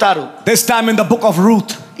చూడగలుగుతారు. This time in the book of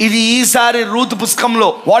Ruth. ఇది ఈసారి రూతు పుస్తకంలో.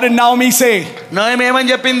 What did Naomi say? Naomi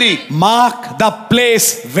ఏమని చెప్పింది? Mark the place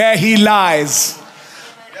where he lies.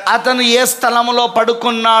 అతను ఏ స్థలంలో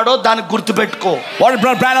పడుకున్నాడో దాన్ని గుర్తుపెట్టుకో. What did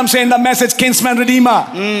Brother Branham say in the message Kinsman Redeemer?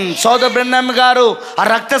 సోదర బ్రహ్మం గారు ఆ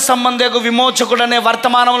రక్త సంబంధకు విమోచకుడు అనే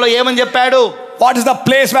వర్తమానంలో ఏమని చెప్పాడు? What is the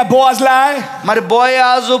place where Boaz lie? మరి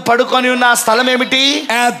బోయాజు పడుకొని ఉన్న ఆ స్థలం ఏమిటి?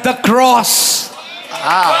 At the cross.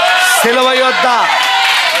 శిలువ యొద్ద.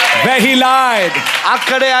 Where he lied.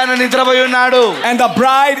 అక్కడే ఆయన నిద్రపోయి ఉన్నాడు. And the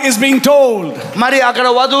bride is being told. మరి అక్కడ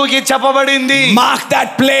వధువుకి చెప్పబడింది, mark that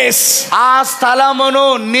place. ఆ స్థలమును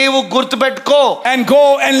నీవు గుర్తుపెట్టుకో. And go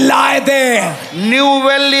and lie there. నీవు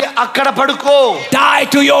వెళ్ళి అక్కడ పడుకో. Die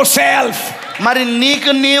to yourself. మరి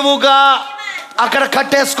నీకు నీవుగా అక్కడ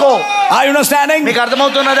కట్టేసుకో. Are you understanding? మీకు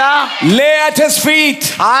అర్థమవుతున్నదా? Lay at his feet.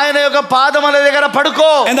 ఆయన యొక్క పాదముల దగ్గర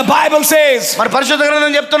పడుకో. And the Bible says, మరి పరిశుద్ధ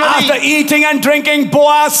గ్రంథం చెప్తున్నది, after eating and drinking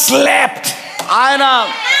Boaz slept. ఆయన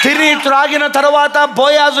తిని త్రాగిన తర్వాత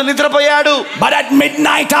బోయాజు నిద్రపోయాడు. But at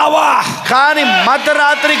midnight hour, కానీ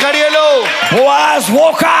మధ్యరాత్రి గడియలో Boaz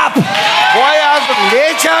woke up. బోయాజు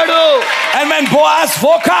లేచాడు. And when Boaz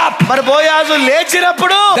woke up, మరి బోయాజు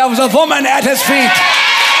లేచినప్పుడు there was a woman at his feet.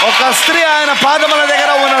 ఒక స్త్రీ ఆయన పాదముల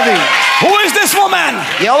దగ్గర ఉన్నది. Who is this woman?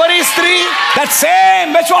 ఎవరి స్త్రీ? That same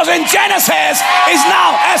which was in Genesis is now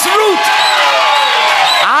as Ruth.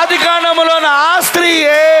 ఆదికాండములోని ఆ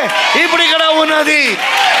స్త్రీయే ఇప్పుడు ఇక్కడ ఉన్నది.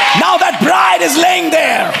 Now that bride is laying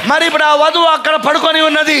there. మరి ఇప్పుడు ఆ వధువు అక్కడ పడుకొని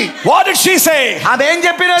ఉన్నది. What did she say? ఆమె ఏం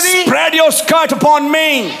చెప్పినది? Spread your skirt upon me.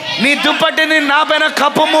 నీ దుప్పటిని నా పైన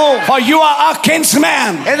కప్పుము. For you are our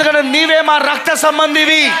kinsman. ఎందుకంటే నీవే మా రక్త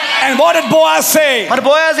సంబంధివి. And what did Boaz say? మరి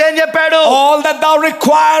బోయాజ్ ఏం చెప్పాడు? All that thou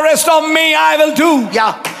requirest of me I will do.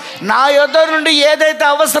 నా యొద్ద నుండి ఏదైతే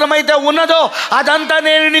అవసరమైతే ఉన్నదో అదంతా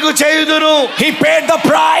నేను నీకు చేయుదును. He paid the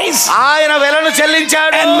price. ఆయన వెలను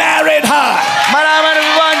చెల్లించాడు. And married her. మరి ఆమెను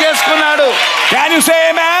వివాహం చేసుకున్నాడు. Can you say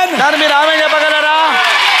amen? దాన్ని మీరు ఆమె చెప్పగలరా?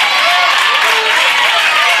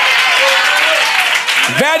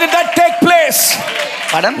 Where did that take place?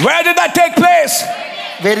 Pardon? Where did that take place?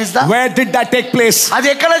 Where is that? Where did that take place? అది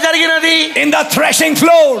ఎక్కడ జరిగినది? In the threshing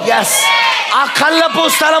floor. Yes. ఆ కల్లపు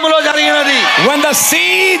స్థలములో జరిగినది. When the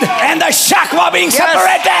seed and the shack were being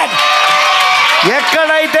separated.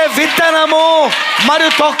 ఎక్కడైతే విత్తనము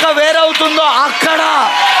మరియు తొక్క వేరవుతుందో అక్కడ.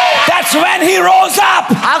 That's when he rose up.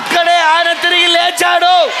 అక్కడే ఆయన తిరిగి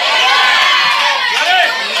లేచాడు.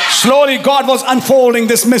 Slowly God was unfolding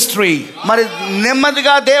this mystery. మరి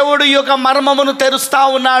నెమ్మదిగా దేవుడు ఈ యొక్క మర్మమును తెరుస్తా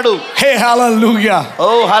ఉన్నాడు. Hey, hallelujah.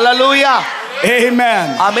 Oh, hallelujah. Amen.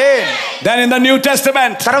 Amen. Then in the New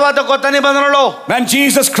Testament, తర్వాత కొత్త నిబంధనలో when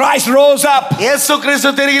Jesus Christ rose up,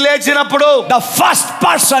 యేసుక్రీస్తు తిరిగి లేచినప్పుడు the first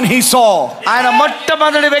person he saw, ఆయన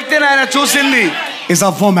మొట్టమొదటి వ్యక్తిని ఆయన చూసింది is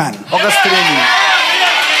a woman. ఒక స్త్రీని.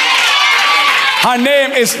 Her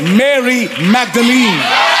name is Mary Magdalene.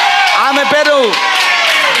 ఆమె పేరు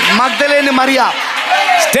మగ్దలేని Mariya.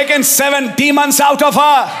 Taken 7 demons out of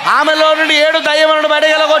her. ఆమెలో నుండి 7 దయ్యములను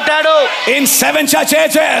బయటగొట్టాడు. In 7 church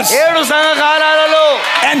ages. 7 సంఘకాలాలలో.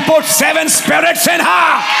 And put 7 spirits in her.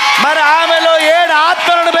 మరి ఆమెలో 7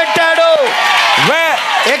 ఆత్మలను పెట్టాడు. Where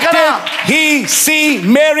ఎక్కడ? Did he see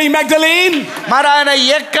Mary Magdalene? మరి ఆయన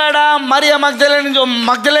ఎక్కడ మరియా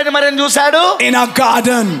మగ్దలేని మరియను చూశాడు? In a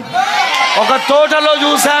garden. ఒక తోటలో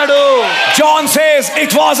చూశాడు. John says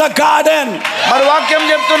it was a garden. మరి వాక్యం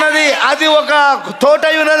చెప్తున్నది అది ఒక తోట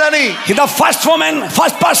ఉన్నదని. The first woman,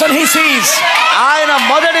 first person he sees. ఆయన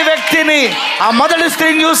మొదటి వ్యక్తిని, ఆ మొదటి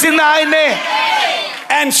స్త్రీని చూసింది ఆయనే.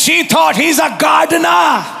 And she thought he's a gardener.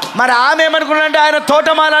 మరి ఆమె ఏమనుకున్నదంటే ఆయన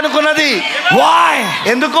తోటమాలి అనుకున్నది. Why?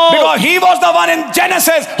 ఎందుకు? Because he was the one in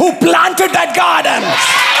Genesis who planted that garden.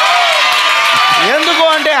 ఎందుకు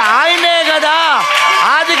అంటే ఆయనే కదా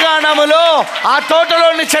ఆదికాండములో ఆ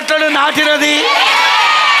తోటలోని చెట్లను నాటినది.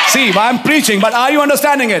 See, I'm preaching, but are you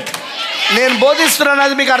understanding it? నేను బోధిస్తున్నాను,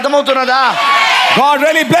 అది మీకు అర్థమవుతున్నదా? God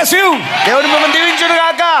really bless you. దేవుడు మిమ్మల్ని దీవించును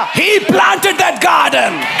గాక. He planted that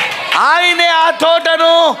garden. ఆయనే ఆ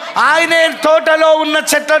తోటను, ఆయనే తోటలో ఉన్న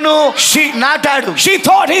చెట్లను నాటాడు. She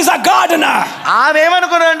thought he's a gardener. ఆమె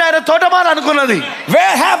ఏమనుకున్నదంటే ఆయన తోటమాలి అనుకున్నది.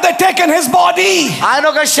 Where have they taken his body? ఆయన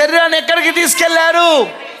ఒక శరీరాన్ని ఎక్కడికి తీసుకెళ్లారు?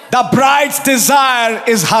 The bride's desire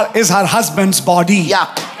is her husband's body.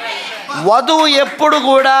 వధువు ఎప్పుడు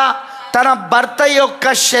కూడా తన భర్త యొక్క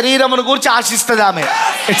శరీరమును గురించి ఆశిస్తుంది ఆమె.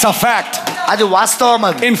 It's a fact. అది వాస్తవం.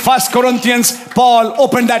 అది in 1 Corinthians Paul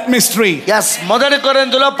opened that mystery. yes, మొదటి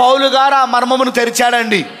కొరింథీలో పౌలు గారు ఆ మర్మమును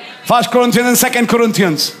తెరిచాడండి. 1 Corinthians and 2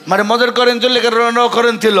 Corinthians. మరి మొదటి కొరింథీలు ఇక రెండో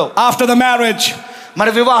కొరింథీలో after the marriage,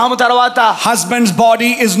 మరి వివాహం తర్వాత husband's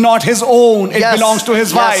body is not his own, it belongs to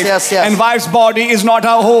his wife. yes. And wife's body is not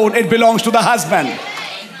her own, it belongs to the husband.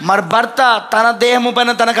 మరి భర్త తన దేహము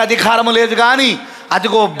పైన తనకు అధికారము లేదు కానీ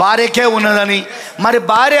అదిగో భార్యకే ఉన్నదని, మరి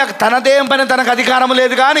భార్య తన దేహం పైన తనకు అధికారము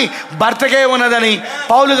లేదు కానీ భర్తకే ఉన్నదని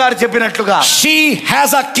పౌలు గారు చెప్పినట్లుగా she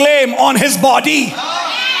has a claim on his body.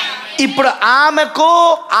 ఇప్పుడు ఆమెకు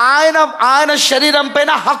ఆయన శరీరం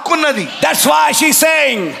పైన హక్కు ఉన్నది. That's why she's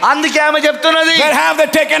saying, అందుకే ఆమె చెప్తున్నది, where have they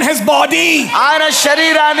taken his body? ఆయన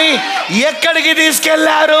శరీరాన్ని ఎక్కడికి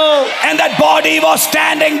తీసుకెళ్లారు? And that body was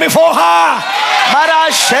standing before her. మరి ఆ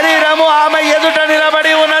శరీరము ఆమె ఎదుట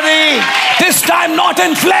నిలబడి ఉన్నది. This time not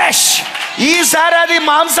in flesh, ఈసారి అది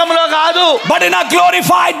మాంసంలో కాదు, but in a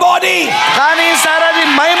glorified body. కానీ ఈసారి అది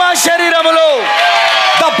మహిమ శరీరములో.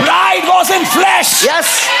 The bride was in flesh. Yes,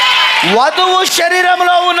 వధువు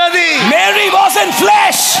శరీరంలో ఉన్నది. Mary was in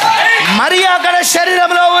flesh. మరియ అక్కడ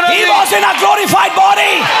శరీరంలో ఉన్నది. He was in a glorified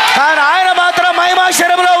body. కానీ ఆయన మాత్రం మహిమ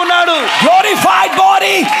శరీరంలో ఉన్నాడు. Glorified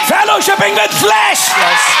body fellowshipping with flesh.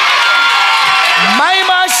 Yes.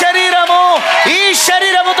 మహిమ శరీరము ఈ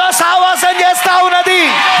శరీరముతో సహవాసం చేస్తా ఉన్నది.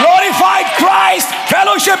 Glorified Christ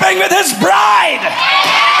fellowshipping with his bride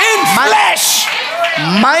in flesh.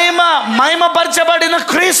 మహిమపరచబడిన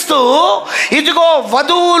క్రీస్తు ఇదిగో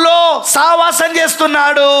వధువులో సహవాసం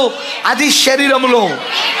చేస్తున్నాడు, అది శరీరములో.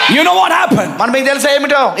 You know what happened? మనం మీకు తెలుసా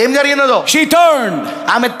ఏం జరిగినదో? She turned.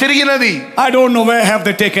 ఆమె తిరిగినది. I don't know where have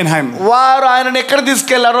they taken him. వారు ఆయనను ఎక్కడ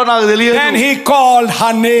తీసుకెళ్లారో నాకు తెలియదు. Then he called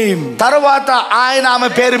her name. తర్వాత ఆయన ఆమె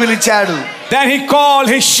పేరు పిలిచాడు. Then he called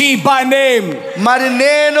his sheep by name. మరి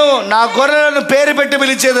నేను నా గొర్రెలను పేరు పెట్టి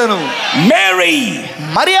పిలిచేదను, Mary.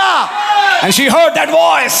 Mariya. And she heard that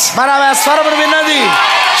voice. మరి ఆమె స్వరమును విన్నది.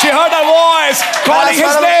 She heard a voice calling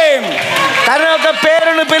his name. తన యొక్క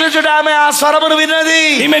పేరును పిలుచుట ఆమె ఆ స్వరమును విన్నది.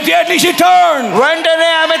 Immediately she turned. వెంటనే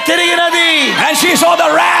ఆమె తిరిగినది. And she saw the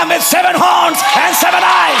ram with 7 horns and 7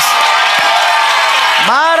 eyes.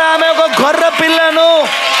 మరి ఆమె ఒక గొర్రె పిల్లను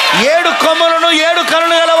 7 కొమ్ములను 7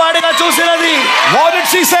 కన్నులు గలవాడిగా చూసినది. What did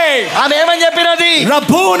she say? ఆమె ఏమని చెప్పినది?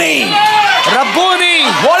 Rabboni. రబ్బూని.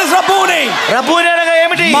 What is Rabboni? రబ్బూని అనగా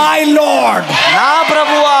ఏమిటి? My Lord. నా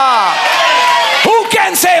ప్రభువా. Who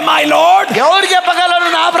can say my Lord? ఎవరు చెప్పగలరు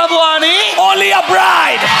నా ప్రభువా అని? Only a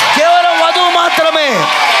bride. కేవలం వధువు మాత్రమే.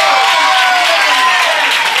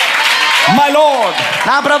 My Lord.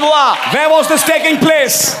 నా ప్రభువా. Where was this taking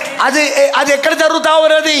place? అది ఎక్కడ జరుగుతా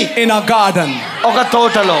ఉన్నది? In a garden. ఒక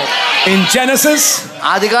తోటలో. In Genesis.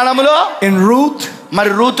 ఆదికాండములో. In Ruth.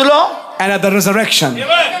 మరి రూతులో. And at the resurrection.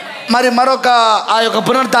 మరి మరొక ఆ యొక్క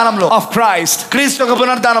పునరుత్థానంలో. Of Christ. క్రీస్తు యొక్క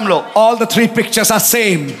పునరుత్థానంలో. All the 3 pictures are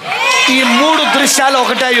same. ఈ 3 దృశ్యాలు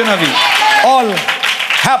ఒకటే ఉన్నవి. All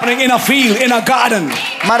happening in a field, in a garden.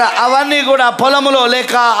 మరి అవన్నీ కూడా పొలములో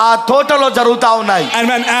లేక ఆ తోటలో జరుగుతా ఉన్నాయి. And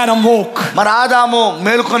when Adam woke. మరి ఆదాము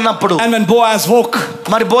మేలుకొన్నప్పుడు. And when Boaz woke.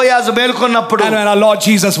 మరి బోయాజు మేలుకొన్నప్పుడు. And when our Lord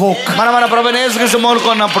Jesus woke. మన ప్రభువైన యేసుక్రీస్తు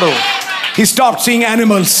మేలుకొన్నప్పుడు. He stopped seeing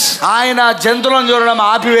animals. ఆయన జంతువులను చూడడం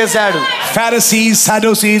ఆపివేశాడు. Pharisees,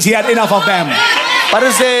 Sadducees, he had enough of them.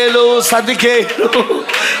 పరిసయ్యులు, సద్దుకేయులు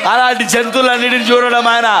అలాంటి జంతువులన్నిటిని చూడడం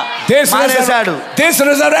ఆయన మానేశాడు. This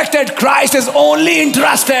resurrected Christ is only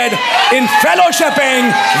interested in fellowshipping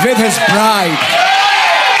with his bride.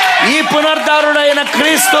 ఈ పునరుద్ధారుడైన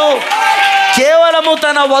క్రీస్తు కేవలము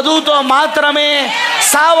తన వధువుతో మాత్రమే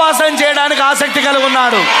సహవాసం చేయడానికి ఆసక్తి కలిగి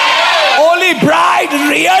ఉన్నాడు. Only bride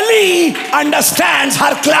really understands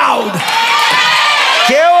her cloud.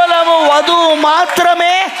 కేవలము వధువు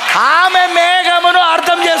మాత్రమే ఆమె మేఘమును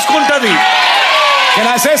అర్థం చేసుకుంటది. Can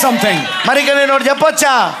I say something? మరి ఇక నేను ఒకటి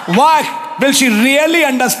చెప్పొచ్చా? Why will she really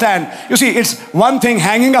understand? You see, it's one thing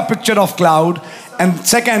hanging a picture of cloud, and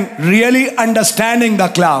second, really understanding the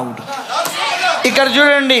cloud. ఇక్కడ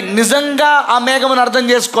చూడండి, నిజంగా ఆ మేఘమును అర్థం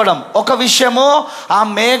చేసుకోవడం ఒక విషయము, ఆ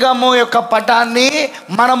మేఘము యొక్క పటాన్ని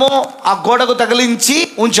మనము ఆ గోడకు తగిలించి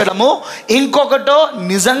ఉంచడము ఇంకొకటో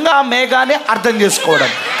నిజంగా ఆ మేఘాన్ని అర్థం చేసుకోవడం.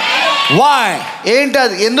 Why?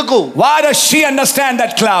 ఏంటది? ఎందుకు? Why does she understand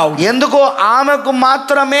that cloud? ఎందుకు ఆమెకు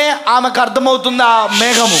మాత్రమే ఆమెకు అర్థమవుతుంది ఆ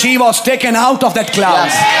మేఘము? She was taken out of that cloud.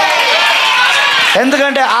 Yes.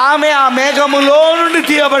 ఎందుకంటే ఆమె ఆ మేఘములో నుండి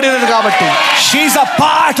తీయబడినది కాబట్టి. She's a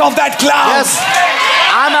part of that cloud. Yes.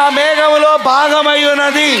 ఆమె ఆ మేఘములో భాగమై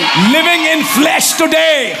ఉన్నది. Living in flesh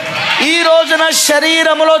today. ఈ రోజున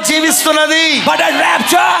శరీరములో జీవిస్తున్నది. But at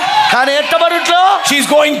rapture, కానీ ఎత్తబడుట్లో she's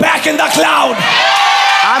going back in the cloud.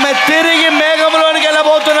 ఆమె తిరిగి మేఘములోనికి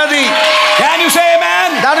వెళ్ళబోతున్నది. Can you say amen?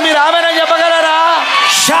 దాన్ని మీరు ఆమేనని చెప్పగలరా?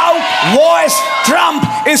 Shout, voice, trump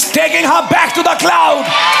is taking her back to the cloud.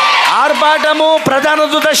 ఆర్భాటము, ప్రధాన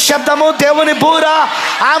దూత శబ్దము, దేవుని బూర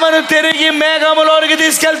ఆమెను తిరిగి మేఘములోనికి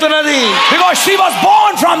తీసుకెళ్తున్నది. Because she was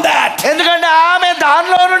born from that. ఎందుకంటే ఆమె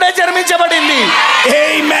దానిలో నుండే జన్మించబడింది.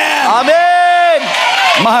 Amen. Amen.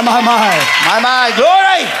 My. My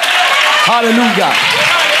glory. Hallelujah.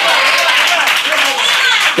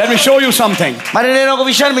 Let me show you something. మరి నేను ఒక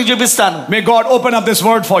విషయాన్ని మీకు చూపిస్తాను. May God open up this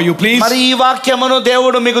word for you, please. మరి ఈ వాక్యమును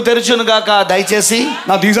దేవుడు మీకు తెరుచును గాక దయచేసి.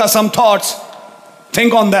 Now these are some thoughts.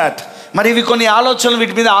 Think on that. మరి ఇవి కొన్ని ఆలోచనలు,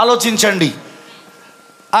 వీటి మీద ఆలోచించండి.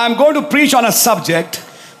 I am going to preach on a subject.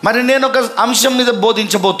 మరి నేను ఒక అంశం మీద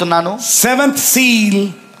బోధించబోతున్నాను. Seventh seal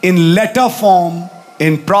in letter form,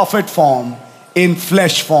 in prophet form, in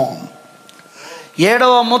flesh form.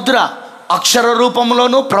 7వ ముద్ర అక్షర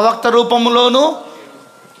రూపములోను, ప్రవక్త రూపములోను,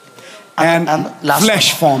 and flesh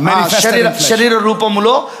form, manifested in flesh. శరీర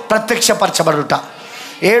రూపములో ప్రత్యక్షపరచబడుట.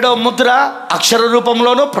 7వ ముద్ర అక్షర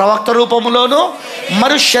రూపములోను, ప్రవక్త రూపములోను,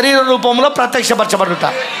 మరియు శరీర రూపములో ప్రత్యక్షపరచబడుట.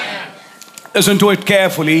 Listen to it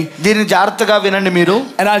carefully. దీన్ని జాగ్రత్తగా వినండి మీరు.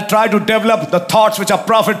 And I'll try to develop the thoughts which a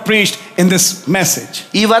prophet preached in this message.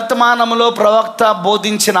 ఈ వర్తమానములో ప్రవక్త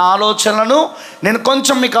బోధించిన ఆలోచనలను నేను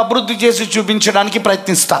కొంచెం మీకు అభివృద్ధి చేసి చూపించడానికి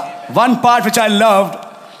ప్రయత్నిస్తా. One part which I loved,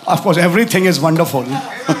 of course everything is wonderful.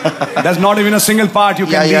 There's not even a single part you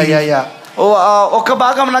can leave. ఒక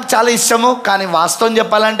భాగం నాకు చాలా ఇష్టము, కానీ వాస్తవం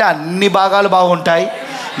చెప్పాలంటే అన్ని భాగాలు బాగుంటాయి.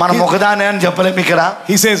 మనం ఒకదానే అని చెప్పలేము ఇక్కడ.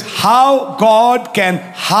 He says how God can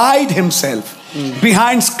hide himself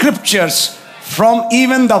behind scriptures from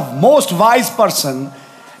even the most wise person,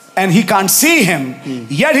 and he can't see him,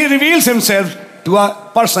 yet he reveals himself to a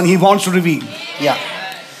person he wants to reveal.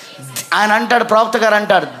 ఆయన అంటాడు, ప్రవక్త గారు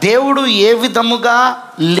అంటాడు, దేవుడు ఏ విధముగా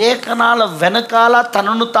లేఖనాల వెనకాల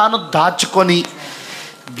తనను తాను దాచుకొని,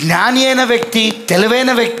 జ్ఞాని అయిన వ్యక్తి,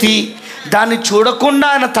 తెలివైన వ్యక్తి దాన్ని చూడకుండా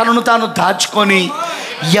ఆయన తనను తాను దాచుకొని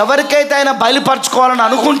ఎవరికైతే ఆయన బయలుపరచుకోవాలని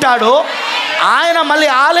అనుకుంటాడో ఆయన మళ్ళీ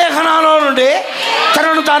ఆ లేఖనాల నుండి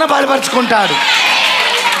తనను తాను బయలుపరచుకుంటాడు.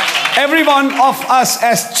 Every one of us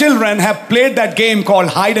as children have played that game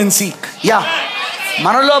called hide and seek.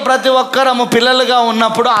 మనలో ప్రతి ఒక్కరము పిల్లలుగా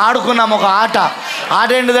ఉన్నప్పుడు ఆడుకున్నాము ఒక ఆట.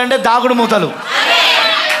 ఏంటిదంటే దాగుడు మూతలు.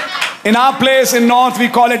 In our place in north we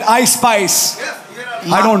call it I spice.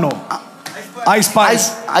 I don't know. I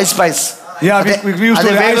spice. Yeah, we used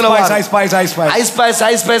to I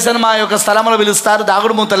spice అని మా యొక్క స్థలంలో పిలుస్తారు.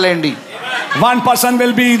 దాగుడు మూతలేండి. One person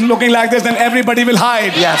will be looking like this, then everybody will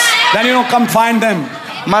hide. Yes. Then come find them.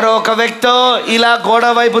 మరొక వ్యక్తి ఇలా గోడ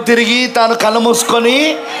వైపు తిరిగి తాను కళ్ళు మూసుకొని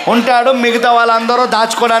ఉంటాడు, మిగతా వాళ్ళందరూ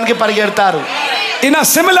దాచుకోవడానికి పరిగెడతారు. In a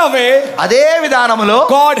similar way, అదే విధానములో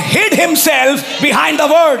God hid himself behind the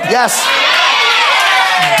word. Yes.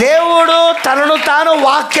 దేవుడు తనను తాను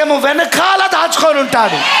వాక్యము వెనకాల దాచుకొని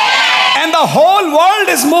ఉంటాడు. And the whole world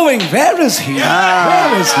is moving. Where is he?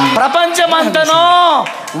 Where is he? ప్రపంచమంతనో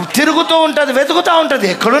తిరుగుతూ ఉంటది, వెతుకుతూ ఉంటది,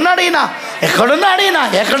 ఎక్కడున్నాడు ఈయన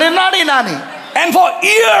అని. And for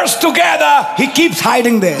years together he keeps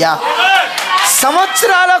hiding there.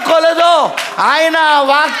 సంవత్సరాల కొలదో ఆయన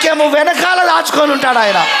వాక్యము వెనకాల దాచుకొని ఉంటాడు.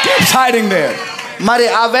 ఆయన keeps hiding there. మరి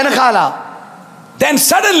ఆ వెనకాల then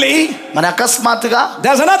suddenly మరి అకస్మాత్తుగా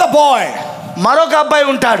there's another boy. మరొక అబ్బాయి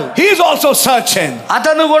ఉంటాడు. he is also searching.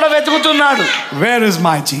 అతను కూడా వెతుకుతున్నాడు. where is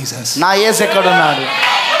my Jesus? నా యేసు ఎక్కడున్నాడు?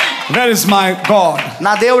 where is my God?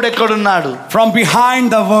 నా దేవుడు ఎక్కడున్నాడు? from behind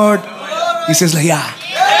the word he says yeah.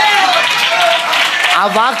 ఆ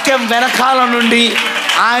వాక్యం వెనకాల నుండి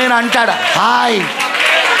ఆయన అంటాడు హాయ్.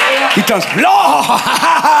 he turns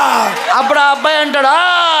అప్పుడు ఆ అబ్బాయి అంటాడు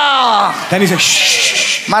then he says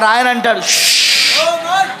మరి ఆయన అంటాడు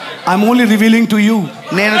I'm only revealing to you.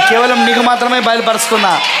 నేను కేవలం నీకు మాత్రమే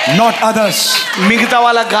బయలుపరుస్తున్నా, not others. మిగతా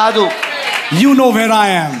వాళ్ళకి కాదు. you know where I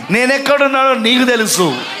am. నేను ఎక్కడున్నానో నీకు తెలుసు.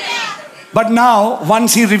 but now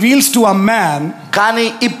once he reveals to a man, కానీ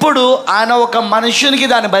ఇప్పుడు ఆయన ఒక మనుషునికి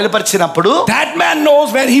దాన్ని బయలుపరిచినప్పుడు that man knows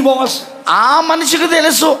where he was. ఆ మనిషికి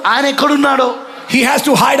తెలుసు ఆయన ఎక్కడున్నాడో. he has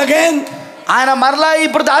to hide again. ఆయన మరలా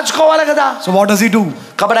ఇప్పుడు దాచుకోవాలి కదా. so what does he do?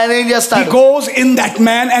 కాబట్టి ఆయన ఏం చేస్తాడు? he goes in that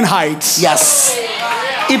man and hides. yes.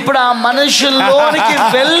 ఇప్పుడు ఆ మనుషుల్లోనికి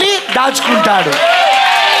వెళ్ళి దాచుకుంటాడు.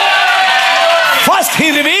 first he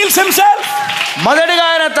reveals himself. మొదటిగా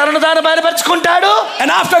ఆయన తనను తాను బయలుపరుచుకుంటాడు. and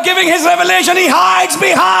after giving his revelation he hides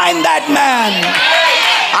behind that man.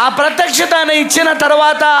 ఆ ప్రత్యక్షత ఇచ్చిన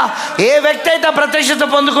తర్వాత ఏ వ్యక్తి అయితే ప్రత్యక్షత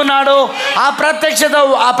పొందుకున్నాడో ఆ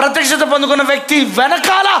ప్రత్యక్షత పొందుకున్న వ్యక్తి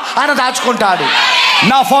వెనకాల ఆయన దాచుకుంటాడు.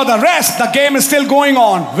 now for the rest the game is still going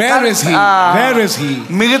on. where is he? where is he?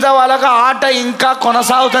 మిగతా వాళ్ళకి ఆట ఇంకా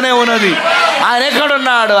కొనసాగుతూనే ఉన్నది. ఆయన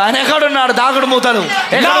ఎక్కడున్నాడు దాగుడు మూతలు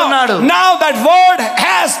ఎక్కడున్నాడు? now that word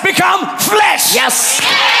has become flesh. yes.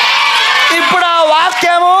 ఇప్పుడు ఆ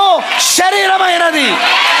వాక్యము శరీరమైనది.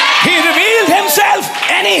 he revealed himself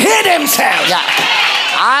and he hid himself.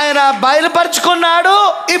 ఆయన బయలుపరుచుకున్నాడు.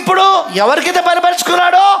 ఇప్పుడు ఎవరికైతే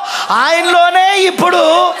బయలుపరుచుకున్నాడో ఆయనలోనే ఇప్పుడు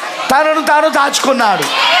తనను తాను దాచుకున్నాడు.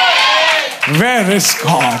 Where is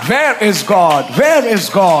God? Where is God? Where is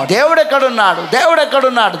God? దేవుడు ఎక్కడున్నాడు, దేవుడు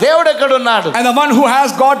ఎక్కడున్నాడు, దేవుడు ఎక్కడున్నాడు. And the one who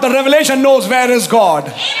has got the revelation knows where is God.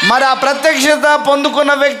 మరి ఆ ప్రత్యక్షత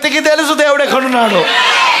పొందుకున్న వ్యక్తికి తెలుసు దేవుడు ఎక్కడున్నాడు.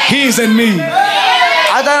 He is in me.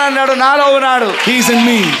 అతను అన్నాడు నాలో ఉన్నాడు. He is in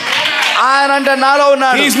me. ఆయన అంటే నాలో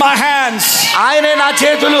ఉన్నాడు. He is my hands. ఆయనే నా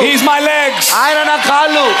చేతులు. He is my legs. ఆయన నా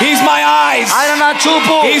కాళ్ళు. He is my eyes. ఆయన నా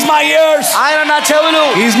చూపు. He is my ears. ఆయన నా చెవులు.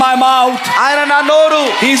 He is my mouth. ఆయన నా నోరు.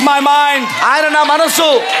 He is my mind. ఆయన నా మనసు.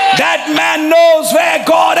 That man knows where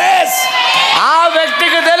God is. ఆ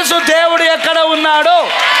వ్యక్తికి తెలుసు దేవుడు ఎక్కడ ఉన్నాడో.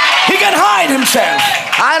 He can hide himself.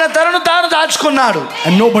 ఆయన తనను తాను దాచుకున్నాడు.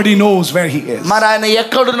 And nobody knows where he is. మరి ఆయన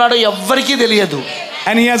ఎక్కడున్నాడో ఎవ్వరికీ తెలియదు.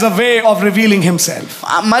 And he has a way of revealing himself.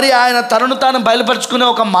 మరి ఆయన తనను తాను బయలుపరుచుకునే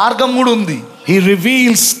ఒక మార్గం కూడా ఉంది. He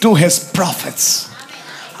reveals to his prophets.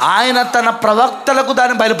 ఆయన తన ప్రవక్తలకు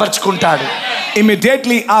దాన్ని బయలుపరుచుకుంటాడు.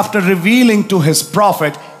 Immediately after revealing to his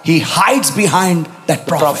prophet, he hides behind that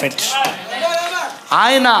prophet.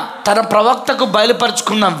 ఆయన తన ప్రవక్తకు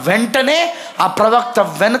బయలుపరుచుకున్న వెంటనే ఆ ప్రవక్త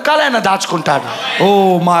వెనకాల ఆయన దాచుకుంటాడు.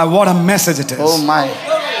 Oh my, what a message it is. Oh my,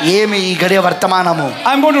 ఏమి ఈ గడియ వర్తమానము.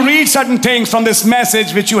 I'm going to read certain things from this message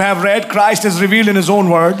which you have read. Christ is revealed in his own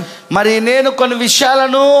word. మరి నేను కొన్ని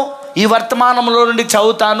విషయాలను ఈ వర్తమానంలో నుండి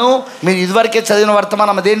చదువుతాను. మీరు ఇదివరకే చదివిన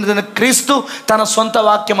వర్తమానం అదేంటిదని క్రీస్తు తన సొంత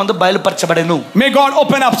వాక్యమందు బయలుపరచబడెను. May God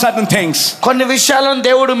open up certain things. కొన్ని విషయాలను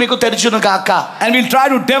దేవుడు మీకు తెరిచును గాక. And we'll try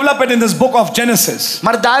to develop it in this book of Genesis.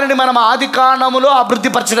 మరి దానిని మనం ఆదికాండములో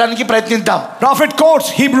అభివృద్ధి పరచడానికి ప్రయత్నిద్దాం. Prophet quotes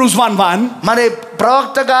Hebrews 1:1. మరి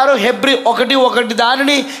ప్రవక్త గారు హెబ్రీ 1:1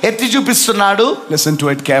 దానిని ఎత్తి చూపిస్తున్నాడు. Listen to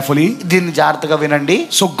it carefully. దీన్ని జాగ్రత్తగా వినండి.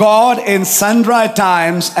 So God in sundry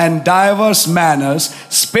times and diverse manners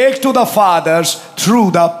spake to the fathers through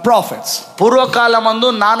the prophets. పూర్వకాలమందు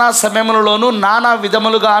నానా సమయములలోను నానా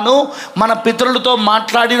విధములుగాను మన పితరులతో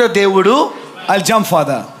మాట్లాడిన దేవుడు. I'll jump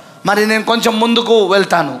further. మరి నేను కొంచెం ముందుకు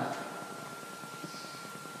వెళ్తాను.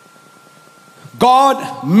 God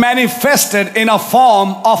manifested in a form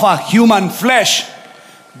of a human flesh.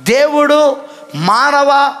 దేవుడు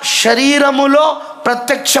మానవ శరీరములో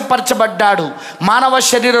ప్రత్యక్షపరచబడ్డాడు. మానవ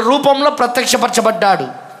శరీర రూపంలో ప్రత్యక్షపరచబడ్డాడు.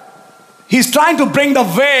 He's trying to bring the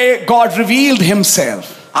way God revealed himself.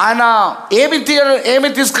 ఆయన ఏమి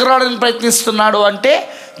తీసుకురావడానికి ప్రయత్నిస్తున్నాడు అంటే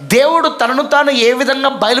దేవుడు తనను తాను ఏ విధంగా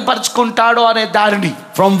బయలుపరుచుకుంటాడో అనే దానిని.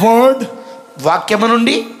 From word, వాక్యము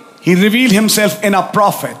నుండి he revealed himself in a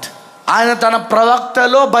prophet. ఆయన తన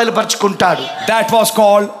ప్రవక్తలో బయలుపరుచుకుంటాడు. That was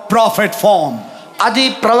called prophet form. అది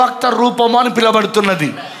ప్రవక్త రూపము అని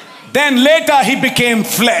పిలువబడుతున్నది. Then later he became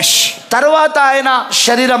flesh తర్వాత ఆయన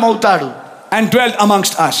శరీరం అవుతాడు. and dwelt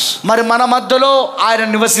amongst us. మరి మన మధ్యలో ఆయన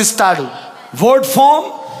నివసిస్తాడు. Word form,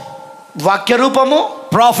 వాక్య రూపము,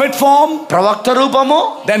 prophet form, ప్రవక్త రూపము,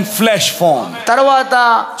 then flesh form. తర్వాత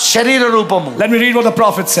శరీర రూపము. Let me read what the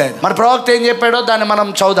prophet said. మన ప్రవక్త ఏం చెప్పాడో దాన్ని మనం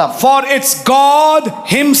చదువుదాం. For it's God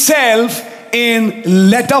himself in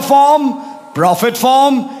letter form, prophet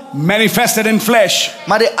form, manifested in flesh.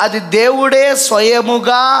 మరి అది దేవుడే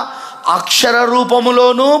స్వయముగా అక్షర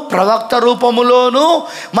రూపములోను ప్రవక్త రూపములోను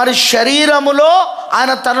మరి శరీరములో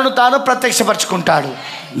ఆయన తనను తాను ప్రత్యక్షపరచుకుంటాడు.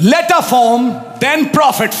 Letter form, then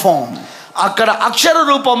prophet form. అక్కడ అక్షర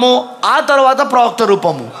రూపము, ఆ తర్వాత ప్రవక్త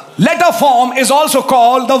రూపము. Letter form is also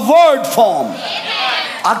called the word form.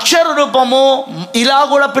 అక్షర రూపము ఇలా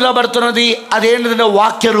కూడా పిలువబడుతున్నది, అదేంటంటే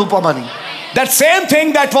వాక్య రూపం అని. That same thing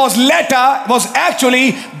that was letter was actually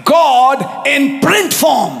God in print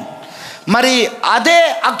form. మరి అదే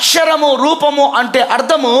అక్షరము రూపము అంటే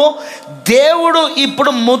అర్థము దేవుడు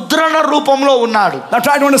ఇప్పుడు ముద్రణ రూపంలో ఉన్నాడు. Now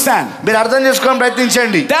try to understand. మీరు అర్థం చేసుకోవడం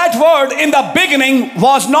ప్రయత్నించండి. That word in the beginning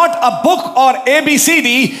was not a book or ABCD,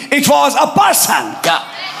 it was a person.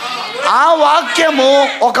 ఆ వాక్యము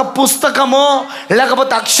ఒక పుస్తకమో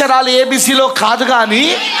లేకపోతే అక్షరాలు ఏబిసిలో కాదు, కానీ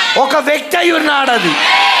ఒక వ్యక్తి అయి ఉన్నాడు అది.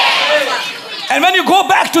 And when you go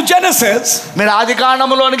back to Genesis, మీరు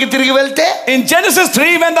ఆదికాండములోనికి తిరిగి వెళ్తే in Genesis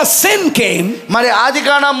 3 when the sin came, మరి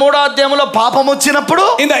ఆదికాండం 3వ అధ్యాయంలో పాపం వచ్చినప్పుడు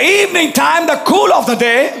in the evening time, the cool of the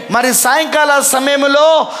day, మరి సాయంకాల సమయంలో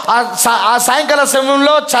ఆ సాయంకాల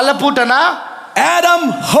సమయంలో చల్లపూటన Adam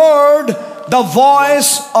heard the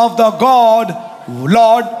voice of the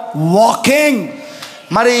Lord walking.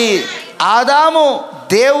 మరి ఆదాము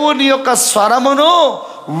దేవుని యొక్క స్వరమును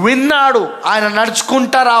విన్నాడు, ఆయన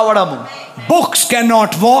నడుచుకుంటా రావడము. Books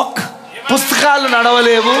cannot walk, పుస్తకాలు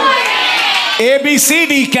నడవలేవు,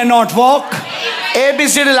 ABCD cannot walk,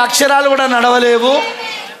 ఏబిసిడి అక్షరాలు కూడా నడవలేవు.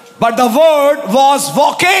 but the word was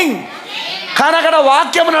walking. కానీ అక్కడ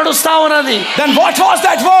వాక్యం నడుస్తా ఉన్నది. Then what was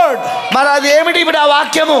that word? మరి అది ఏమిటి ఇప్పుడు ఆ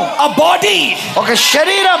వాక్యము? A body, ఒక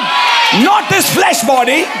శరీరం. not this flesh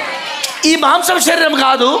body. ఈ మాంసం శరీరం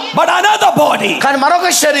కాదు, but another body, కానీ మరొక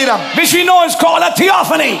శరీరం, which we know is called a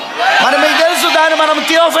theophany. మరి మీకు తెలుసు దాన్ని మనం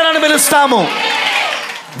థియోఫనీ అని పిలుస్తాము.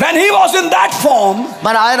 When he was in that form,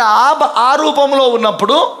 మరి ఆయన ఆ రూపంలో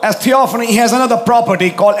ఉన్నప్పుడు, as theophany, he has another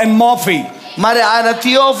property called enmorphy. మరి ఆయన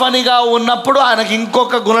థియోఫనీగా ఉన్నప్పుడు ఆయనకి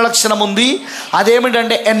ఇంకొక గుణలక్షణం ఉంది,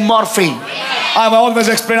 అదేమిటంటే ఎన్మార్ఫీ. I've always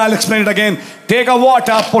explained, I'll explain it again. Take a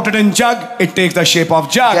water, put it in jug, it takes the shape of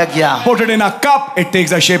jug. Yeah. Put it in a cup, it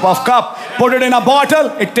takes the shape of cup. Put it in a bottle,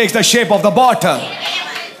 it takes the shape of the bottle.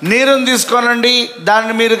 నీరుని తీసుకోనండి,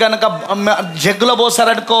 దాన్ని మీరు కనుక జగ్గులో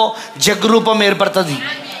పోసారనుకో jug రూపం ఏర్పడుతుంది,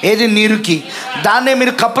 ఏది నీరుకి. దాన్నే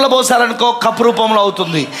మీరు కప్పులో పోసారనుకో కప్పు రూపంలో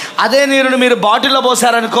అవుతుంది. అదే నీరుని మీరు బాటిల్లో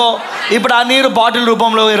పోసారనుకో ఇప్పుడు ఆ నీరు బాటిల్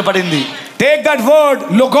రూపంలో ఏర్పడింది. Take that word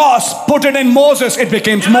logos, put it in Moses, it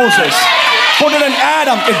becomes Moses. Put it in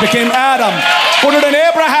Adam, it became Adam. Put it in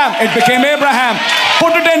Abraham, it became Abraham.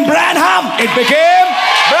 Put it in Branham, it became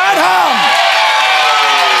Branham.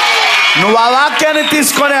 నువ్వు ఆ వాక్యాన్ని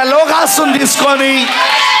తీసుకొని, ఆ లోకాసుని తీసుకొని,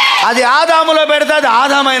 అది ఆదాములో పెడితే అది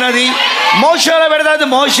ఆదామైనది, మోషేలో పెడితే అది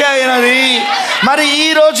మోషే అయినది. మరి ఈ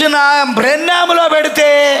రోజున బ్రెన్హాములో పెడితే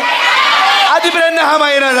అది బ్రెన్హాం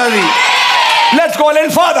అయినది. అది Let's go a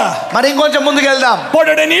little further. మరి ఇంకొంచెం ముందుకు వెళ్దాం. Put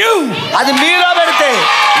it in you, అది మీలో పెడితే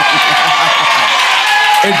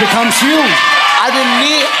it becomes you.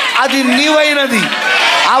 అది నీవైనది,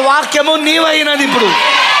 ఆ వాక్యము నీవైనది. ఇప్పుడు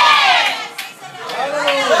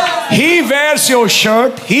He wears your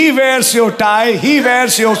shirt, he wears your tie, he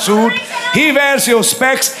wears your suit, he wears your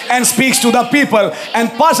specs and speaks to the people. And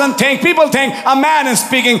people think a man is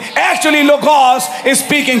speaking. Actually, Logos is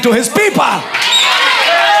speaking to his people.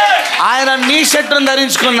 ఆయన నీ షర్టును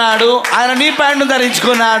ధరించుకున్నాడు, ఆయన నీ ప్యాంటును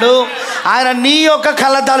ధరించుకున్నాడు, ఆయన నీ యొక్క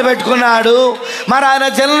కళ్ళద్దాలు పెట్టుకున్నాడు. మరి ఆయన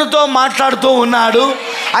జనులతో మాట్లాడుతూ ఉన్నాడు.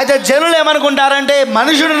 అయితే జనులు ఏమనుకుంటారంటే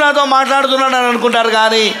మనుషుడు నాతో మాట్లాడుతున్నాడు అని అనుకుంటారు,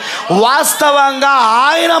 కానీ వాస్తవంగా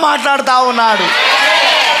ఆయన మాట్లాడుతూ ఉన్నాడు.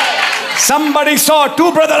 Somebody saw two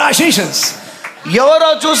brother Ashishas.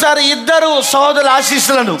 ఎవరో చూసారు ఇద్దరు సహోదరుల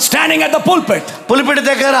ఆశీస్సులను standing at the pulpit. పులిపిటి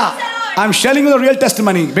దగ్గర. I'm telling you the real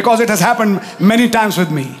testimony because it has happened many times with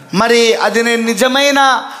me. మరి అది నేను నిజమైన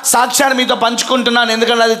సాక్ష్యాన్ని మీతో పంచుకుంటున్నాను,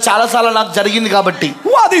 ఎందుకంటే అది చాలాసార్లు నాకు జరిగింది కాబట్టి.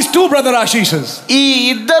 Who are these two brother Ashishas? ఈ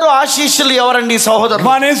ఇద్దరు ఆశీస్సులు ఎవరండి సహోదరులు?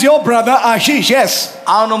 One is your brother Ashish, yes.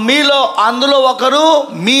 అవును, మీలో అందులో ఒకరు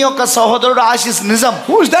మీ యొక్క సహోదరుడు ఆశీస్, నిజం.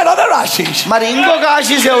 Who is that other Ashish? మరి ఇంకొక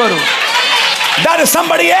ఆశీస్ ఎవరు? That is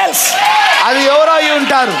somebody else. అది ఎవరో అయి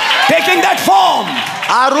ఉంటారు. Taking that form,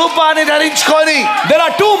 ఆ రూపాన్ని ధరించుకొని. there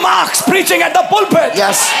are two Marks preaching at the pulpit.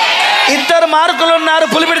 Yes, ఇద్దరు మార్కులు ఉన్నారు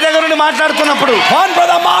పులిపిటి దగ్గర నుండి మాట్లాడుతున్నప్పుడు. One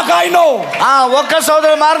brother Mark I know. ఒక్క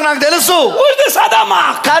సోదరుడు మార్క్ నాకు తెలుసు. Who is this other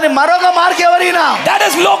Mark? కానీ మరొక మార్క్ ఎవరైనా? That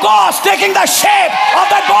is Logos taking the shape of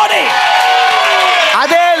that body.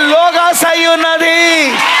 అదే లోగాస్ అయి ఉన్నది,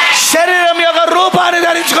 శరీరం యొక్క రూపాన్ని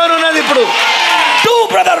ధరించుకొని ఉన్నది. ఇప్పుడు Two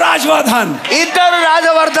brother Rajvardhan. ఇద్దరు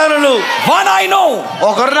రాజవర్ధనులు. One I know.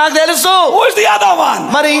 ఒకరు నాకు తెలుసు. Who is the other one?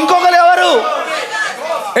 మరి ఇంకొకరు ఎవరు?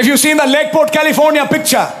 If you see in the Lakeport, California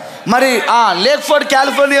picture, మరి లేక్ఫోర్డ్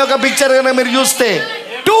కాలిఫోర్నియా యొక్క పిక్చర్ కనుక మీరు చూస్తే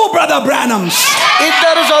two brother Branhams.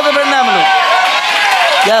 ఇద్దరు సోదర బ్రహ్నాములు.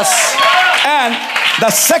 Yes. And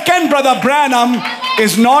the second brother Branham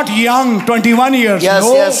is not young, 21 years. Yes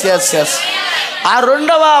No. Yes yes yes ఆ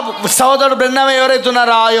రెండవ సోదరుడు బ్రెన్హామ్ ఎవరైతే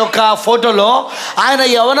ఉన్నారో ఆ యొక్క ఫోటోలో ఆయన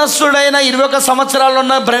యవనస్తుడైన 21 సంవత్సరాలు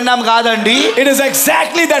ఉన్న బ్రెన్హామ్ కాదండి. It is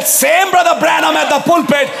exactly that same brother Branham at the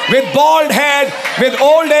pulpit with bald head, with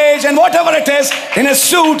old age and whatever it is, in a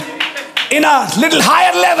suit, in a little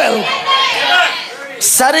higher level.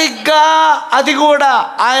 సరిగ్గా అది కూడా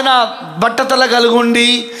ఆయన బట్టతల కలిగుండి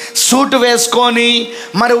సూట్ వేసుకొని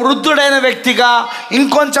మరి వృద్ధుడైన వ్యక్తిగా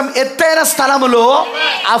ఇంకొంచెం ఎత్తైన స్థలములో,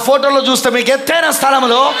 ఆ ఫోటోలో చూస్తే మీకు ఎత్తైన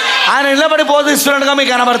స్థలములో ఆయన నిలబడి బోధిస్తున్నట్టుగా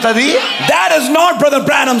మీకు కనబడుతుంది. That is not brother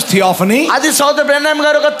Branham's theophany. అది సోదర బ్రెన్హామ్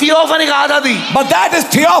గారు ఒక థియోఫనీ కాదు అది. But that is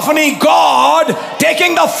theophany, God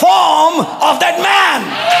taking the form of that man.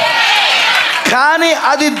 కానీ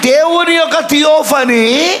అది దేవుని యొక్క థియోఫనీ,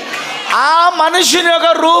 ఆ మనుషుని యొక్క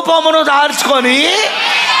రూపమును దాల్చుకొని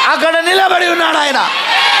అక్కడ నిలబడి ఉన్నాడు ఆయన.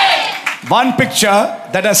 One picture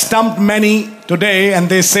that has stumped many today, and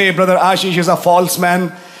they say brother Ashish is a false man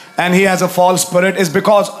and he has a false spirit, is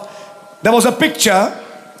because there was a picture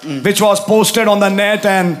which was posted on the net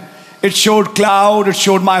and it showed cloud, it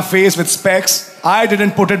showed my face with specs. I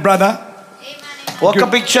didn't put it, brother. ఒక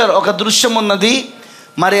picture, ఒక దృశ్యం ఉన్నది.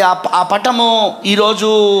 మరి ఆ పటము ఈరోజు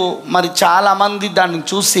మరి చాలామంది దాన్ని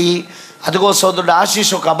చూసి అదిగో సోదరుడు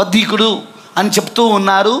ఆశీష్ ఒక అబద్ధీకుడు అని చెప్తూ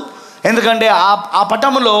ఉన్నారు. ఎందుకంటే ఆ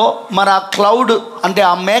పటములో మరి ఆ క్లౌడ్ అంటే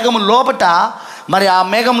ఆ మేఘం లోపట, మరి ఆ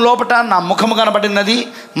మేఘం లోపట నా ముఖము కనబడినది,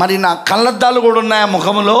 మరి నా కళ్ళద్దాలు కూడా ఉన్నాయి ఆ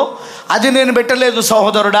ముఖములో. అది నేను పెట్టలేదు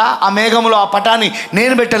సహోదరుడా, ఆ మేఘములో ఆ పటాన్ని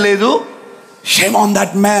నేను పెట్టలేదు. Shame on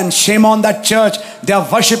that man, shame on that church. They are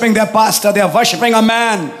worshiping their pastor, they are worshiping a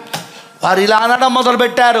man. వారు ఇలా అనడం మొదలు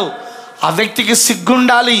పెట్టారు, ఆ వ్యక్తికి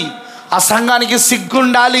సిగ్గుండాలి, ఆ సంఘానికి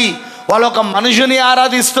సిగ్గుండాలి, వాళ్ళు ఒక మనుషుని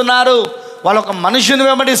ఆరాధిస్తున్నారు, వాళ్ళు ఒక మనుషుని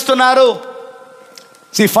వెంబడిస్తున్నారు.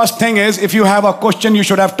 See, first thing is, if you have a question, you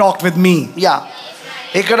should have talked with me. Yeah,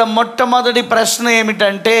 ఇక్కడ మొట్టమొదటి ప్రశ్న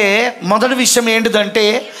ఏమిటంటే, మొదటి విషయం ఏంటిదంటే,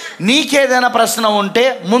 నీకేదైనా ప్రశ్న ఉంటే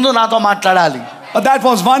ముందు నాతో మాట్లాడాలి. But that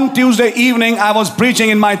was one Tuesday evening, I was preaching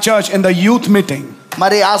in my church in the youth meeting.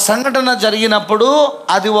 మరి ఆ సంఘటన జరిగినప్పుడు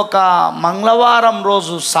అది ఒక మంగళవారం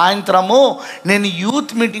రోజు సాయంత్రము నేను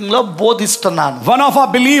యూత్ మీటింగ్లో బోధిస్తున్నాను. One of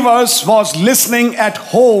our believers was listening at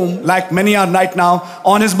home, like many are right now,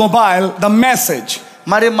 on his mobile, the message.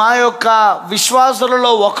 మరి మా యొక్క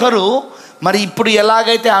విశ్వాసులలో ఒకరు, మరి ఇప్పుడు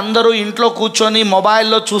ఎలాగైతే అందరూ ఇంట్లో కూర్చొని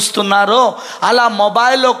మొబైల్లో చూస్తున్నారో అలా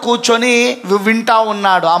మొబైల్లో కూర్చొని వింటా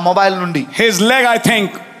ఉన్నాడు ఆ మొబైల్ నుండి. His leg, I think,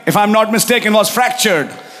 if I'm not mistaken, was fractured.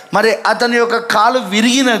 మరి అతని యొక్క కాలు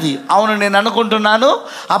విరిగినది. అవును, నేను అనుకుంటున్నాను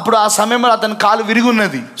అప్పుడు ఆ సమయంలో అతని కాలు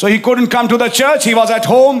విరిగున్నది. So he couldn't come to the church, he was at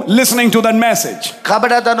home listening to that message.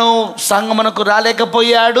 కాబట్టి అతను సంఘమునకు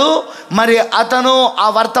రాలేకపోయాడు, మరి అతను ఆ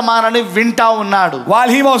వర్తమానాన్ని వింటా ఉన్నాడు.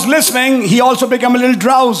 While he was listening, he also became a little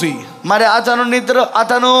drowsy. మరి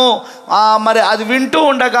అతను మరి అది వింటూ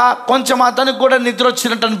ఉండగా కొంచెం అతనికి కూడా నిద్ర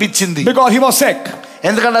వచ్చినట్టు అనిపించింది. Because he was sick.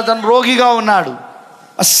 ఎందుకంటే అతను రోగిగా ఉన్నాడు.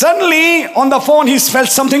 Suddenly on the phone he felt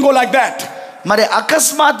something go like that. మరి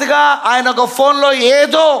అకస్మాత్తుగా ఆయన ఒక ఫోన్లో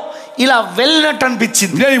ఏదో ఇలా వెళ్ళినట్టు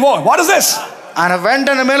అనిపించింది. What is this? ఆయన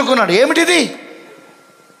వెంటనే మేలుకున్నాడు, ఏమిటిది?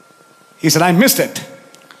 He said, I missed it.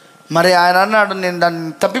 మరి ఆయన అన్నాడు, నేను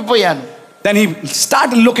దాన్ని తప్పిపోయాను. Then he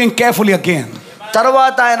started looking carefully again.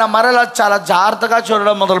 తర్వాత ఆయన మరలా చాలా జాగ్రత్తగా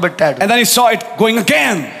చూడడం మొదలు పెట్టాడు. And then he saw it going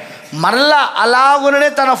again. మరలా అలాగునే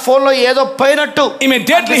తన ఫోన్లో ఏదో పోయినట్టు.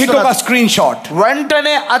 Immediately he took a screenshot.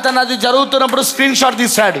 వెంటనే అతను అది జరుగుతున్నప్పుడు స్క్రీన్ షాట్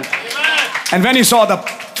తీశాడు. And when he saw the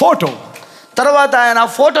photo, తర్వాత ఆయన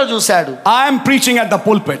ఫోటో చూశాడు. I am preaching at the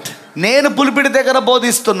pulpit. నేను పులిపిడి దగ్గర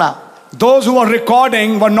బోధిస్తున్నా. Those who were recording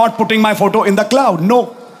were not putting my photo in the cloud. No.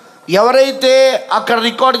 ఎవరైతే అక్కడ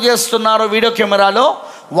రికార్డ్ చేస్తున్నారో వీడియో కెమెరాలో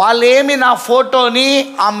వాళ్ళేమి నా ఫోటోని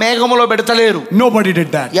ఆ మేఘములో పెడతలేరు. Nobody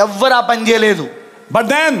did that. ఎవ్వరు ఆ పని చేయలేదు. But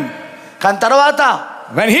then కానీ తర్వాత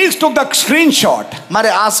when he took the screenshot, మరి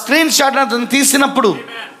ఆ స్క్రీన్ షాట్ అతను తీసినప్పుడు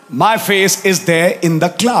my face is there in the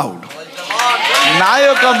cloud. నా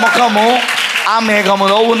యొక్క ముఖము ఆ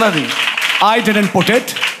మేఘములో ఉన్నది. I didn't put it.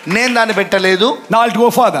 నేను దాన్ని పెట్టలేదు. Now I'll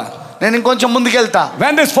go further. నేను ఇంకొంచెం ముందుకెళ్తా.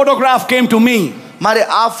 When this photograph came to me, మరి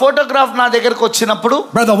ఆ ఫోటోగ్రాఫ్ నా దగ్గరకు వచ్చినప్పుడు,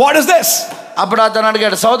 brother, what is this? అప్పుడు అతను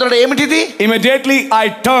అడిగాడు, సోదరుడు ఏమిటిది? Immediately I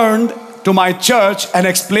turned to my church and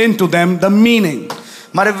explained to them the meaning.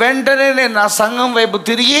 మరి వెంటనే నేను నా సంఘం వైపు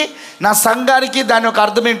తిరిగి నా సంఘానికి దాని యొక్క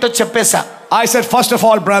అర్థం ఏంటో చెప్పేశా. I said, first of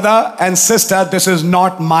all, brother and sister, this is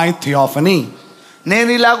not my theophany.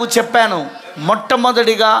 నేను ఇలాగూ చెప్పాను,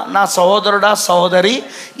 మొట్టమొదటిగా నా సహోదరుడా సహోదరి,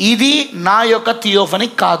 ఇది నా యొక్క థియోఫనీ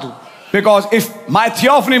కాదు. Because if my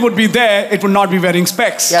theophany would be there, it would not be wearing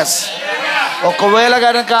specs. Yes. ఒకవేళ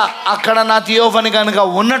కనుక అక్కడ నా థియోఫనీ కనుక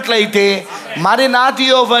ఉన్నట్లయితే మరి నా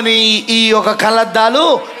థియోఫనీ ఈ యొక్క కళ్ళద్దాలు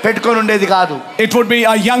పెట్టుకొని ఉండేది కాదు. It would be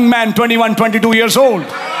a young man, 21, 22 years old.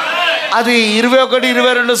 అది 21,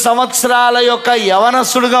 22 సంవత్సరాల యొక్క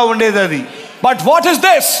యవనస్తుడుగా ఉండేది అది. But what is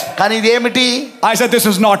this? కానీ ఇది ఏమిటి? I said, this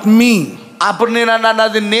is not me. అప్పుడు నేను అన్నాను,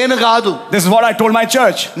 అది నేను కాదు. This is what I told my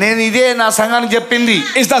church. నేను ఇదే నా సంఘానికి చెప్పింది.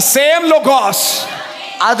 It's the same logos.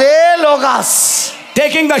 అదే logos.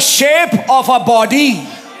 Taking the shape of a body.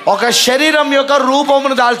 ఒక శరీరం యొక్క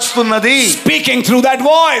రూపమును దాల్చుతున్నది. Speaking through that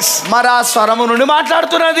voice. మరి ఆ స్వరము నుండి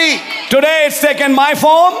మాట్లాడుతున్నది. Today it's taken my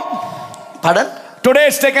form. Pardon? Today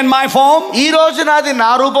it's taken my form. ఈ రోజు నాది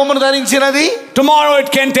నా రూపమును ధరించినది. Tomorrow it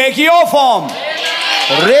can take your form.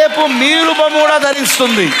 రేపు మీ రూపము కూడా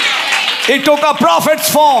ధరిస్తుంది. It took a prophet's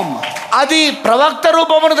form. అది ప్రవక్త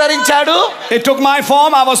రూపమును ధరించాడు. It took my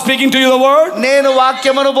form. I was speaking to you the word. నేను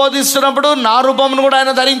వాక్యమును బోధిస్తున్నప్పుడు నా రూపమును కూడా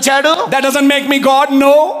ఆయన ధరించాడు. That doesn't make me God.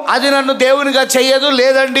 No. అది నన్ను దేవునిగా చేయదు.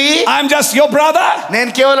 లేదండి, I'm just your brother.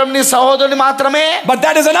 నేను కేవలం నీ సహోదరుని మాత్రమే. But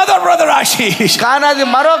that is another brother Ashish. కానీ అది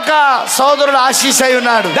మరొక సహోదరుడు ఆశీష్ అయి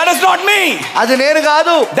ఉన్నాడు. That is not me. అది నేను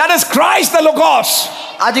కాదు. That is Christ the Logos.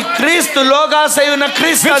 అది క్రీస్తు, లోగాస్ అయి ఉన్న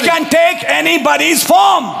క్రీస్తు. Which can take anybody's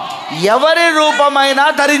form. ఎవరి రూపమైనా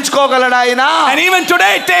ధరించుకోగలడు ఆయన. And even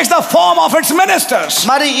today it takes the form of a its ministers.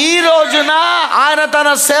 మరి ఈ రోజున ఆయన తన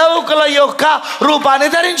సేవకుల యొక్క రూపాన్ని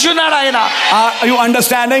ధరించి ఉన్నాడు ఆయన. Are you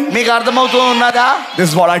understanding? మీకు అర్థమవుతూ ఉన్నదా? This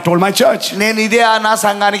is what I told my church. నేను ఇదే నా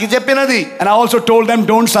సంఘానికి చెప్పినది. And I also told them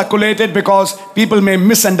don't circulate it because people may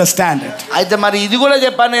misunderstand it. అయితే మరి ఇది కూడా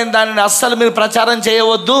చెప్పాను, నేను దానిని అస్సలు మీరు ప్రచారం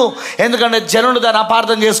చేయవద్దు, ఎందుకంటే జనులు దాన్ని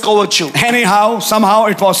అపార్థం చేసుకోవచ్చు. Anyhow, somehow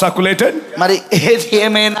it was circulated. మరి ఏది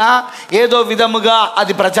ఏమైనా ఏదో విధముగా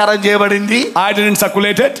అది ప్రచారం చేయబడింది. I didn't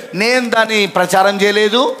circulate it. నేను దాన్ని ప్రచారం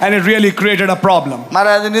చేయలేదు. And it really created a problem. మరి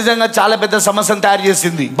అది నిజంగా చాలా పెద్ద సమస్యను తయారు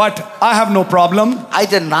చేసింది. But I have no problem.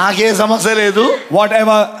 అయితే నాకే సమస్య లేదు.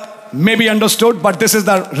 Whatever may be understood, but this is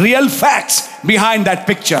the real facts behind that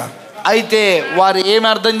picture. అయితే వారు ఏమి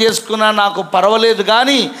అర్థం చేసుకున్నా నాకు పర్వాలేదు,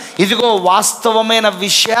 కానీ ఇదిగో వాస్తవమైన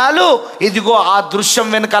విషయాలు, ఇదిగో ఆ దృశ్యం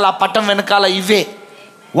వెనకాల, ఆ పటం వెనకాల ఇవే.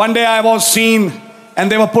 One day I was seen and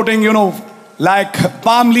they were putting, like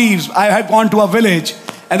palm leaves. I had gone to a village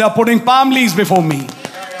and they were putting palm leaves before me.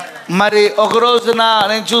 మరి ఒక రోజున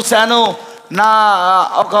నేను చూశాను, నా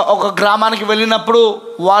ఒక గ్రామానికి వెళ్ళినప్పుడు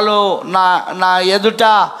వాళ్ళు నా ఎదుట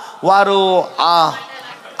వారు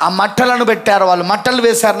ఆ మట్టలను పెట్టారు, వాళ్ళు మట్టలు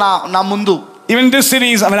వేశారు నా ముందు. Even in this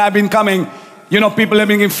series, when I've been coming, people are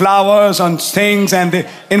bringing flowers on things, and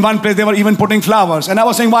in one place they were even putting flowers, and I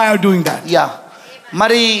was saying, why are you doing that? Yeah.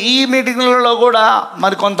 మరి ఈ మీటింగ్లలో కూడా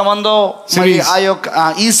మరి కొంతమందో, మరి ఆ యొక్క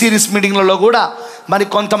ఈ series మీటింగ్లలో కూడా మరి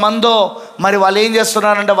కొంతమందో మరి వాళ్ళు ఏం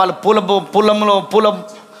చేస్తున్నారంటే వాళ్ళు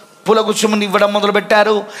పూల గుచ్ఛముని ఇవ్వడం మొదలు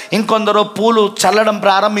పెట్టారు, ఇంకొందరు పూలు చల్లడం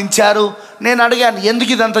ప్రారంభించారు. నేను అడిగాను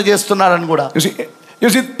ఎందుకు ఇదంతా చేస్తున్నారని కూడా. You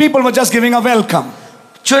see, people were just giving a welcome.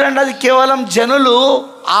 చూడండి, అది కేవలం జనులు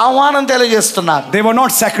ఆహ్వానం తెలియజేస్తున్నారు. They were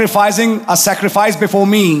not sacrificing a sacrifice before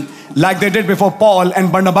me like they did before Paul and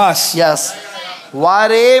Barnabas. Yes.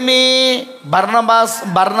 వారేమి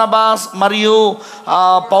బర్నబాస్ మరియు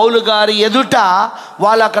పౌలు గారి ఎదుట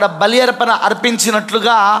వాళ్ళు అక్కడ బలి అర్పణ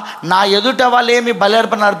అర్పించినట్లుగా నా ఎదుట వాళ్ళు ఏమి బలి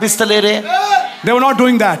అర్పణ అర్పిస్తలేరే. They were not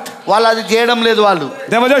doing that. వాళ్ళు అది చేయడం లేదు. వాళ్ళు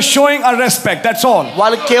They were just showing a respect, that's all.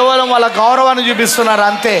 వాళ్ళు కేవలం వాళ్ళ గౌరవాన్ని చూపిస్తున్నారు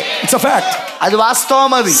అంతే. It's a fact. అది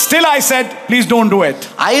వాస్తవం. అది Still I said, please don't do it.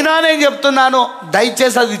 అయినా నేను చెప్తున్నాను,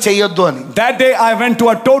 దయచేసి అది చెయ్యొద్దు అని. That day I went to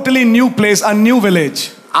a totally new place, a new village.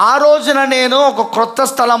 ఆ రోజున నేను ఒక క్రొత్త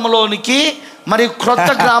స్థలంలోనికి, మరి క్రొత్త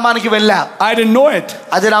గ్రామానికి వెళ్ళా. I didn't know it.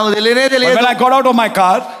 అది నాకు తెలియదు. When I got out of my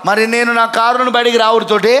car, మరి నేను నా కారును బయటికి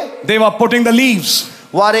రావుడుతోటి they were putting the leaves.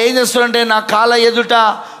 వారు ఏం చేస్తున్నారంటే నా కాళ్ళ ఎదుట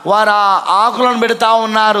వారు ఆకులను పెడతా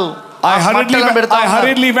ఉన్నారు. I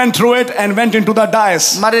hurriedly went through it and went into the dais.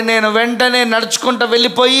 మరి నేను వెంటనే నడుచుకుంటూ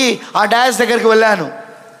వెళ్ళిపోయి ఆ డయాస్ దగ్గరికి వెళ్ళాను.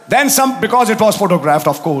 Then because it was photographed,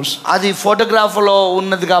 of course. అది ఫోటోగ్రాఫ్ లో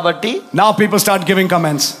ఉన్నది కాబట్టి now people start giving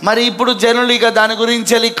comments. మరి ఇప్పుడు జనులు ఇక దాని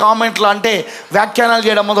గురించి కామెంట్లు అంటే వ్యాఖ్యానాలు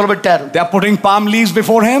చేయడం మొదలు పెట్టారు. They are putting palm leaves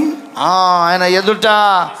before him. ఆయన ఎదుట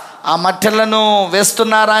ఆ మట్టెలను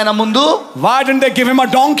వేస్తున్నారు ఆయన ముందు. Why didn't they give him a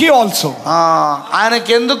donkey also?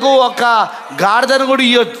 ఆయనకి ఎందుకు ఒక గాడిదను కూడా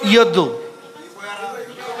ఇయ్యొద్దు?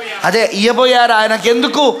 అదే ఇయ్యబోయారు, ఆయనకి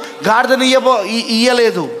ఎందుకు గాడిదను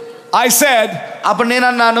ఇయ్యలేదు? I said, అప్పుడు నేను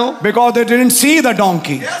అన్నాను, because they didn't see the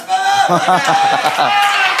donkey.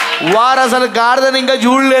 వారు అసలు గాడిదను ఇంకా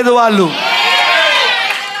చూడలేదు వాళ్ళు.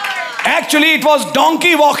 Actually it was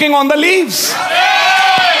donkey walking on the leaves.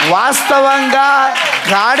 వాస్తవంగా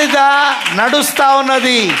గాడిద నడుస్తా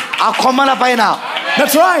ఉన్నది ఆ కొమ్మల పైన.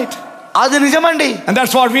 That's right. అది నిజమండి. And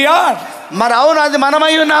that's what we are. మరి అవును, అది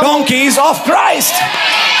మనమై ఉన్నాము. Donkeys of Christ.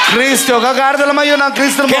 క్రీస్తు ఒక గాడిదలమై ఉన్నాం.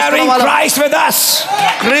 క్రీస్తు carrying Christ with us.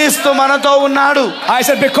 క్రీస్తు మనతో ఉన్నాడు. I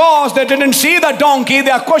said because they didn't see the donkey,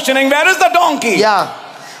 they are questioning where is the donkey.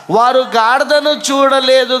 వారు గాడిదను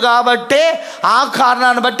చూడలేదు కాబట్టి ఆ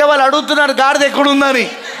కారణాన్ని బట్టి వాళ్ళు అడుగుతున్నారు గాడిద ఎక్కడుందని.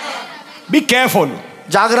 Be careful.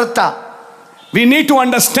 జాగ్రత్త. We need to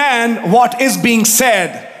understand what is being said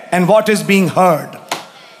and what is being heard.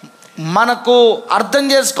 మనకు అర్థం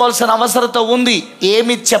చేసుకోవాల్సిన అవసరత ఉంది,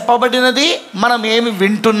 ఏమి చెప్పబడినది, మనం ఏమి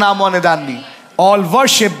వింటున్నాము అనే దాన్ని. All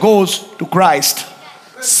worship goes to Christ.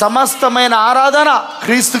 సమస్తమైన ఆరాధన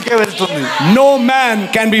క్రీస్తుకే వెళ్తుంది. No man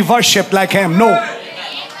can be worshipped like him. No.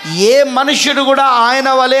 ఏ మనుష్యుడు కూడా ఆయన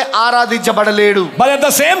వలె ఆరాధించబడలేడు. But at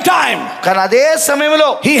the same time, కానీ అదే సమయంలో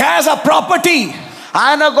he has a property.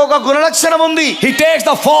 ఆయనకు ఒక గుణలక్షణం ఉంది. He takes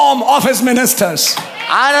the form of his ministers.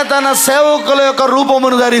 ఆయన తన సేవకుల యొక్క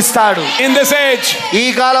రూపమును ధరిస్తాడు. In this age, ఈ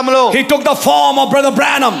కాలంలో he took the form of Brother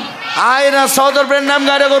Branham. ఆయన సోదరు బ్రహ్నం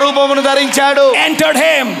గారి యొక్క రూపమును ధరించాడు. Entered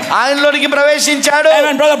him. ఆయనలోనికి ప్రవేశించాడు. And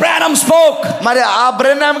when Brother Branham spoke, మరి ఆ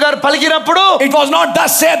బ్రహ్నం గారు పలికినప్పుడు it was not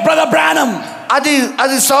thus said Brother Branham. అది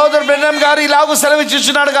అది సోదరు బ్రెన్నాం గారు ఇలాగూ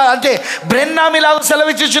సెలవిచ్చుచున్నాడు కాదు, అంటే బ్రెన్నాం ఇలాగూ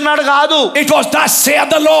సెలవిచ్చుచున్నాడు కాదు. It was thus saith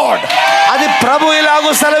the Lord. అది ప్రభు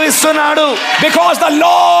ఇలాగూ సెలవిస్తున్నాడు. Because the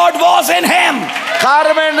Lord was in him.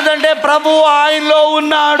 కారణం ఏంటంటే ప్రభు ఆయనలో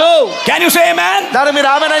ఉన్నాడు. Can you say amen? దాన్ని మీరు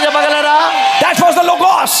ఆమేన్ చెప్పగలరా? That was the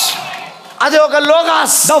Logos. అది ఒక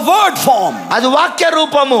లోగాస్, The word form. అది వాక్య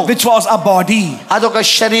రూపము, Which was a body. అదొక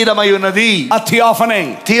శరీరమై ఉన్నది, A theophany.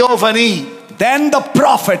 Theophany. Then the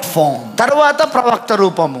prophet form. తర్వాత ప్రవక్త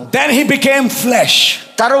రూపము. Then he became flesh.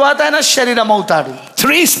 తర్వాత ఆయన శరీరం అవుతాడు.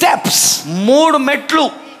 3 steps. 3 మెట్లు.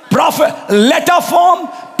 Prophet, letter form,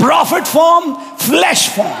 prophet form, flesh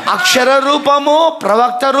form. అక్షర రూపము,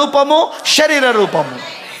 ప్రవక్త రూపము, శరీర రూపము.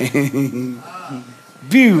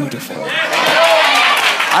 Beautiful.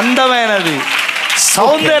 అందమైనది,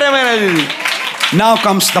 సౌందర్యమైనది. Now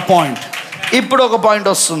comes the point. ఇప్పుడు ఒక పాయింట్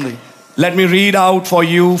వస్తుంది. Let me read out for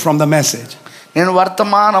you from the message. నేను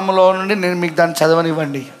వర్తమానంలో నుండి నేను మీకు దాన్ని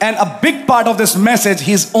చదవనివ్వండి. And a big part of this message,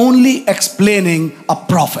 he's only explaining a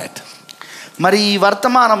prophet. మరి ఈ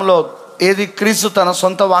వర్తమానంలో ఏది క్రీస్తు తన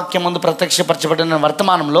సొంత వాక్యం ముందు ప్రత్యక్షపరచబడిన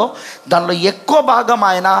వర్తమానంలో దానిలో ఎక్కువ భాగం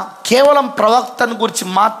ఆయన కేవలం ప్రవక్తను గురించి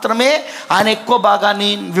మాత్రమే ఆయన ఎక్కువ భాగాన్ని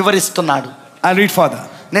వివరిస్తున్నాడు. I'll read further.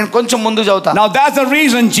 నేను కొంచెం ముందు చదువుతాను. Now that's the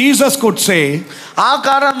reason Jesus could say, ఆ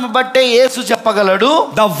కారణం బట్టే యేసు చెప్పగలడు,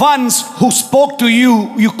 the ones who spoke to you,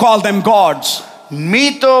 you call them gods.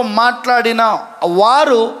 మీతో మాట్లాడిన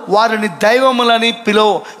వారిని దైవములని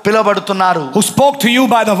పిలువబడుతున్నారు. Who spoke to you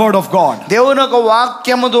by the word of God. దేవుని యొక్క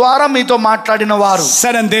వాక్యము ద్వారా మీతో మాట్లాడిన వారు.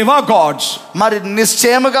 Said and they were gods. మరి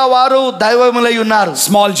నిశ్చయముగా వారు దైవములై ఉన్నారు.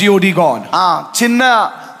 Small God God. చిన్న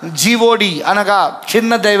జీవోడి అనగా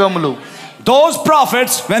చిన్న దైవములు. Those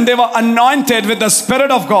prophets, when they were anointed with the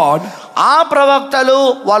Spirit of God, ఆ ప్రవక్తలు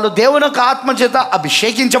వాళ్ళు దేవుని యొక్క ఆత్మ చేత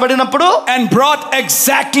అభిషేకించబడినప్పుడు and brought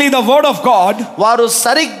exactly the word of God, వారు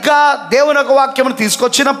సరిగ్గా దేవుని యొక్క వాక్యమును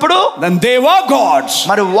తీసుకొచ్చినప్పుడు then they were gods.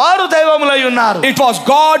 మరి వారు దైవములై ఉన్నారు. It was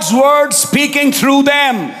God's word speaking through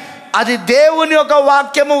them. అది దేవుని యొక్క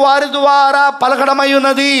వాక్యము వారి ద్వారా పలకడమై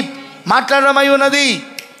ఉన్నది, మాట్లాడమై ఉన్నది.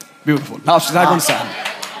 Beautiful. Now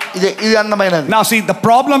ఇది అందమైనది. Now see, the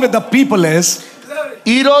problem with the people is,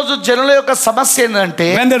 ఈ రోజు జనుల యొక్క సమస్య ఏంటంటే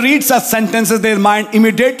when they read such sentences, their mind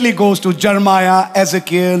immediately goes to Jeremiah,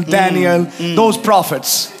 Ezekiel, Daniel, those prophets.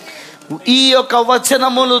 ఈ యొక్క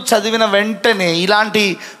వచనములు చదివిన వెంటనే, ఇలాంటి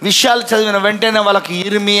విషయాలు చదివిన వెంటనే వాళ్ళకి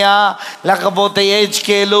ఇర్మియా లేకపోతే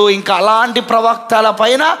హెజ్కేలు ఇంకా అలాంటి ప్రవక్తల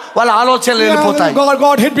పైన వాళ్ళ ఆలోచనలు వెళ్ళిపోతాయి.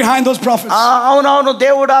 God hid behind those prophets. అవునవును,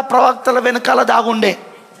 దేవుడు ఆ ప్రవక్తల వెనకాల దాగుండే.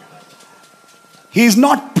 He is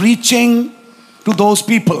not preaching to those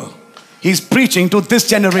people. He is preaching to this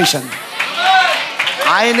generation.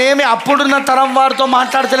 ఆయనేమి అప్పుడున్న తరం వారితో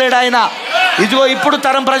మాట్లాడతలేడు ఆయన. ఇదిగో ఇప్పుడు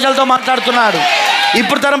తరం ప్రజలతో మాట్లాడుతున్నాడు.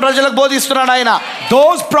 ఇప్పుడు తరం ప్రజలకు బోధిస్తున్నాడు ఆయన.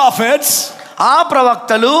 Those prophets, ఆ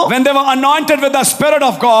ప్రవక్తలు, when they were anointed with the Spirit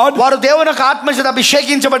of God, వారు దేవుని యొక్క ఆత్మ చేత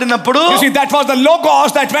అభిషేకించబడినప్పుడు, you see, that was the logos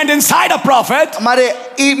that went inside a prophet. మరి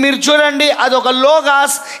మీరు చూడండి, అదొక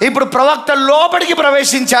లోగాస్ ఇప్పుడు ప్రవక్త లోపలికి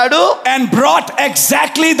ప్రవేశించాడు and brought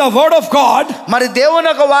exactly the word of God. మరి దేవుని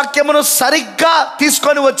యొక్క వాక్యమును సరిగ్గా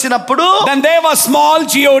తీసుకొని వచ్చినప్పుడు, then they were small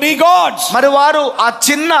God gods. మరి వారు ఆ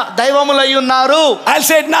చిన్న దైవములై ఉన్నారు. I'll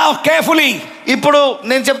say it now carefully. ఇప్పుడు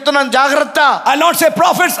నేను చెప్తున్నాను, జాగ్రత్త. I'll not say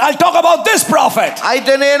prophets, I'll talk about this prophet.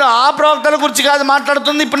 అయితే నేను ఆ ప్రవక్తల గురించి కాదు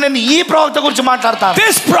మాట్లాడుతుంది, ఇప్పుడు నేను ఈ ప్రవక్త గురించి మాట్లాడతాను.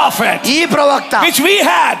 This prophet, ఈ ప్రవక్త which we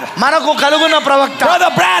had, మనకు కలుగున్న ప్రవక్త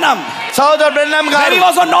Brother Branham, సోదరు బ్రెన్నాం when గారు, he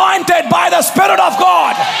was anointed by the Spirit of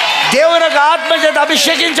God, దేవుని యొక్క ఆత్మ చేత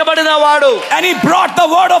అభిషేకించబడిన వాడు, and he brought the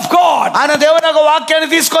word of God. ఆయన దేవుని యొక్క వాక్యాన్ని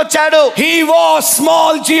తీసుకొచ్చాడు. He was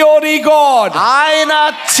small God. ఆయన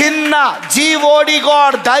చిన్న జీవోడి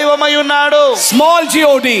గాడ్ దైవమై ఉన్నాడు. Small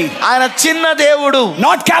God, ఆయన చిన్న దేవుడు,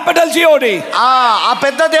 not capital God. ఆ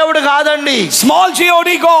పెద్ద దేవుడు కాదండి, Small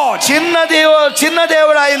God. చిన్న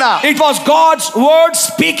దేవుడు ఆయన. It was God's word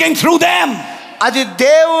speaking through them. అది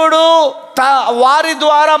దేవుడు వారి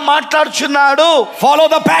ద్వారా మాట్లాడుచున్నాడు. Follow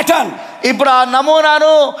the pattern. ఇప్పుడు ఆ నమూనాను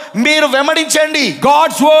మీరు వెంబడించండి.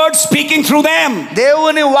 God's word speaking through them.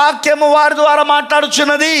 దేవుని వాక్యము వారి ద్వారా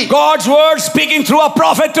మాట్లాడుచున్నది. God's word speaking through a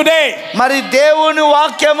prophet today. మరి దేవుని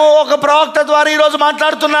వాక్యము ఒక ప్రవక్త ద్వారా ఈ రోజు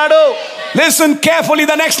మాట్లాడుతున్నాడు. Listen carefully,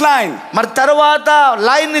 the next line. మరి తరువాత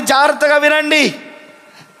లైన్ ని జాగ్రత్తగా వినండి.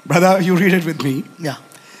 Brother, you read it with me.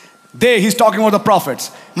 He's talking about the prophets.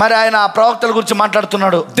 మరి ఆయన ప్రవక్తల గురించి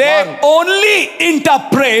మాట్లాడుతున్నాడు. They only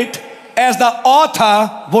interpret as the author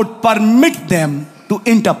would permit them to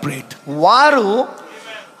interpret. వారు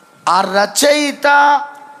ఆ రచయిత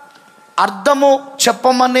అర్థము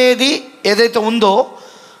చెప్పమనేది ఏదైతే ఉందో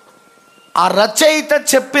ఆ రచయిత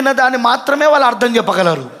చెప్పిన దాన్ని మాత్రమే వాళ్ళు అర్థం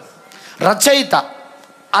చెప్పగలరు. రచయిత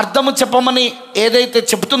అర్థము చెప్పమని ఏదైతే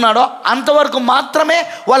చెప్తున్నాడో అంతవరకు మాత్రమే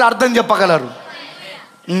వాళ్ళు అర్థం చెప్పగలరు.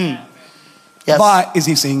 Yes. Why is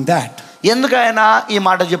he saying that? ఎందుకు ఆయన ఈ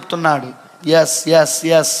మాట చెప్తున్నాడు? Yes yes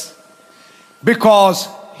yes Because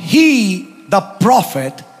he, the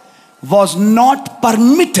prophet, was not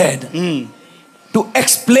permitted to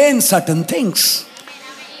explain certain things.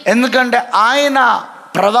 ఎందుకంటే ఆయన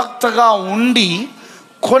ప్రవక్తగా ఉండి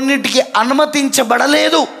కొన్నిటికి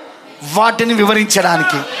అనుమతించబడలేదు వాటిని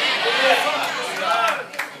వివరించడానికి.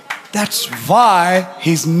 That's why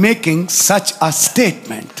he's making such a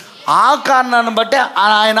statement. ఆ కారణాన్ని బట్టి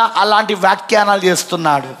ఆయన అలాంటి వ్యాఖ్యానాలు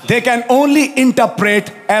చేస్తున్నాడు. They can only interpret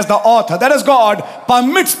as the author, that is God,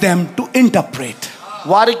 permits them to interpret.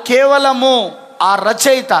 వారు కేవలము ఆ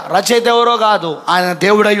రచయిత ఎవరో కాదు, ఆయన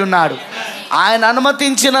దేవుడై ఉన్నాడు. ఆయన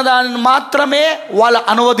అనుమతించిన దానిని మాత్రమే వాళ్ళు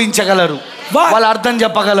అనువదించగలరు, వాళ్ళు అర్థం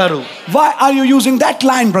చెప్పగలరు. Why are you using that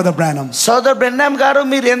line, Brother Branham? సోదర్ బ్రెన్హామ్ గారు,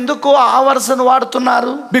 మీరు ఎందుకు ఆ వరుసను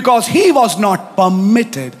వాడుతున్నారు? Because he was not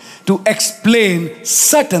permitted to explain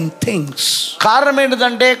certain things. కారణం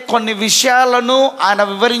ఏంటంటే కొన్ని విషయాలను ఆయన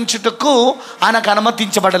వివరించుటకు ఆయనకు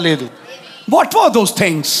అనుమతించబడలేదు. What were those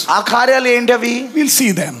things? ఆ కార్యాలు ఏంటవి? We'll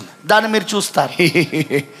see them. దాన్ని మీరు చూస్తారు.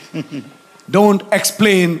 Don't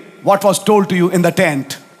explain what was told to you in the tent.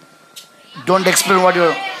 Don't explain what you,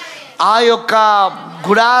 ఆ యొక్క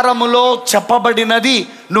గుడారములో చెప్పబడినది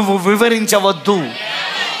నువ్వు వివరించవద్దు.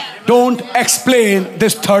 Don't explain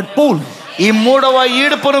this third pole. ఈ మూడవ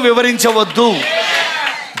ఈడుపును వివరించవద్దు.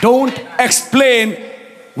 Don't explain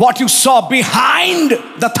what you saw behind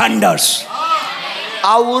the thunders.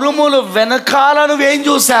 ఆ ఉరుములు వెనకాల నువ్వేం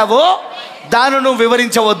చూసావో దాన్ని నువ్వు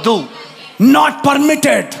వివరించవద్దు. Not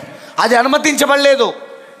permitted. అది అనుమతించబడలేదు.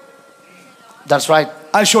 That's right.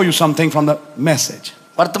 I'll show you something from the message.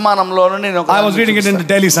 వర్తమానంలోను నేను I was reading it in the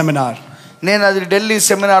Delhi seminar. నేను అది ఢిల్లీ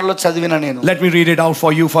సెమినార్లో చదివిన నేను. Let me read it out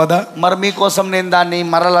for you further. మరి మీకోసం నేను దాన్ని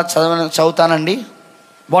మరలా చదువుతానండి.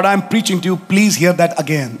 What I'm preaching to you, please hear that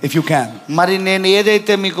again if you can. మరి నేను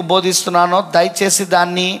ఏదైతే మీకు బోధిస్తున్నానో దయచేసి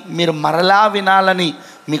దాన్ని మీరు మరలా వినాలని,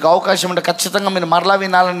 మీకు అవకాశం ఉంటే ఖచ్చితంగా మీరు మరలా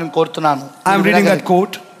వినాలని నేను కోరుతున్నాను. I'm reading that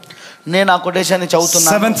quote. నేను ఆ కొటేషన్ని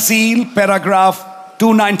చదువుతున్నాను. 7th seal, paragraph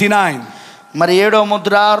 299. మరి 7వ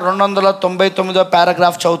ముద్ర 299వ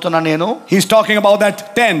పారాగ్రాఫ్ చదువుతున్నా నేను. He's talking about that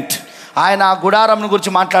tent. ఆయన ఆ గుడారం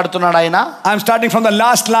గురించి మాట్లాడుతున్నాడు ఆయన. I'm starting from the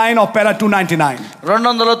last line of para 299.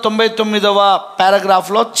 299వ పారాగ్రాఫ్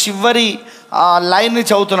లో చివరి లైన్ ని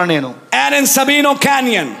చదువుతున్నా నేను. And in Sabino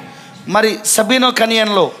Canyon, మరి సబీనో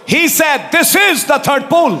కనియన్ లో he said this is the third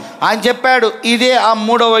pole. ఆయన చెప్పాడు ఇదే ఆ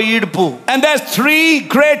మూడవ ఈడ్పు. And there's 3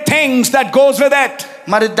 great things that goes with it.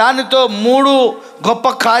 మరి దానితో 3 గొప్ప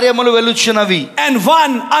కార్యములు వెలుచున్నవి. And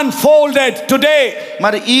one unfolded today.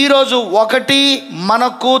 మరి ఈ రోజు ఒకటి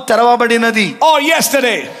మనకు తెరవబడినది. Or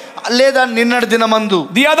yesterday. లేదా నిన్నటి దినమందు.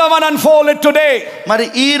 The other one unfolded today. మరి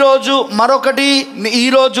ఈ రోజు మరొకటి ఈ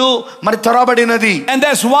రోజు మరి తెరవబడినది. And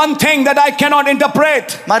there's one thing that I cannot interpret.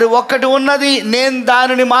 మరి ఒక్కటి ఉన్నది, నేను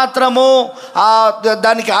దానిని మాత్రము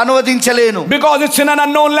దానికి అనువదించలేను. Because it's in an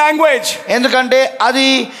unknown language. ఎందుకంటే అది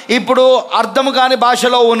ఇప్పుడు అర్థం కాని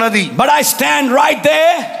భాషలో ఉన్నది. But I stand right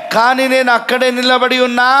there. కానీ నేను అక్కడే నిలబడి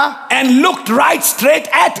ఉన్నా. And looked right straight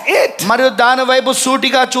at it. మరియు దాని వైపు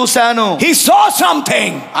సూటిగా చూశాను. He saw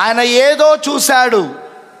something. ఆయన ఏదో చూశాడు.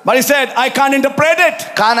 But he said, I can't interpret it.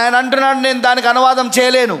 కానీ ఆయన అంటున్నాడు, నేను దానికి అనువాదం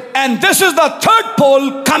చేయలేను. And this is the third pole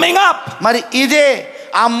coming up. మరి ఇదే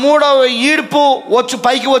ఆ మూడవ ఈడ్పు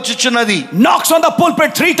పైకి వచ్చుచున్నది. Knocks on the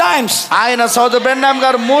pulpit 3 times. ఆయన సోదర్ బ్రెన్హామ్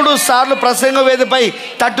గారు 3 సార్లు ప్రసంగ వేదికపై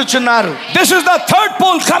తట్టుచున్నారు. This is the third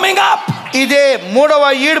pole coming up. ఇదే మూడవ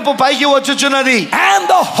ఈడ్పు పైకి వచ్చుచున్నది. And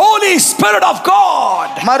the Holy Spirit of God.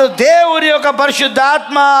 మరి దేవుని యొక్క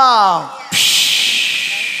పరిశుద్ధాత్మ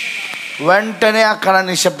వెంటనే అక్కడ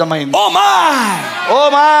నిశ్శబ్దమైంది. Oh my. Oh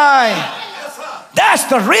my. That's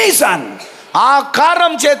the reason. ఆ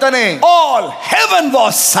కారణం చేతనే All heaven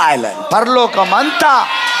was silent. పరలోకమంతా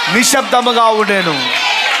నిశ్శబ్దముగా ఉండెను.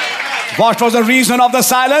 What was the reason of the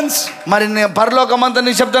silence? మరి పరలోకమంతా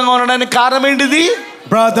నిశ్శబ్దంగా ఉండడానికి కారణం ఏంటిది?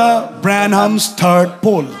 Brother Branham's third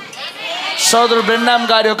pole. సోదరు బ్రెన్హామ్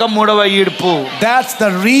గారి యొక్క మూడవ ఈడ్పు. That's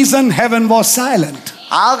the reason heaven was silent.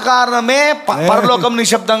 ఆ కారణమే పరలోకం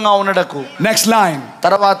నిశ్శబ్దంగా ఉండడకు. Next line.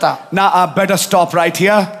 తర్వాత Now I better stop right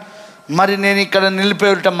here. మరి నేను ఇక్కడ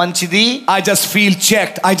నిలిపేయటం మంచిది. I just feel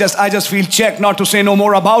checked. I just feel checked not to say no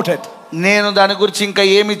more about it. నేను దాని గురించి ఇంకా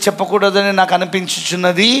ఏమి చెప్పకూడదని నాకు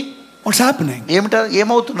అనిపించుచున్నది. What's happening?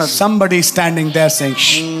 ఏమవుతున్నది? Somebody standing there saying,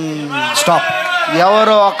 shh, stop.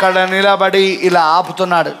 ఎవరో అక్కడ నిలబడి ఇలా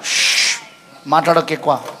ఆపుతున్నాడు. మాట్లాడక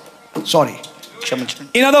ఎక్కువ. Sorry. క్షమించండి.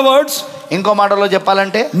 In other words, ఇంకో మాటలో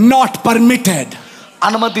చెప్పాలంటే not permitted.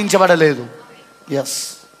 అనుమతించబడలేదు. Yes.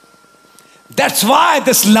 That's why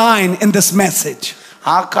this line in this message.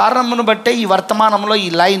 ఆ కారణమును బట్టే ఈ వర్తమానంలో ఈ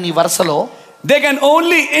లైన్ ఈ వరుసలో They can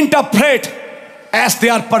only interpret as they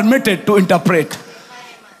are permitted to interpret.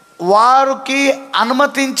 వారికి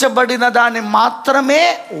అనుమతించబడిన దాన్ని మాత్రమే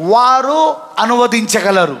వారు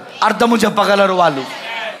అనువదించగలరు, అర్థము చెప్పగలరు. వాళ్ళు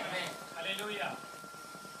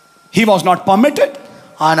He was not permitted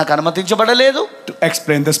ఆయనకు అనుమతించబడలేదు to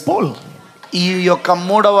explain this pole, ఈ యొక్క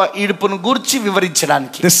మూడవ ఈడుపును గూర్చి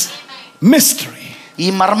వివరించడానికి, this mystery. ఈ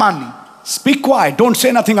మర్మాన్ని. Speak quiet, don't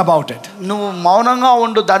say nothing about it. నువ్వు మౌనంగా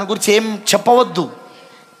ఉండు, దాని గురించి ఏం చెప్పవద్దు.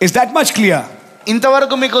 Is that much clear?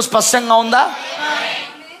 ఇంతవరకు మీకు స్పష్టంగా ఉందా?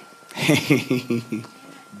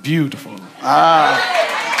 Beautiful.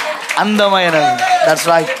 అందమైనది. That's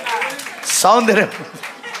right. సౌందర్యం.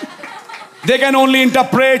 They can only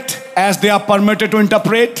interpret as they are permitted to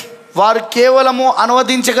interpret. వారు కేవలము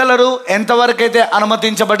అనువదించగలరు, ఎంతవరకైతే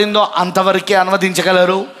అనుమతించబడిందో అంతవరకే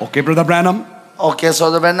అనువదించగలరు. Okay, Brother Branham. ఓకే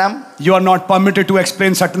సోదర్ Branham, You are not permitted to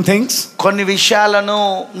explain certain things. కొన్ని విషయాలను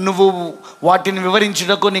నువ్వు వాటిని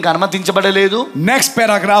వివరించుటకు నీకు అనుమతించబడలేదు. Next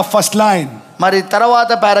paragraph, first line. మరి తర్వాత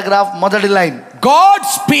పారాగ్రాఫ్ మొదటి line. God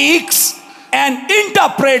speaks and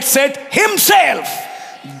interprets it himself.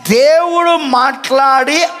 దేవుడు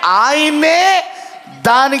మాట్లాడి ఆయనే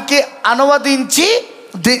దానికి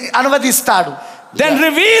అనువదిస్తాడు. Then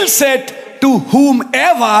reveals it to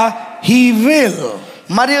whomever he will.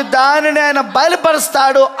 మరియు దానిని ఆయన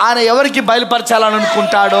బయలుపరుస్తాడు, ఆయన ఎవరికి బయలుపరచాలని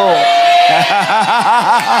అనుకుంటాడో.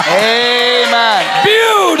 Amen.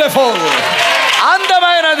 Beautiful.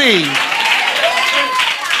 అందమైనది.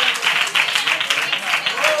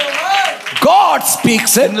 God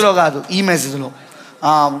speaks it ఇందులో కాదు, ఈ మెసేజ్లో.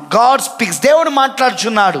 గాడ్ స్పీక్స్, దేవుడు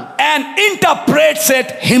మాట్లాడుచున్నాడు. and interprets it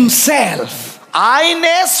himself.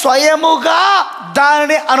 ఆయనే స్వయముగా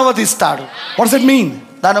దానిని అనువదిస్తాడు. What does it mean?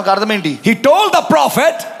 దాని ఒక అర్థం ఏంటి? He told the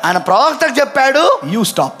prophet, ఆయన ప్రవక్తకు చెప్పాడు, you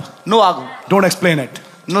stop, నువ్వు ఆగు, don't explain it.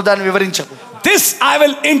 నువ్వు దాన్ని వివరించకు. This I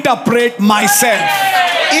will interpret myself.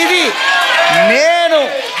 ఇది నేను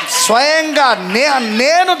స్వయంగా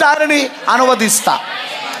నేను దానిని అనువదిస్తా.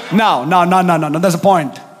 Now, there's a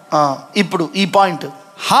point. ఇప్పుడు ఈ point.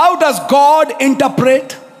 How does God interpret?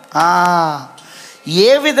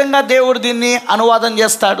 ఏ విధంగా దేవుడు దీన్ని అనువాదం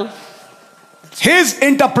చేస్తాడు? His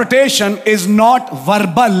interpretation is not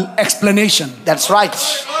verbal explanation. That's right.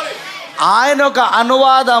 ఆయన ఒక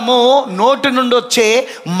అనువాదము నోటి నుండి వచ్చే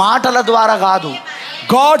మాటల ద్వారా కాదు.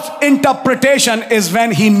 God's interpretation is when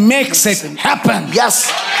he makes it happen. Yes.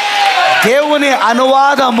 దేవుని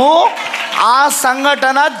అనువాదము ఆ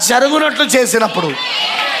సంఘటన జరుగునట్లు చేసినప్పుడు,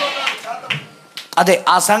 అదే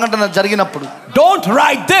ఆ సంఘటన జరిగినప్పుడు. Don't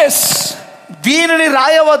write this. దీనిని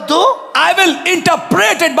రాయవద్దు. I will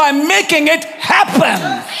interpret it by making it happen.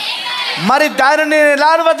 మరి దానిని ఎలా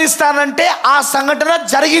అనువదిస్తానంటే ఆ సంఘటన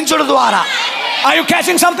జరిగించుడు ద్వారా. Are you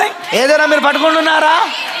catching something? ఏదైనా మీరు పట్టుకుంటున్నారా?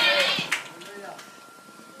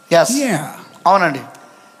 Yes. Yeah. అవునండి.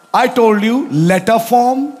 I told you letter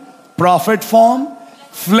form, prophet form,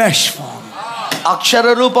 flesh form. అక్షర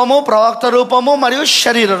రూపము, ప్రవక్త రూపము మరియు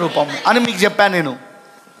శరీర రూపము అని మీకు చెప్పాను నేను.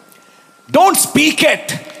 Don't speak it.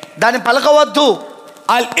 దాన్ని పలకవద్దు.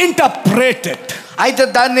 I'll interpret it. అయితే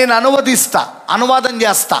దాన్ని నేను అనువాదం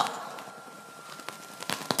చేస్తా.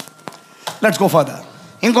 Let's go further.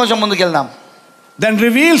 ఇంకొంచెం ముందుకెళ్దాం. Then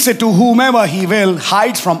reveals it to whomever he will,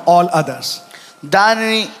 hides from all others.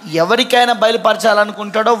 దానిని ఎవరికైనా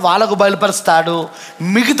బయలుపరచాలనుకుంటాడో వాళ్ళకు బయలుపరుస్తాడు,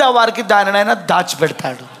 మిగతా వారికి దానినైనా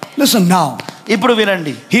దాచిపెడతాడు. Listen now. ఇప్పుడు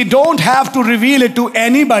వినండి. He don't have to reveal it to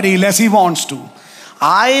anybody unless he wants to.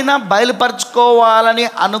 ఆయన బయలుపరచుకోవాలని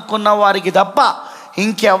అనుకున్న వారికి తప్ప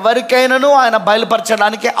ఇంకెవరికైనాను ఆయన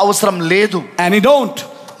బయలుపరచడానికి అవసరం లేదు. And he don't.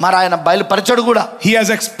 మరి ఆయన బయలుపరచడు కూడా. He has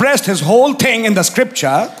expressed his whole thing in the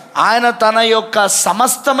scripture. ఆయన తన యొక్క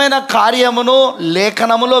సమస్తమైన కార్యమును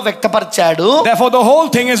లేఖనములో వ్యక్తపరిచాడు. Therefore the whole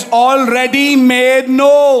thing is already made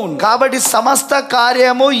known. కాబట్టి సమస్త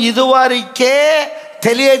కార్యము ఇదివరకే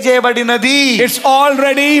తెలియజేయబడినది. It's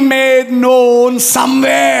already made known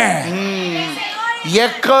somewhere.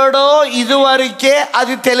 ఎక్కడో ఇదివరకే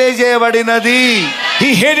అది తెలియజేయబడినది. He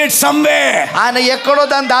hid it somewhere. ఆయన ఎక్కడో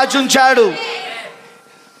దాన్ని దాచుంచాడు.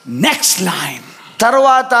 Next line.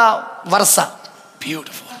 తరువాత వరుస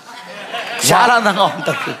Beautiful. చాలా అందంగా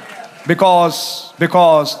ఉంటుంది.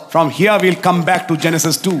 Because from here we'll come back to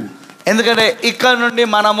Genesis 2. ఎందుకంటే ఇక్కడ నుండి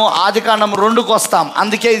మనము ఆదికాండం 2కు వస్తాం.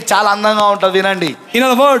 అందుకే ఇది చాలా అందంగా ఉంటుంది. వినండి. In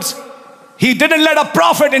other words, he didn't let a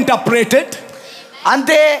prophet interpret it.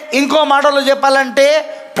 అంతే. ఇంకో మాటలో చెప్పాలంటే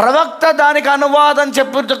ప్రవక్త దానికి అనువాదం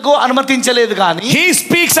చెప్పుటకు అనుమతించలేదు, కానీ he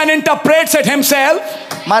speaks and interprets it himself.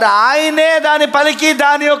 మరి ఆయనే దాని పలికి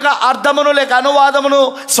దాని యొక్క అర్థమును లేక అనువాదమును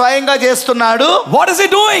స్వయంగా చేస్తున్నాడు. What is he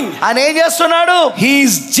doing? ఆయన ఏం చేస్తున్నాడు? He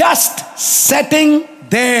is just sitting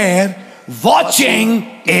there watching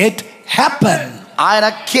it happen. ఆయన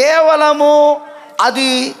కేవలము అది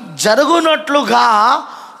జరుగునట్లుగా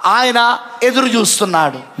ఆయన ఎదురు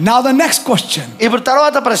చూస్తున్నాడు. Now the next question. ఇప్పుడు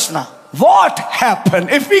తర్వాత ప్రశ్న, What happened?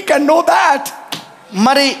 If we can know that.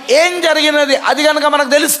 మరి ఏం జరిగినది అది కనుక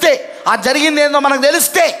మనకు తెలిస్తే, ఆ జరిగింది ఏందో మనకు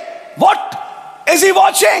తెలిస్తే, What is he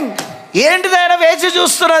watching? ఏంటిది ఆయన వేచి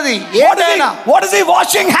చూస్తున్నది? What is he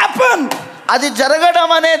watching happen? అది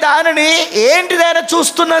జరగడం అనే దానిని ఏంటిది ఆయన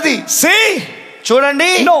చూస్తున్నది? See?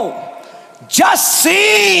 చూడండి. No. Just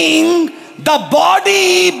seeing the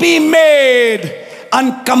body be made and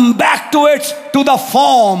come back to the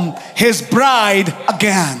form, his bride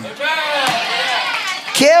again.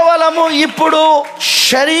 కేవలము ఇప్పుడు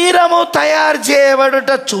శరీరము తయారు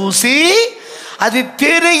చేయబడుట చూసి అది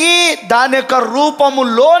తిరిగి దాని యొక్క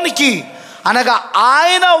రూపములోనికి అనగా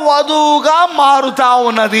ఆయన వధువుగా మారుతా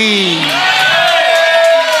ఉన్నది.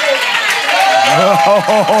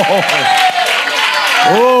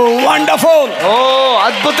 Oh, wonderful. Oh,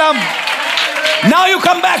 అద్భుతం. Now you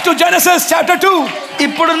come back to Genesis chapter 2.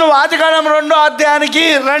 ఇప్పుడు నువ్వు ఆదికాండం 2వ అధ్యాయానికి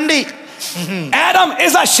రండి. Adam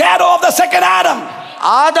is a shadow of the second Adam.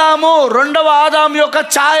 ఆదాము రెండవ ఆదాము యొక్క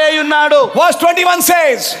ఛాయ ఉన్నాడు. Verse 21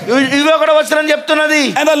 says, 21వ వచనం చెప్తున్నది,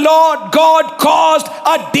 and the Lord God caused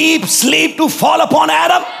a deep sleep to fall upon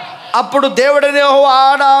Adam. అప్పుడు దేవుడైన యెహోవా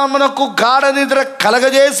ఆదామునకు గాఢ నిద్ర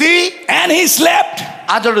కలగజేసి, and he slept.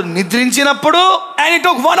 అతడు నిద్రించినప్పుడు, and he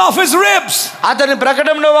took one of his ribs, అతని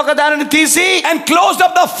ప్రకటనలో ఒక దానిని తీసి, and closed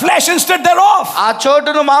up the flesh instead thereof. ఆ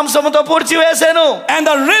చోటును మాంసముతో పూడ్చివేసెను. and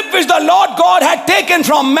the rib which the Lord God had taken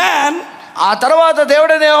from man, ఆ తర్వాత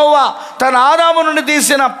దేవుడైన యెహోవా తన ఆదాము నుండి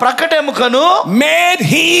తీసిన ప్రకటెముకను made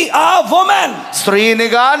he a woman.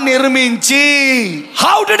 స్త్రీనిగా నిర్మించి.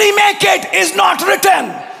 How did he make it is not written.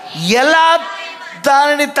 ఎలా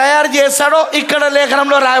దానిని తయారు చేశాడో ఇక్కడ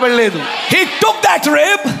లేఖనంలో రాయబడలేదు. He took that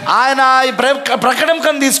rib, ఆయన ఈ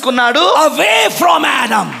ప్రకటెముకను తీసుకున్నాడు, away from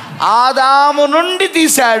Adam. ఆదాము నుండి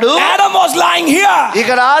తీశాడు. Adam was lying here.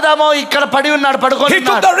 ఇక్కడ ఆదాము ఇక్కడ పడి ఉన్నాడు, పడుకొని He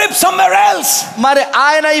took the rib somewhere else. మరి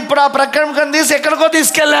ఆయన ఇప్పుడు ఆ ప్రకటెముకను తీసి ఎక్కడికో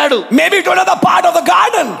తీసుకెళ్లాడు. Maybe to another part of the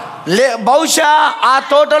garden. బహుశా ఆ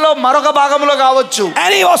తోటలో మరొక భాగంలో కావచ్చు.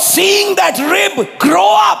 And he was seeing that rib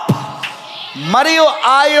grow up. మరియు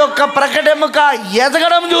ఆ యొక్క ప్రకటెముక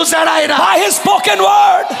ఎదగడం చూశాడు ఆయన. by his spoken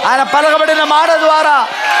word. ఆయన పలకబడిన మాట ద్వారా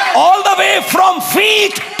all the way from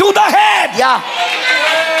feet to the head.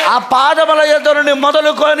 ఆ పాదముల యొద్ద నుండి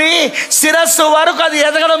మొదలుకొని శిరస్సు వరకు అది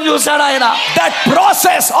ఎదగడం చూశాడు ఆయన. that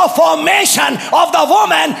process of formation of the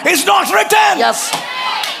woman is not written.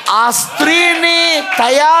 ఆ స్త్రీని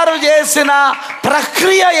తయారు చేసిన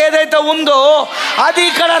ప్రక్రియ ఏదైతే ఉందో అది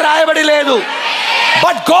ఇక్కడ రాయబడి లేదు.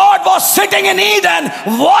 but God was sitting in Eden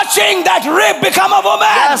watching that rib become a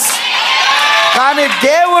woman. కానీ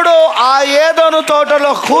దేవుడు ఆ ఏదోను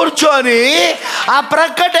తోటలో కూర్చొని ఆ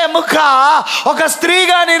ప్రకటెముక ఒక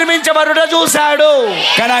స్త్రీగా నిర్మించబడుట చూశాడు.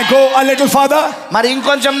 Can I go a little further? మరి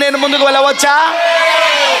ఇంకొంచెం నేను ముందుకు వెళ్ళవచ్చా?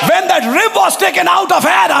 when that rib was taken out of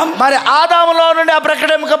Adam, మరి ఆదాములో నుండి ఆ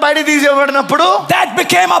ప్రకటెముక బయట తీయబడినప్పుడు that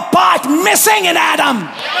became a part missing in Adam.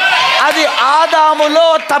 అది ఆదాములో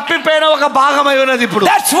తప్పిపోయిన ఒక భాగమై ఉన్నది. ఇప్పుడు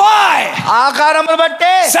that's why ఆకారమును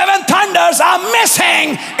బట్టే 7 thunders are missing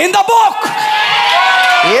in the book.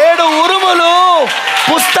 7 ఉరుములు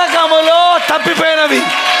పుస్తకములో తప్పిపోయినవి.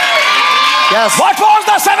 what was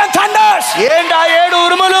the 7 thunders? ఏంటా 7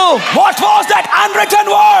 ఉరుములు? what was that unwritten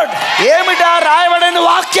word? ఏమిటా రాయబడిన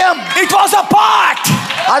వాక్యం? it was a part,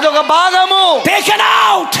 అదొక భాగము taken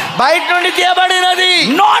out, బయట నుండి తీయబడినది.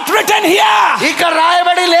 not written here. ఇక్కడ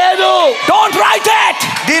రాయబడి లేదు. don't write it.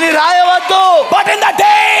 దీన్ని రాయవద్దు. but in the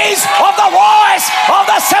days of the voice of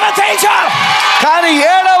the 7th angel, కానీ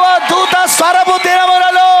 7వ దూత స్వరపు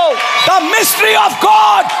దినములలో the mystery of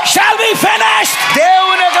God shall be finished.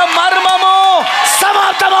 దేవుని యొక్క మర్మము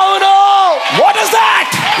సమాప్తమవును. what is that?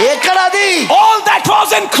 ఎక్కడది? all that was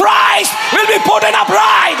in Christ will be put in a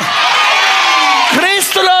bride.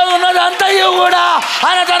 క్రీస్తులో ఉన్నదంతయు కూడా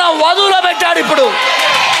ఆయన తన వధువులో పెట్టాడు. ఇప్పుడు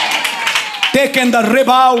taken the rib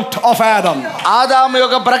out of Adam. ఆదాము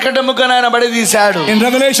యొక్క ప్రకటముకను ఆయన బడి తీశాడు. in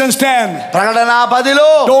Revelation 10, ప్రకటన 10లో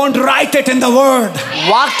don't write it in the word.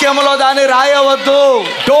 వాక్యములో దాన్ని రాయవద్దు.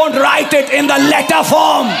 don't write it in the letter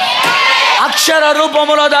form. అక్షర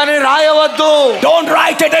రూపములో దాన్ని రాయవద్దు. don't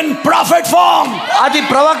write it in prophet form. అది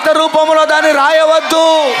ప్రవక్త రూపములో దాన్ని రాయవద్దు.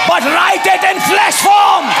 but write it in flesh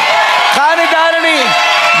form. కానీ దానిని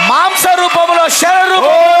మాంస రూపములో శరీర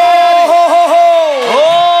రూపములో.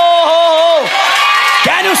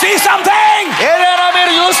 can you see something? ఏదైనా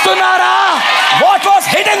మీరు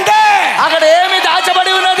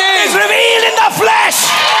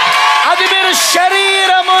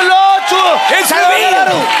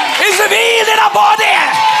is revealed in our body.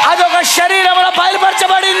 అదొక శరీరములో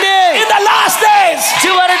బయలుపరచబడింది. In the last days,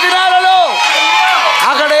 చివరి దినాలలో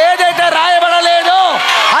అక్కడ ఏదైతే రాయబడలేదో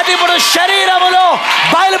అది ఇప్పుడు శరీరములో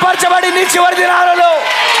బయలుపరచబడింది. చివరి దినాలలో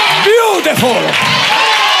beautiful.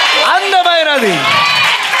 అందమైనది.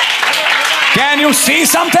 Can you see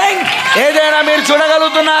something? ఏదైనా మీరు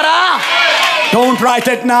చూడగలుగుతున్నారా? Don't write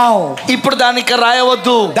it now. ఇప్పుడు దానికి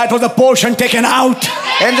రాయవద్దు. That was a portion taken out.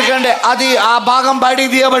 ఎందుకంటే అది ఆ భాగం బయటికి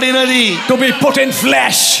తీయబడినది. To be put in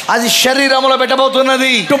flesh. అది శరీరములో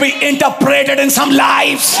పెట్టబోతున్నది. To be interpreted in some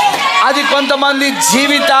lives. అది కొంతమంది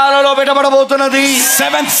జీవితాలలో పెట్టబడబోతున్నది.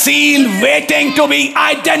 Seventh seal waiting to be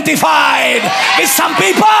identified with some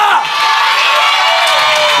people.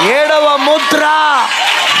 ఏడవ ముద్ర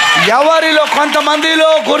ఎవరిలో కొంతమందిలో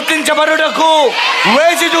గుర్తించబడుటకు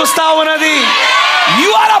వేచి చూస్తా ఉన్నది. You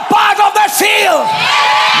are a part of that seal.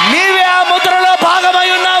 నీవే ఆ ముద్రలో భాగమై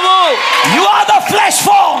ఉన్నావు. You are the flesh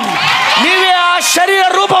form. నీవే ఆ శరీర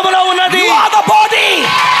రూపములో ఉన్నది. You are the body.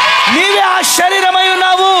 నీవే ఆ శరీరమై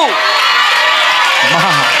ఉన్నావు.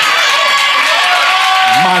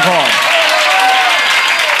 My God.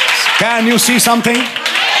 Can you see something?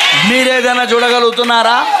 మీరేదైనా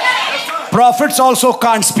చూడగలుగుతున్నారా? Prophets also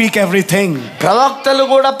can't speak everything. ప్రవక్తలు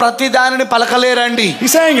కూడా ప్రతి దానిని పలకలేరండి.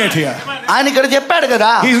 He's saying it here. ఆయన ఇక్కడ చెప్పాడు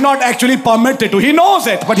కదా. He's not actually permitted to. He knows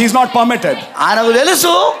it, but he's not permitted. ఆయనకు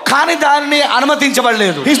తెలుసు కానీ దానిని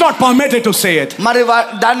అనుమతించబడలేదు. He's not permitted to say it. మరి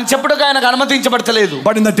దాన్ని చెప్పుటకు ఆయనకు అనుమతించబడతలేదు.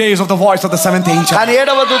 But in the days of the voice of the seventh angel, కానీ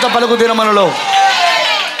ఏడవ దూత పలుకు దినములలో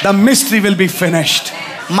the mystery will be finished.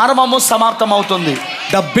 మర్మము సమాప్తమవుతుంది.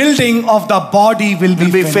 The building of the body will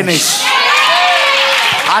be finished.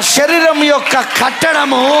 ఆ శరీరం యొక్క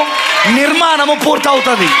కట్టడము నిర్మాణము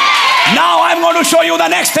పూర్తవుతుంది. Now I'm going to show you the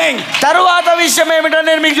next thing. తరువాత విషయం ఏమిటో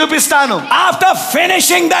నేను మీకు చూపిస్తాను. After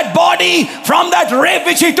finishing that body from that rib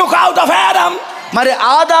which he took out of Adam, మరి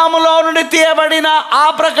ఆదాములో నుండి తీయబడిన ఆ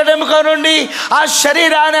ప్రకటెముక నుండి ఆ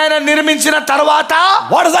శరీరాన్ని ఆయన నిర్మించిన తర్వాత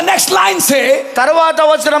what does the next line say? తర్వాత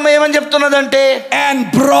వచనం ఏమని చెప్తున్నదంటే And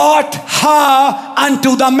brought her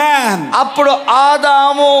unto the man. అప్పుడు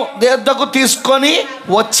ఆదాము వద్దకు తీసుకొని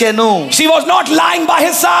వచ్చెను. She was not lying by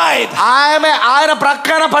his side. ఆమె ఆయన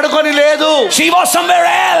ప్రక్కన పడుకొని లేదు. She was somewhere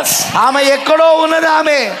else. ఆమె ఎక్కడో ఉన్నది.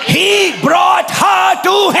 ఆమె He brought her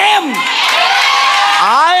to him.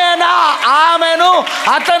 ఆయన ఆమెను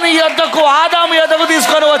అతని యొద్దకు ఆదాము యొద్దకు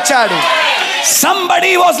తీసుకొని వచ్చాడు.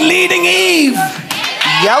 Somebody was leading Eve.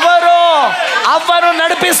 ఎవరో అవ్వను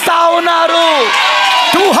నడిపిస్తా ఉన్నారు.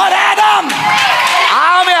 To her Adam.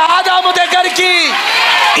 ఆమె ఆదాము దగ్గరికి.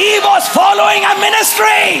 Eve was following a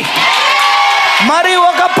ministry. మరి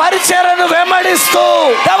ఒక పరిచర్యను వెంబడిస్తూ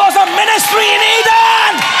There was a ministry in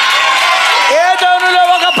Eden. ఏదోనులో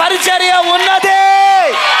ఒక పరిచర్య ఉన్నది.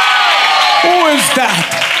 Who is that?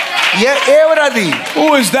 ఎవరది? Who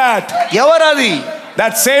is that? ఎవరది?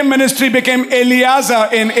 That same ministry became Eliezer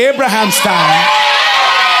in Abraham's time.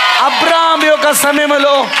 అబ్రాహాం యొక్క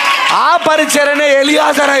సమయంలో ఆ పరిచర్యనే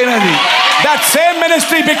ఎలియాజర్ అయినది. That same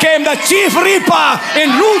ministry became the chief reaper in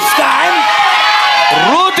Ruth's time.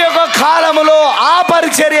 Ruth యొక్క కాలములో ఆ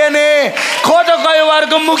పరిచర్యనే కోతకోయ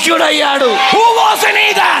వరకు ముఖ్యుడయ్యాడు. Who was in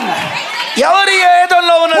Eden? ఎవరు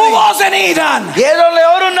ఏదోలో ఉన్నది? Who was in Eden? ఏదోలో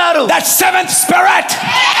ఎవరున్నారు? That seventh spirit.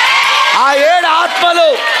 ఆ ఏడు ఆత్మలు.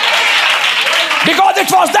 Because it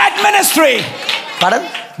was that ministry. Pardon?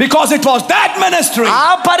 Because it was that ministry. ఆ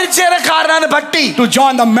పరిచర్య కారణాన్ని బట్టి To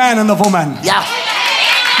join the man and the woman.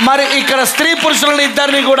 మరి ఇక్కడ స్త్రీ పురుషులను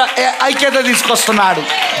ఇద్దరిని కూడా ఐక్యత తీసుకొస్తున్నాడు.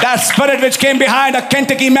 That spirit which came behind a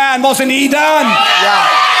Kentucky man was in Eden.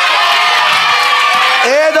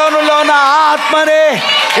 ఏదోనులోన ఆ ఆత్మనే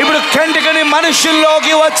ఇప్పుడు కెంటకని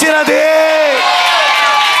మనుషుల్లోకి వచ్చినది.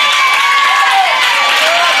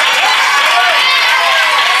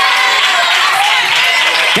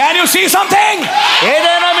 Can you see something?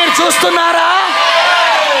 ఏదైనా మీరు చూస్తున్నారా?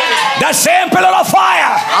 The same pillar of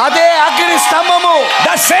fire. అదే అగ్ని స్తంభము.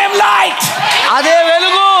 The same light. అదే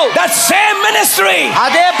వెలుగు. That same ministry.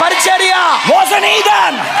 అదే పరిచర్య Was in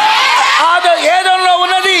Eden. అదే ఏదోలో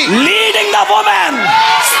ఉన్నది. Leading the woman.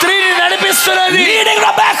 స్త్రీని నడిపిస్తున్నది. Leading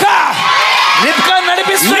Rebecca. Rebekah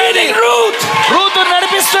నడిపిస్తున్నది. Leading Ruth. Ruth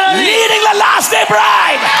నడిపిస్తున్నది. Leading the last day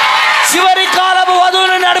bride. చివరి కాలపు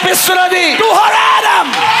వధువును నడిపిస్తున్నది. To her Adam.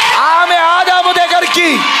 ఆమె ఆదాము దగ్గరికి.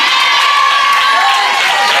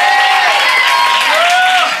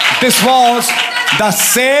 This was the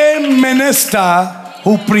same minister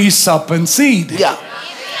who preached serpent seed.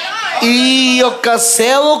 ఈ యొక్క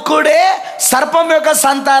సేవకుడే సర్పం యొక్క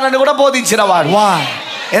సంతానాన్ని కూడా బోధించిన వాడు. Why?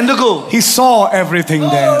 ఎందుకు? He saw everything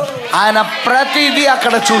there. ఆయన ప్రతిదీ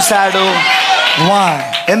అక్కడ చూశాడు. Why?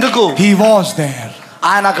 ఎందుకు? He was there.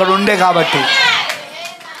 ఆయన అక్కడ ఉండే కాబట్టి.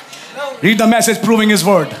 Read the message proving his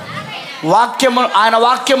word. వాక్యము, ఆయన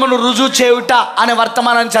వాక్యమును రుజువు చేయుట అనే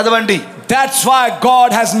వర్తమానాన్ని చదవండి. That's why God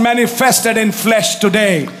has manifested in flesh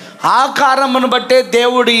today. ఆకారమును బట్టే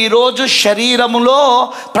దేవుడు ఈ రోజు శరీరములో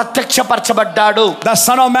ప్రత్యక్షపరచబడ్డాడు. The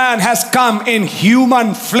Son of Man has come in human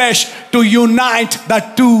flesh to unite the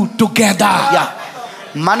two together.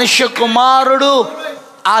 మనుష్య కుమారుడు,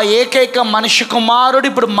 ఆ ఏకైక మనుష్య కుమారుడు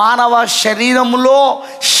ఇప్పుడు మానవ శరీరములో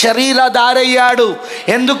శరీరధారయ్యాడు.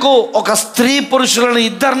 ఎందుకు? ఒక స్త్రీ పురుషులను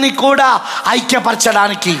ఇద్దరిని కూడా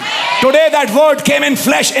ఐక్యపరచడానికి. Today that word came in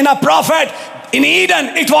flesh in a prophet. In Eden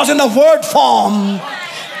it was in the word form,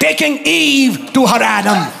 taking Eve to her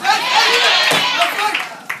Adam.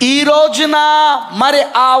 ఈ రోజున మరి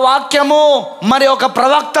ఆ వాక్యము మరి ఒక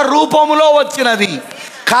ప్రవక్త రూపములో వచ్చినది.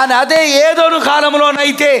 కానీ అదే ఏదోను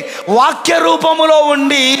కాలంలోనైతే వాక్య రూపములో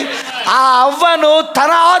ఉండి ఆ అవ్వను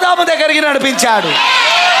తన ఆదాము దగ్గరికి నడిపించాడు.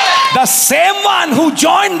 The same one who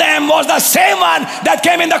joined them was the same one that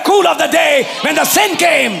came in the cool of the day when the sin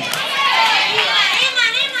came.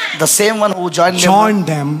 The same one who joined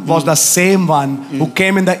them was the same one who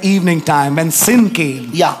came in the evening time when sin came.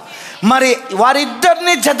 మరి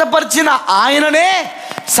వారిద్దరిని జతపరిచిన ఆయననే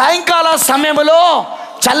సాయంకాల సమయంలో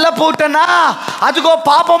చల్లపూటన అదిగో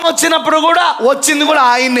పాపం వచ్చినప్పుడు కూడా వచ్చింది కూడా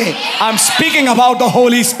ఆయనే. I'm speaking about the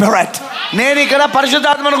Holy Spirit. నేను ఇక్కడ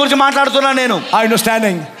పరిశుద్ధాత్మను గురించి మాట్లాడుతున్నా. నేను are you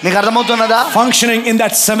understanding? నీకు అర్థమవుతున్నదా? Functioning in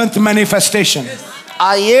that seventh manifestation.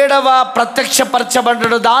 ఆ ఏడవ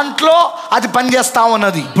ప్రత్యక్షపరచబడ్డ దాంట్లో అది పనిచేస్తా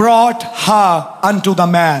ఉన్నది. Brought her unto the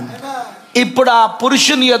man. ఇప్పుడు ఆ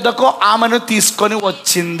పురుషుని యొద్దకు ఆమెను తీసుకొని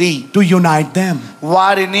వచ్చింది. To unite them.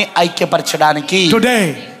 వారిని ఐక్యపరచడానికి. Today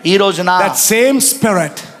ఈ రోజున that same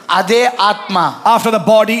spirit, అదే ఆత్మ, after the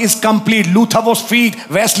body is complete, Luther was feet,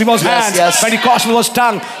 Wesley was hands, Pentecostal was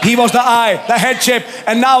tongue, he was the eye, the headship,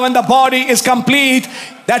 and now when the body is complete,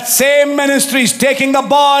 that same ministry is taking the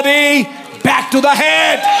body back to the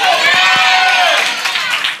head.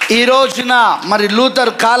 ఈ రోజున మరి Luther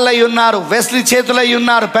కాళ్ళై ఉన్నారు, Wesley చేతులై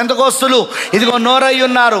ఉన్నారు, పెంతెకోస్తులు ఇదిగో నోరై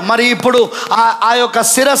ఉన్నారు. మరి ఇప్పుడు ఆ యొక్క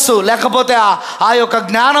శిరస్సు లేకపోతే ఆ యొక్క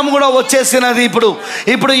జ్ఞానం కూడా వచ్చేసినది.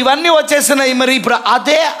 ఇప్పుడు ఇవన్నీ వచ్చేసినాయి. మరి ఇప్పుడు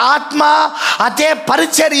అదే ఆత్మ, అదే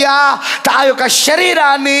పరిచర్య ఆ యొక్క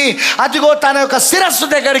శరీరాన్ని అదిగో తన యొక్క శిరస్సు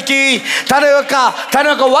దగ్గరికి, తన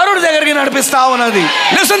యొక్క వరుడి దగ్గరికి నడిపిస్తా ఉన్నది.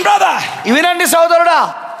 Listen brother, వినండి సోదరుడా,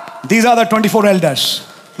 these are the 24 elders.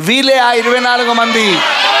 వీళ్ళే ఆ 24 మంది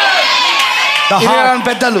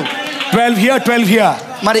పెద్దలు. 12 here, 12 here.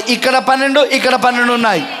 మరి ఇక్కడ 12, ఇక్కడ 12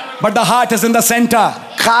 ఉన్నాయి. But the heart is in the center.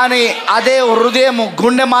 కానీ అదే హృదయం,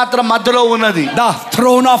 గుండె మాత్రం మధ్యలో ఉన్నది. The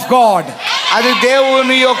throne of God. అది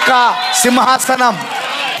దేవుని యొక్క సింహాసనం.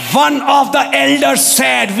 One of the elders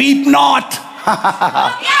said, weep not.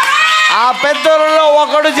 ఆ పెద్దలలో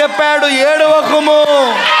ఒకడు చెప్పాడు, ఏడవకుము.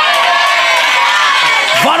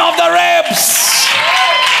 One of the ribs.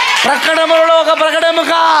 ప్రకటనలో ఒక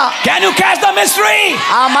ప్రకటనముగా. Can you catch the mystery?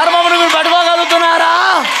 ఆ మర్మమును మీరు పట్టుకోగలుగుతున్నారా?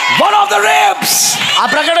 One of the ribs. ఆ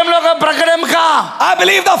ప్రకటనలో ఒక ప్రకటనముగా. I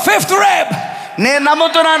believe the fifth rib. నేను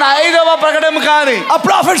నమ్ముతున్నాను 5వ ప్రకటన కానీ. A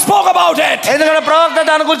prophet spoke about it. ఎందుకంటే ప్రవక్త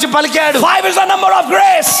దాని గురించి పలికాడు. 5 is the number of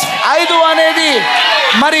grace. 5 అనేది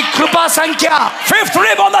మరి కృపా సంఖ్య. Fifth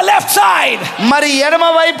rib on the left side. మరి ఎడమ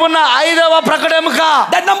వైపున 5వ ప్రకటనముగా.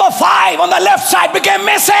 That number 5 on the left side became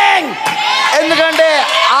missing. ఎందుకంటే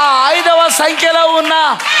ఆ 5వ సంఖ్యలో ఉన్న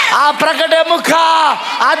ఆ ప్రకటనముక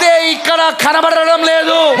అదే ఇక్కడ కనబడడం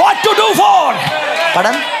లేదు. What to do for?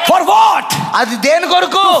 Pardon? For what? అది దేని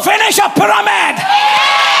కొరకు? Finish a pyramid.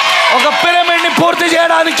 ఒక పిరమిడ్ ని పూర్తి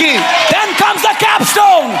చేయడానికి. Then comes the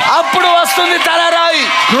capstone. అప్పుడు వస్తుంది తలరాయి.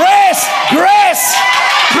 Grace, grace.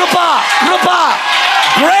 కృప, కృప.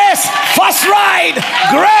 Grace first ride,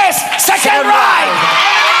 grace second ride.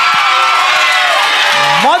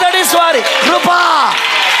 మొదటి స్వారీ కృప,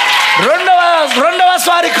 రెండవ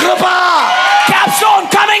స్వారీ కృప. Capstone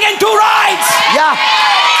coming in 2 rides.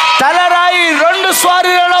 తలరాయి 2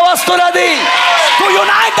 స్వారీలలో వస్తున్నది. To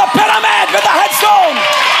unite the pyramid with the headstone.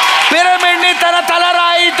 Pyramid ని తన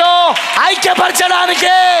తలరాయితో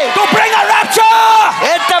ఐక్యపరచడానికి. To bring a rapture.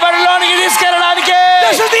 ఎత్తబడిలోనికి తీసుకెళ్ళడానికి.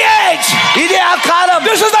 This is the age. ఇదే ఆ కాలం.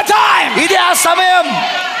 This is the time. ఇదే ఆ సమయం.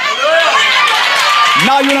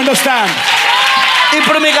 Now you understand.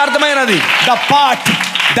 ఇప్పుడు మీకు అర్థమైనది. The part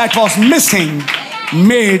that was missing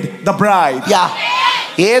made the bride.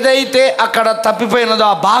 ఏదైతే అక్కడ తప్పిపోయినదో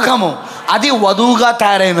ఆ భాగము అది వధువుగా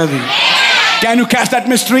తయారైనది. Can you catch that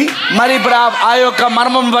mystery? మరి ఇప్పుడు ఆ యొక్క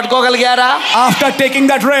మర్మం పట్టుకోగలిగారా? After taking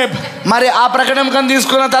that rib, మరి ఆ ప్రకటన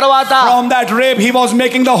తీసుకున్న తర్వాత from that rib he was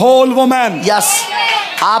making the whole woman.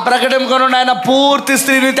 ఆ ప్రకటన నుండి ఆయన పూర్తి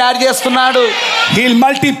స్త్రీని తయారు చేస్తున్నాడు. He'll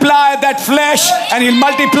multiply that flesh and he'll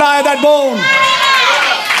multiply that bone.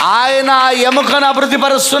 ఆయన ఎముకను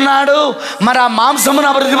అభివృద్ధిపరుస్తున్నాడు, మరి ఆ మాంసమును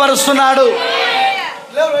అభివృద్ధిపరుస్తున్నాడు.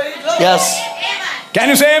 yes Can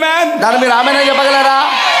you say amen? దాని మీరు ఆమేన్ చెప్పగలరా?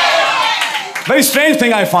 Very strange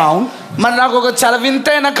thing I found. మరి నాకు ఒక చాలా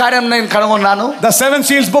వింతైన కార్యం నేను కనుగొన్నాను. The seven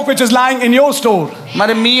seals book which is lying in your store.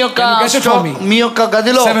 మరి మీ యొక్క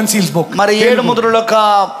గదిలో Seven seals book. మరి 7 ముద్రల యొక్క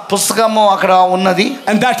పుస్తకము అక్కడ ఉన్నది.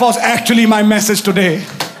 And that was actually my message today.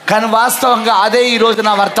 కానీ వాస్తవంగా అదే ఈ రోజు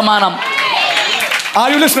నా వర్తమానం. Are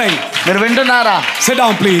you listening? మీరు వింటున్నారా? Sit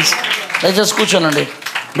down please. దయచేసి కూర్చోనండి.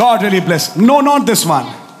 God really bless. No, not this one.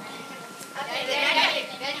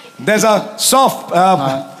 There's a soft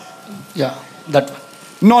yeah, that one.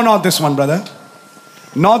 no, not this one, brother.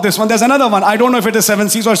 Not this one. There's another one. I don't know if it is seven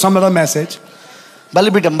seals or some other message.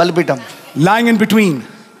 బలిపీఠం Lying in between.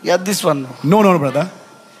 yeah, this one. No, brother.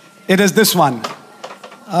 It is this one.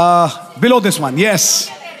 Below this one. Yes.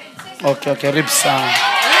 okay ribs.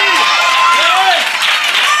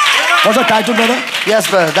 What's the title, brother? yes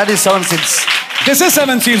brother, that is 7 seals. This is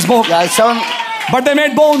seven seals book. yeah, 7. But they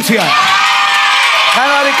made bones here. కానీ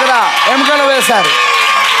వారు ఇక్కడ ఎముకలు వేశారు.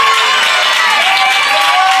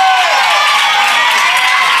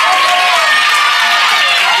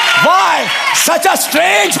 Why? Such a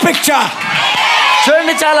strange picture.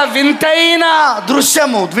 చూడండి, చాలా వింతైన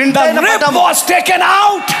దృశ్యము, The వింతైన rib పటము. was taken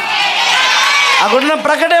out. అక్కడున్న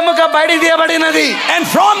ప్రకట ఎముక బయటికి తీయబడినది. And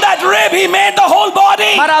from that rib he made the whole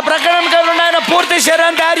body. మరి ఆ ప్రకట ఎముక నుండి ఆయన పూర్తి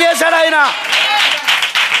శరీరాన్ని తయారు చేశాడు ఆయన.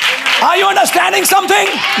 Are you understanding something?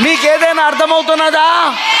 మీకు ఏదైనా అర్థమవుతున్నదా?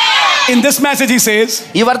 In this message he says,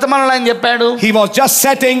 ఈ వర్తమానంలో ఆయన చెప్పాడు, he was just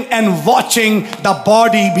sitting and watching the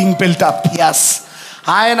body being built up. Yes,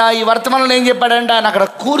 ఆయన ఈ వర్తమానంలో ఏం చెప్పాడంటే ఆయన అక్కడ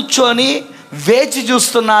కూర్చొని వేచి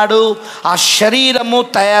చూస్తున్నాడు ఆ శరీరము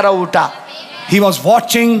తయారవుట. He was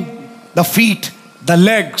watching the feet, the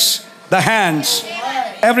legs, the hands,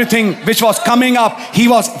 everything which was coming up. He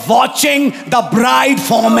was watching the bride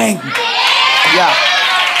forming. Yeah,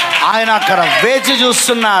 ఆయన అక్కడ వేచి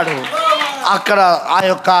చూస్తున్నాడు. అక్కడ ఆ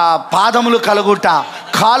యొక్క పాదములు కలుగుట,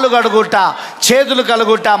 కాళ్ళు కడుగుట, చేతులు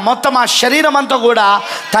కలుగుట, మొత్తం ఆ శరీరం అంతా కూడా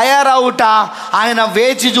తయారవుట ఆయన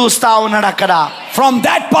వేచి చూస్తా ఉన్నాడు అక్కడ. From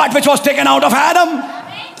that part which was taken out of Adam.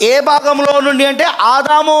 ఏ భాగంలో నుండి అంటే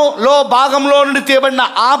ఆదాములో భాగంలో నుండి తీయబడిన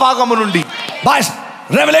ఆ భాగము నుండి. By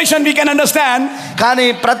revelation we can understand. కానీ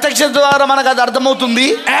ప్రత్యక్ష ద్వారా మనకు అది అర్థమవుతుంది.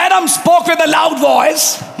 Adam spoke with a loud voice.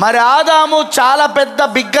 మరి ఆదాము చాలా పెద్ద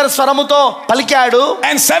బిగ్గర స్వరముతో పలికాడు.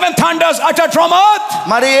 And 7 thunders uttered from earth.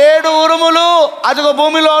 మరి 7 ఉరుములు అదిగో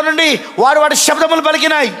భూమిలో నుండి వాడి శబ్దములు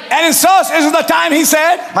పలికినాయి. And in source, this is the time he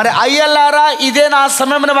said. మరి అయ్యలారా ఇదే నా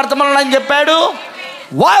సమయమైన వర్తమానంలో ఆయన చెప్పాడు.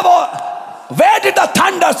 Where did the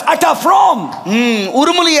thunders utter from?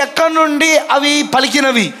 ఉరుములు ఎక్కడి నుండి అవి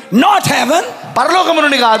పలికినవి? Not heaven. పరలోకము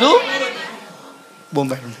నుండి కాదు, భూమి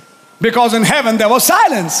నుండి. Because in heaven there was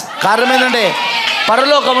silence. కారణం ఏంటంటే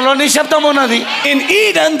పరలోకములో నిశ్శబ్దం ఉన్నది. In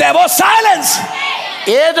Eden there was silence.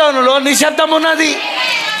 ఏదోనులో నిశ్శబ్దం ఉన్నది.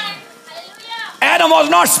 Adam was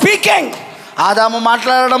not speaking. ఆదాము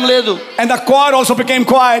మాట్లాడడం లేదు. And the choir also became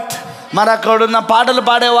quiet. మరి అక్కడ ఉన్న పాటలు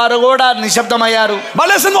పాడేవారు కూడా నిశ్శబ్దమయ్యారు. But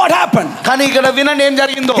listen what happened. కానీ ఇక్కడ వినండి ఏం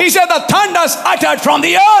జరిగిందో. He said the thunders uttered from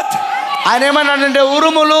the earth. ఆయన ఏమన్నాడంటే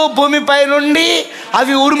ఉరుములు భూమిపై నుండి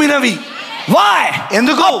అవి ఉరిమినవి. Why?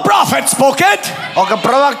 ఎందుకు? A prophet spoke it. ఒక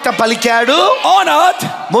ప్రవక్త పలికాడు On earth.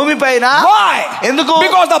 భూమిపైన. Why? ఎందుకు?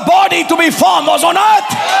 Because the body to be formed was on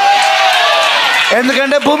earth.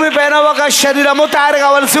 ఎందుకంటే భూమిపైన ఒక శరీరము తయారు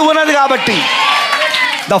కావాల్సి ఉన్నది కాబట్టి.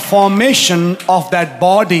 The formation of that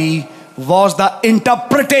body was the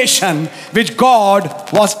interpretation which God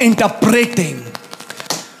was interpreting.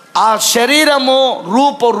 ఆ శరీరము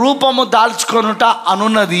రూపము దాల్చుకొనుట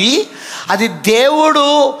అనున్నది అది దేవుడు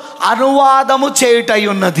అనువాదము చేయుటై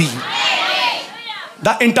ఉన్నది.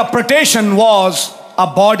 The interpretation was a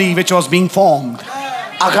body which was being formed.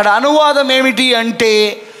 అక్కడ అనువాదం ఏమిటి అంటే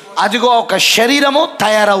అదిగో ఒక శరీరము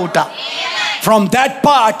తయారవుట. From that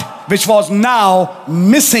part which was now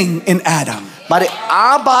missing in Adam. మరి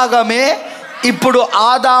ఆ భాగమే ఇప్పుడు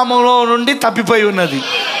ఆదాములో నుండి తప్పిపోయి ఉన్నది.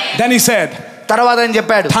 Then he said, తర్వాత ఆయన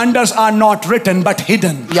చెప్పాడు, thunders are not written but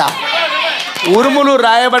hidden. Yeah, ఉరుములు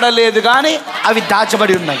రాయబడలేదు కానీ అవి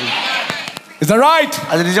దాచబడి ఉన్నవి. Is that right?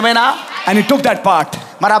 అది నిజమేనా? And he took that part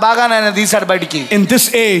మరి ఆ భాగాన్ని ఆయన తీశాడు బయటికి. in this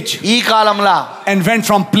age ఈ కాలంలో and went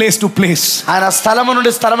from place to place. ఆయన స్థలము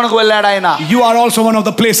నుండి స్థలమునకు వెళ్ళాడు ఆయన. You are also one of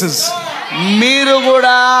the places. మీరు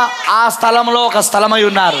కూడా ఆ స్థలంలో ఒక స్థలమై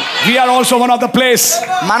ఉన్నారు. We are also one of the place.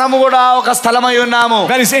 మనము కూడా ఒక స్థలమై ఉన్నాము.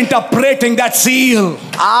 That is interpreting that seal.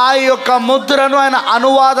 ఆ యొక్క ముద్రను ఆయన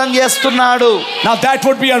అనువాదం చేస్తున్నాడు. Now that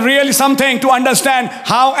would be a really something to understand.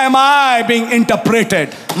 How am I being interpreted?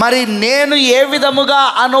 మరి నేను ఏ విధముగా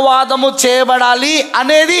అనువాదము చేయబడాలి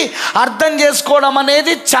అనేది అర్థం చేసుకోవడం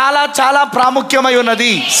అనేది చాలా చాలా ప్రాముఖ్యమై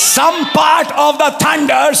ఉన్నది. Some part of the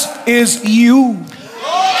thunders is you.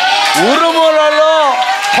 ఉరుములలో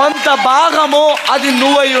కొంత భాగము అది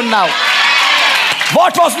నువ్వై ఉన్నావు.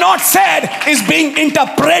 What was not said is being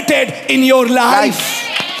interpreted in your life.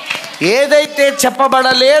 ఏదైతే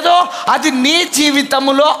చెప్పబడలేదో అది నీ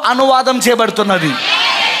జీవితంలో అనువాదం చేయబడుతున్నది.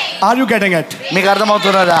 Are you getting it? మీకు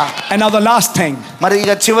అర్థమవుతున్నదా? And now the last thing. మరి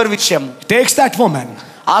ఇక చివరి విషయం, Takes that woman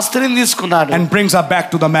ఆ స్త్రీని తీసుకున్నాడు, and brings her back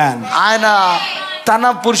to the man. ఆయన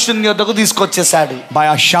తన పురుషుని యొద్దకు తీసుకొచ్చేసాడు. By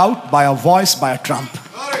a shout, by a voice, by a trump.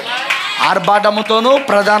 ఆర్భాటముతోను,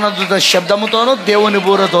 ప్రధాన దూత శబ్దముతోను, దేవుని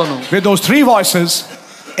బూరతోను. With those three voices,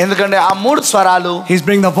 ఎందుకంటే ఆ మూడు స్వరాలు, he's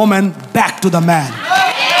bringing the woman back to the man.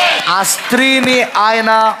 ఆ స్త్రీని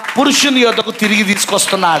ఆయన పురుషుని యొద్దకు తిరిగి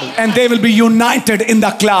తీసుకొస్తున్నాడు. And they will be united in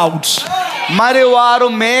the clouds. మరి వారు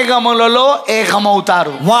మేఘములలో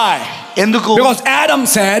ఏకమవుతారు. Why? ఎందుకు? Because Adam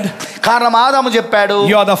said, కారణం ఆదాము చెప్పాడు,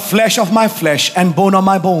 you are the flesh of my flesh and bone of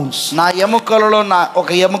my bones. నా ఎముకలలో నా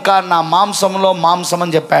ఒక ఎముక, నా మాంసములో మాంసం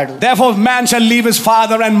అని చెప్పాడు. Therefore man shall leave his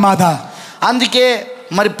father and mother. అందుకే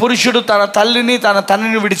మరి పురుషుడు తన తల్లిని తన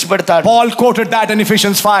తండ్రిని విడిచిపెడతాడు. Paul quoted that in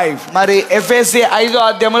Ephesians 5. మరి ఎఫెసీ 5వ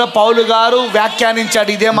అధ్యాయంలో పౌలు గారు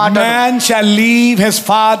వ్యాఖ్యానించాడు ఇదే మాట. Man shall leave his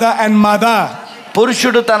father and mother.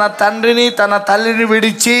 పురుషుడు తన తండ్రిని తన తల్లిని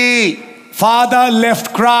విడిచి, Father left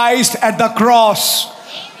Christ at the cross.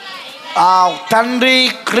 ఆ తండ్రి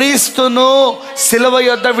క్రీస్తును సిలువ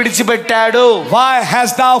యొద్ద విడిచిపెట్టాడు. Why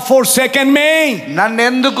hast thou forsaken me?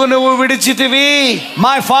 నన్నెందుకు నువ్వు విడిచితివి?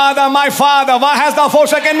 My father, why hast thou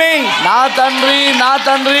forsaken me? నా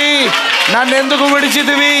తండ్రి నన్నెందుకు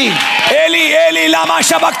విడిచితివి? Eli, Eli, lama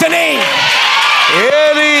sabachthani.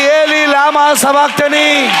 ఏలి ఏలి లామా సబాక్తని.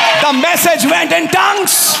 The message went in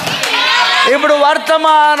tongues. ఇప్పుడు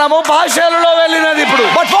వర్తమానము భాషలలో వెళ్ళినది. ఇప్పుడు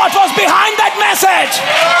But what was behind that message?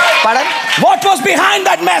 పడన్. What was behind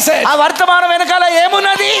that message? ఆ వర్తమానం వెనకాల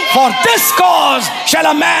ఏమున్నది? For this cause shall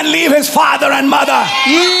a man leave his father and mother.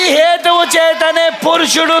 ఈ హేతువు చేతనే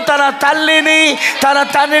పురుషుడు తన తల్లిని తన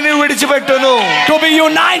తండ్రిని విడిచిపెట్టును. To be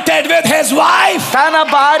united with his wife. తన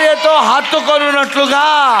భార్యతో హత్తుకొనున్నట్లుగా.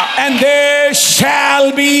 And they shall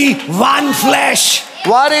be one flesh.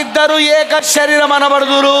 వారిద్దరూ ఏక శరీరం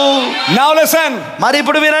అనబడుదురు. Now listen. మరి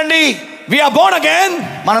ఇప్పుడు వినండి. We are born again.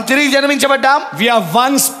 మనం తిరిగి జన్మించబడ్డాం. We are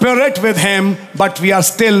one spirit with him, but we are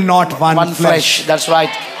still not one flesh. That's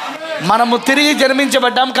right. మనము తిరిగి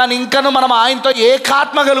జన్మించబడ్డాం, కానీ ఇంకను మనం ఆయనతో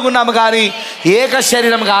ఏకాత్మ కలుగున్నాము, కానీ ఏక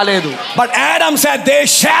శరీరం కాలేదు. But Adam said they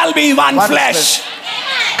shall be one flesh.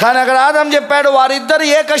 కానీ అక్కడ ఆదాం చెప్పాడు వారిద్దరు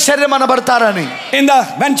ఏక శరీరం అనబడతారని.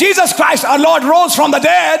 When Jesus Christ our Lord rose from the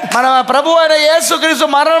dead, మన ప్రభువు అయిన యేసుక్రీస్తు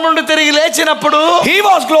మరణం నుండి తిరిగి లేచినప్పుడు he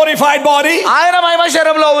was glorified body, ఆయన మహిమ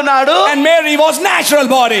శరీరంలో ఉన్నాడు. and Mary was natural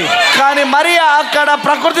body. కానీ మరియా అక్కడ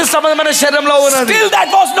ప్రకృతి సంబంధమైన శరీరంలో ఉన్నది. Still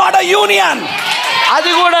that was not a union.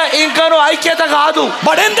 అది కూడా ఇంకను ఐక్యత కాదు.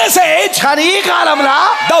 But in this age, కానీ ఈ కాలంలో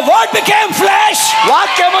the word became flesh,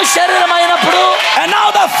 వాక్యము శరీరం అయినప్పుడు, and now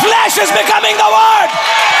the flesh is becoming the word.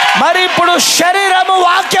 మరి ఇప్పుడు శరీరము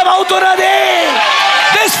వాక్యం అవుతున్నది.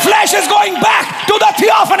 This flesh is going back to the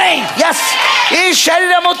theophany. Yes, ఈ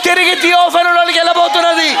శరీరము తిరిగి థియోఫనీలోకి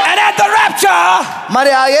వెళ్ళబోతున్నది. And at the rapture,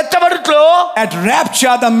 మరి ఆ ఎత్తబడుట్లో, at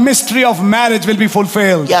rapture the mystery of marriage will be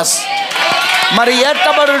fulfilled. yes, మరి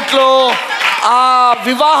ఎత్తబడుట్లో ఆ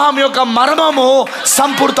వివాహం యొక్క మర్మము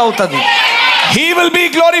సంపూర్తవుతుంది. He will be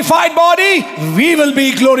glorified body, we will be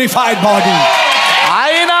glorified body.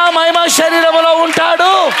 ఆయన మహిమ శరీరములో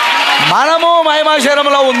ఉంటాడు, మనము మహిమ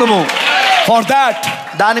శరీరములో ఉందుము. For that,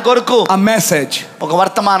 దాని కొరకు a message, ఒక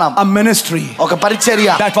వర్తమానం, a ministry ఒక పరిచర్య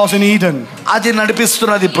that was in Eden, అది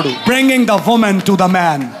నడిపిస్తున్నది ఇప్పుడు. bringing the woman to the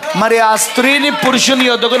man. మరి ఆ స్త్రీని పురుషుని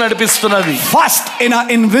యొద్దకు నడిపిస్తున్నది. First in an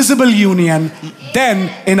invisible union, then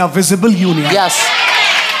in a visible union. yes,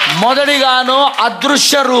 మొదటిగాను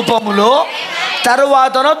అదృశ్య రూపములో,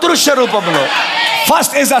 తరువాతను దృశ్య రూపములో.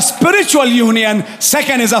 First is a spiritual union,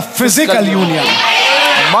 second is a physical union.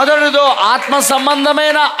 మొదటిదో ఆత్మ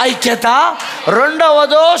సంబంధమైన ఐక్యత,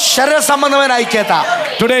 రెండవదో శరీర సంబంధమైన ఐక్యత.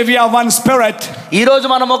 Today we are one spirit, ఈ రోజు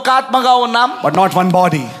మనం ఒక ఆత్మగా ఉన్నాం, but not one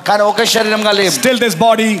body. కానీ ఒక శరీరంగా లేము. Still this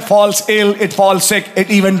body falls ill, it falls sick, it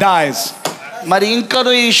even dies. మరి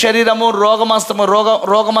ఇంకను ఈ శరీరము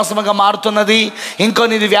రోగమస్తముగా మారుతున్నది,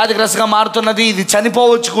 ఇంకొన్ని ఇది వ్యాధిగ్రస్తగా మారుతున్నది, ఇది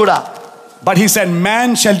చనిపోవచ్చు కూడా. But he said,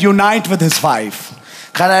 man shall unite with his wife.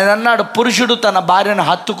 కానీ ఆయన అన్నాడు పురుషుడు తన భార్యను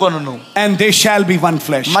హత్తుకొనును. And they shall be one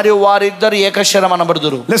flesh. మరియు వారిద్దరు ఏకశరీరం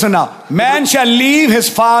అనబడుదురు. Listen now. Man shall leave his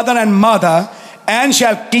father and mother and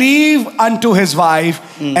shall cleave unto his wife,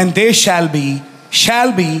 and they shall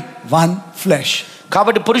be one flesh.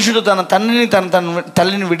 కాబట్టి పురుషుడు తన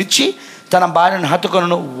తల్లిని విడిచి తన భార్యను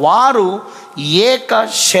హత్తుకొనును, వారు ఏక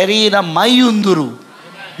శరీరమయ్యుందురు.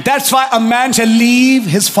 That's why a man shall leave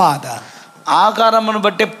his father. ఆకారమును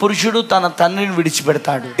బట్టే పురుషుడు తన తండ్రిని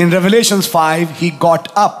విడిచిపెడతాడు. In Revelations 5, he got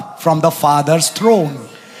up from the father's throne.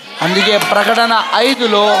 అందుకే ప్రకటన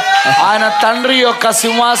 5లో ఆయన తండ్రి యొక్క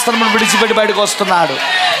సింహాసనమును విడిచిపెట్టి బయటకు వస్తున్నాడు.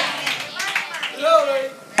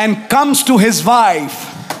 And comes to his wife.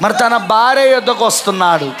 మరి తన భార్య యొద్దకు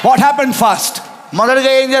వస్తున్నాడు. What happened first?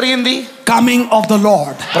 మొదటిగా ఏం జరిగింది? Coming of the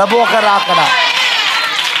Lord. ప్రభు ఒక రాకడ.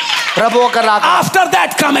 After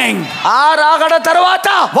that coming, ఆ రాకడ తర్వాత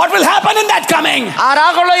what will happen in that coming? ఆ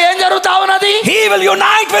రాకడలో ఏం జరుగుతా ఉన్నది? He will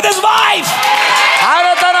unite with his wife. ఆయన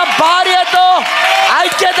తన భార్యతో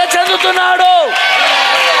ఐక్యత చెందుతున్నాడు.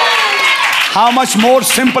 How much more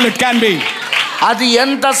simple it can be. అది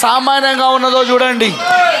ఎంత సామాన్యంగా ఉన్నదో చూడండి.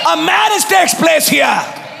 A marriage takes place here.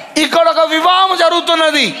 ఇక్కడ ఒక వివాహం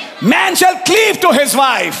జరుగుతున్నది. Man shall cleave to his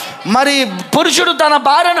wife. మరి పురుషుడు తన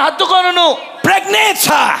భార్యను హత్తుకొనును, pregnates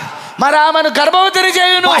her. మరి ఆమెను గర్భవతిని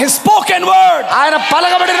చేయును. By his spoken word. ఆయన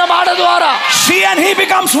పలకబడిన మాట ద్వారా She and he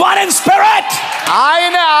becomes one in spirit.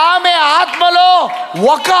 ఆయన ఆమె ఆత్మలో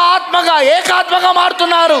ఒక ఆత్మగా ఏకాత్మగా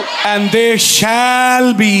మారుతున్నారు. And they shall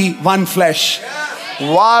be one flesh.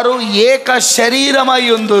 వారు ఏక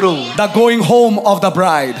శరీరమయ్యుందురు. The going home of the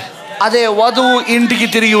bride. అదే వధువు ఇంటికి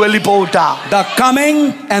తిరిగి వెళ్ళిపోవుట. The coming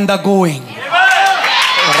and the going.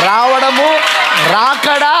 రావడము,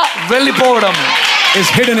 రాకడ, వెళ్ళిపోవడము is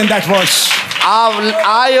hidden in that verse.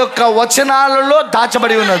 ఆ యొక్క వచనాలలో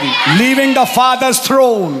దాచబడి ఉన్నది. Leaving the father's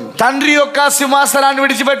throne. తండ్రి యొక్క సింహాసనాన్ని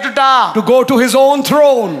విడిచిపెట్టుట. To go to his own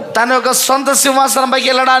throne. తన యొక్క సొంత సింహాసనంపైకి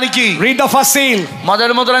వెళ్ళడానికి. Read the first seal.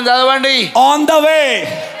 మొదటి ముద్రను చదవండి. On the way.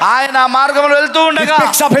 ఆయన మార్గంలో వెళ్తూ ఉండగా he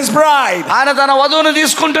picks up his bride. ఆయన తన వధువును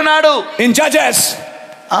తీసుకుంటున్నాడు. In Judges.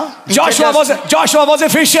 Joshua was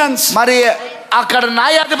Ephesians. మరి అక్కడ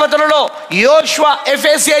న్యాయాధిపతులలో యోషువ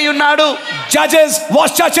ఎఫెసీ అయి ఉన్నాడు. Judges was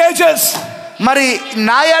church ages. మరి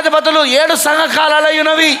న్యాయాధిపతులు 7 సంఘకాలాలై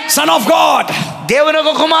ఉన్నవి. Son of God. దేవుని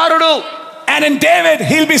యొక్క కుమారుడు. And in David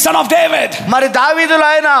he'll be son of David. మరి దావీదులో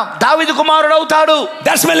ఆయన దావీదు కుమారుడు అవుతాడు.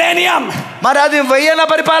 That's millennium. మరి అది 1000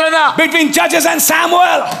 పరిపాలన. Between Judges and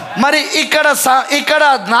Samuel. మరి ఇక్కడ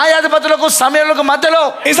న్యాయాధిపతులకు సమూయేలుకు మధ్యలో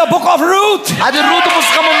is the book of Ruth. అది రూతు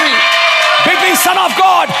పుస్తకం ఉంది. Between son of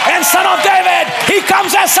God and son of David, he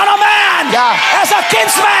comes as son of man. Yeah. As a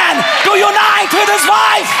kinsman to unite with his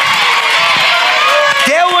wife.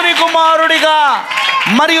 దేవుని కుమారుడిగా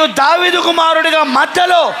మరియు దావీదు కుమారుడిగా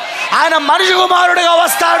మధ్యలో ఆయన మనిషి కుమారుడిగా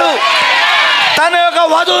వస్తాడు. తన యొక్క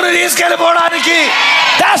వధువుని తీసుకెళ్ళిపోవడానికి.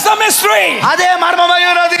 That's the mystery. అదే మర్మమై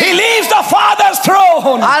ఉన్నది. He leaves the father's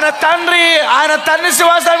throne. ఆయన తండ్రి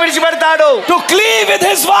సింహాసనం విడిచిపెడతాడు. To cleave with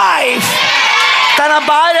his wife. తన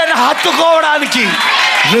భార్యను హత్తుకోవడానికి.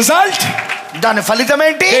 Result? దాని ఫలితం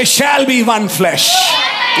ఏంటి? They shall be one flesh.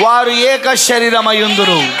 వారు ఏక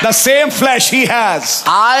శరీరమయ్యుందురు. The same flesh he has.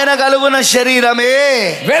 ఆయన కలుగున శరీరమే.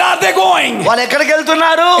 Where are they going? వాళ్ళు ఎక్కడికి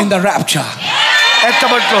వెళ్తున్నారు? In the rapture.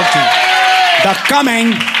 ఎత్తబడులోకి. The coming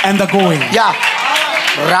and the going.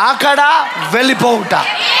 రాకడ, వెళ్ళిపోవుట.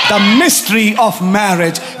 The mystery of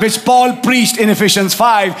marriage which Paul preached in Ephesians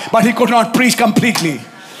 5, but he could not preach completely.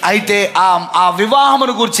 అయితే ఆ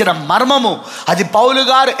వివాహమును గురించిన మర్మము అది పౌలు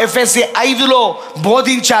గారు ఎఫెసీ 5లో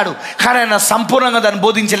బోధించాడు. కానీ ఆయన సంపూర్ణంగా దాన్ని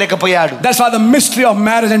బోధించలేకపోయాడు. That's why the mystery of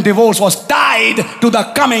marriage and divorce was tied to the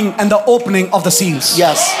coming and the opening of the seals.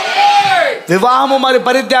 Yes. వివాహము మరి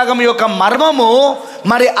పరిత్యాగం యొక్క మర్మము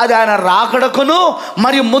మరి అది ఆయన రాకడకును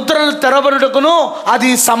మరియు ముద్రలు తెరబడుటకును అది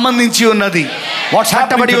సంబంధించి ఉన్నది. What's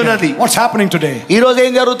happening today? ఈ రోజు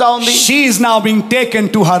ఏం జరుగుతా ఉంది? She is now being taken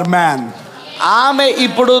to her man. ఆమె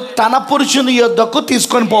ఇప్పుడు తన పురుషుని యొద్దకు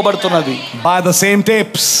తీసుకొని పోబడుతున్నది. By the same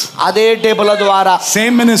tapes. అదే టేపుల ద్వారా.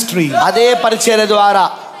 Same ministry. అదే పరిచర్య ద్వారా.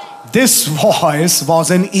 This voice was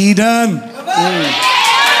in Eden.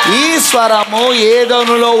 ఈ స్వరము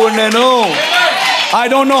ఏదోనులో ఉండెను. I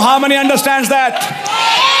don't know how many understands that.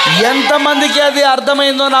 ఎంతమందికి అది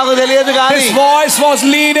అర్థమైందో నాకు తెలియదు కానీ This voice was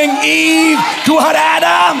leading Eve to her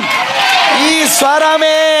Adam. ఈ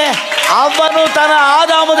స్వరమే అవ్వను తన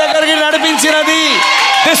ఆదాము దగ్గరికి నడిపించినది.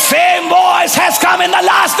 The same voice has come in the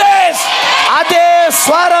last days. అదే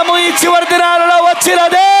స్వరము ఈ చివరి దినాలలో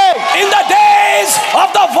వచ్చినదే. In the days of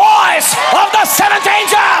the voice of the seventh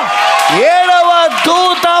angel. 7వ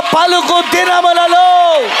దూత పలుకు దినములలో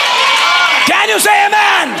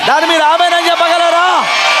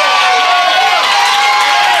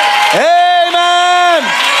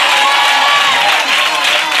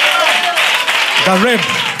the rib,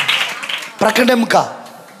 ప్రక్కడెముక,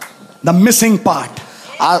 the missing part.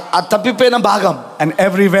 ఆ తప్పిపోయిన భాగం. And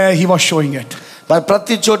everywhere he was showing it.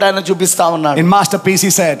 ప్రతి చోట ఆయన చూపిస్తా ఉన్నాడు. In Masterpiece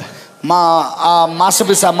he said, master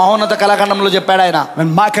piece మహోన్నత కళాఖండంలో చెప్పాడు ఆయన, when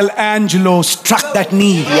Michelangelo struck that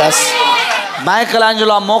knee. yes,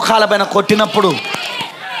 మైకలాంజలో ఆ మోకాల పైన కొట్టినప్పుడు,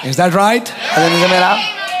 is that right? అది నిజమేనా?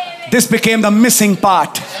 This became the missing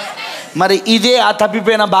part. మరి ఇదే ఆ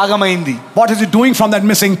తప్పిపోయిన భాగమైంది. What is he doing from that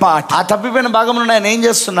missing part? ఆ తప్పిపోయిన భాగంలో ఆయన ఏం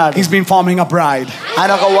చేస్తున్నాడు? He's been forming a bride.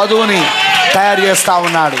 ఆయన ఒక వధువుని తయారు చేస్తా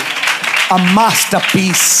ఉన్నాడు. A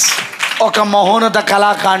masterpiece. ఒక మహోన్నత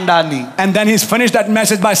కళాఖండాన్ని. And then he's finished that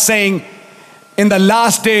message by saying, in the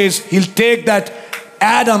last days he'll take that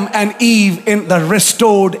Adam and Eve in the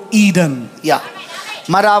restored Eden.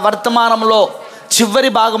 మరి ఆ వర్తమానంలో చివరి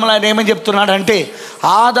భాగంలో ఆయన ఏమని చెప్తున్నాడంటే,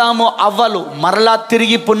 ఆదాము అవ్వలు మరలా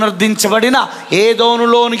తిరిగి పునరుద్ధరించబడిన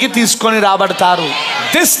ఏదోనులోనికి తీసుకొని రాబడతారు.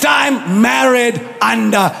 This time married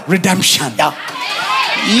under redemption.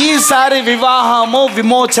 ఈసారి వివాహము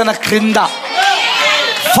విమోచన క్రింద.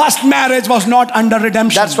 First marriage was not under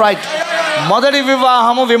redemption. That's right. మొదటి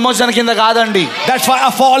వివాహము విమోచన కింద కాదండి. That's why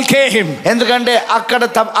a fall came. ఎందుకంటే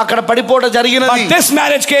అక్కడ పడిపోవడం జరిగినది. But this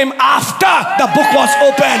marriage came after the book was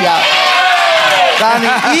opened. కానీ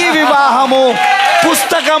ఈ వివాహము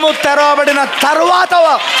పుస్తకము తెరవబడిన తరువాత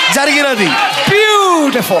జరిగినది.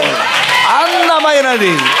 Beautiful.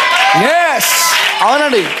 అందమైనది. Yes.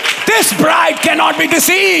 అవునండి. This bride cannot be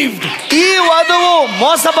deceived. ఈ వధువు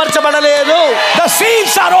మోసపరచబడలేదు. The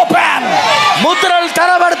seals are open. ముద్రలు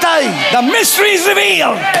తెరబడతాయి. The mystery is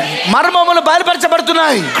revealed. మర్మములు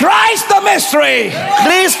బయలుపరచబడుతున్నాయి. Christ the mystery.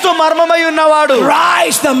 క్రీస్తు మర్మమై ఉన్నవాడు.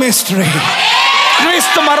 Christ the mystery.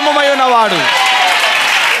 క్రీస్తు మర్మమై ఉన్నవాడు.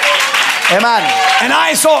 Amen. And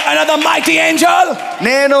I saw another mighty angel.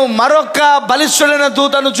 నేను మరొక బలిష్ఠుడైన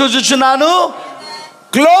దూతను చూచుచున్నాను.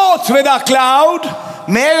 Clothed with a cloud.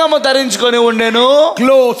 మేఘము ధరించుకొని ఉండెను.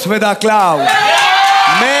 Clothed with a cloud.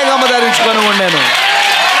 మేఘము ధరించుకొని ఉండెను.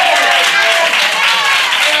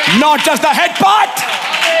 Not just the head part.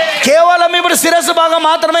 కేవలం ఇప్పుడు శిరస్సు భాగం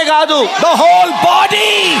మాత్రమే కాదు. The whole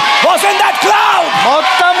body was in that cloud.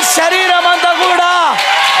 మొత్తం శరీరం అంతా కూడా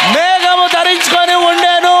మేఘము ధరించుకొని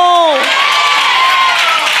ఉండెను.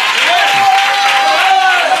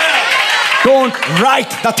 Don't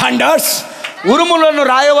write the thunders. ఉరుములను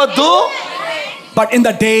రాయవద్దు. But in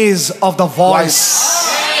the days of the voice.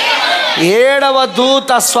 ఏడవ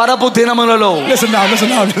దూత స్వరపు దినములలో. Listen now.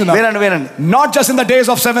 వినండి. Not just in the days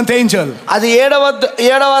of seventh angel. అది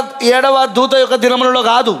ఏడవ దూత యొక్క దినములలో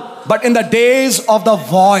కాదు. But in the days of the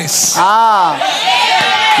voice.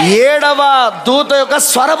 ఏడవ దూత యొక్క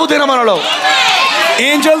స్వరపు దినములలో.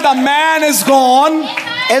 Angel, the man is gone.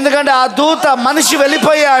 ఎందుకంటే ఆ దూత మనిషి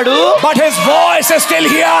వెళ్ళిపోయాడు. But his voice is still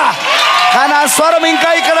here. కానీ ఆ స్వరం ఇంకా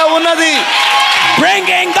ఇక్కడ ఉన్నది.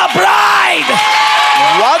 Bringing the bride.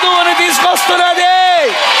 వధువుని తీసుకొస్తున్నది.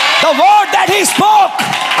 The word that he spoke.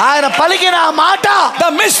 ఆయన పలికిన మాట.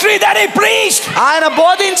 The mystery that he preached. ఆయన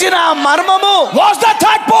బోధించిన మర్మము. Was the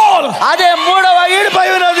third pole. అదే మూడవ ఈడుపై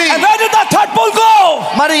ఉన్నది. And where did the third pole go?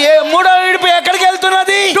 మరి మూడవ ఈడుపు ఎక్కడికి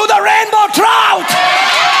వెళ్తున్నది? To the rainbow trout.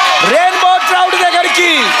 Rainbow trout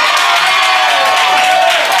దగ్గరికి.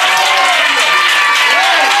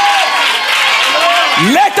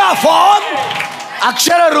 Letter form.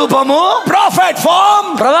 అక్షర రూపము. Prophet form.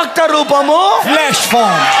 ప్రవక్త రూపము. Flesh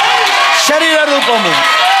form. శరీర రూపము.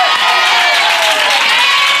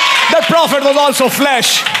 The prophet was also flesh.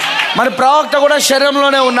 మరి ప్రవక్త కూడా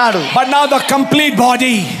శరీరంలోనే ఉన్నాడు. But now the complete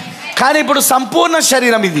body. కానీ ఇప్పుడు సంపూర్ణ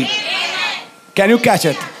శరీరం ఇది. Can you catch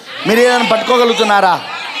it? మీరు ఏదైనా పట్టుకోగలుగుతున్నారా?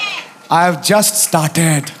 I have just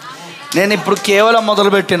started. నేను ఇప్పుడు కేవలం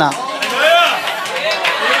మొదలుపెట్టిన.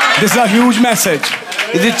 This is a huge message.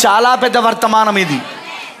 ఇది చాలా పెద్ద వర్తమానం ఇది.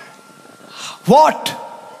 What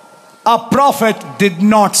a prophet did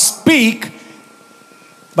not speak,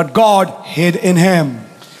 but God hid in him.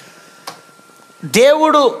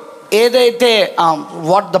 దేవుడు ఏదైతే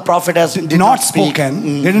what the prophet has did not spoken,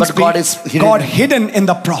 didn't but speak, God is hidden. God hidden in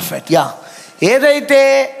the prophet. ఏదైతే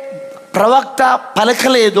ప్రవక్త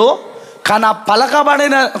పలకలేదో కానీ ఆ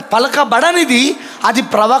పలకబడనిది అది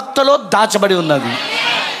ప్రవక్తలో దాచబడి ఉన్నది.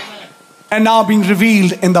 And now being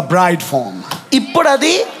revealed in the bride form. ఇప్పుడు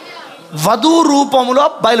అది వధువు రూపంలో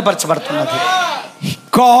బయలుపరచబడుతున్నది.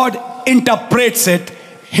 God interprets it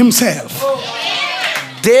himself.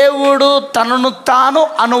 దేవుడు తనను తాను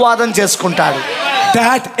అనువాదం చేసుకుంటాడు.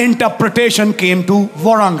 That interpretation came to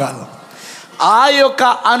Warangal. ఆ యొక్క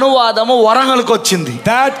అనువాదము వరంగల్కి వచ్చింది.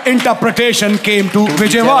 That interpretation came to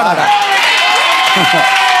Vijayawada.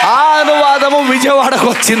 ఆ అనువాదము విజయవాడకు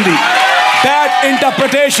వచ్చింది. That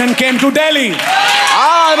interpretation came to Delhi. ఆ ఆ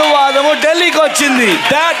అనువాదము ఢిల్లీకి వచ్చింది.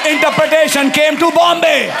 That interpretation came to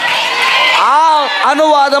Bombay. ఆ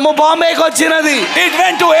అనువాదము బాంబేకి వచ్చినది. It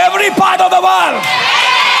went to every part of the world.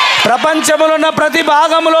 ప్రపంచంలో ఉన్న ప్రతి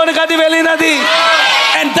భాగంలోనికి అది వెళ్ళినది.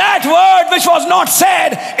 And that word which was not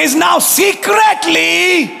said is now secretly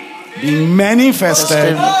being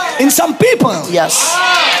manifested in some people. Yes.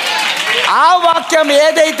 ఆ వాక్యం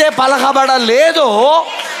ఏదైతే పలకబడలేదో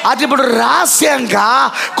అది ఇప్పుడు రహస్యంగా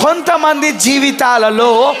కొంతమంది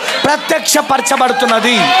జీవితాలలో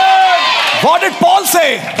ప్రత్యక్షపరచబడుతున్నది. What did Paul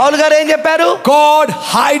say? పౌలు గారు ఏం చెప్పారు? God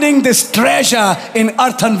hiding this treasure in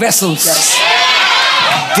earthen vessels.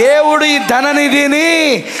 దేవుడు ఈ ధననిధిని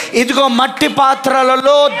ఇదిగో మట్టి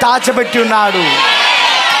పాత్రలలో దాచిపెట్టి ఉన్నాడు.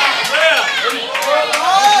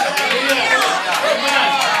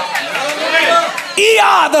 Ye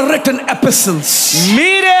are the written epistles.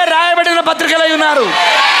 మీరే రాయబడిన పత్రికలై ఉన్నారు.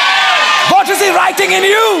 What is he writing in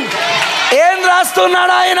you? ఏం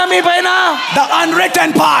రాస్తున్నాడు ఆయన మీ పైన? The unwritten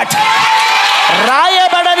part.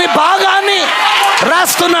 రాయబడని భాగాన్ని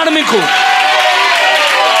రాస్తున్నాడు మీకు.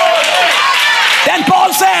 Then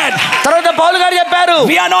Paul said, తర్వాత పౌలు గారు చెప్పారు,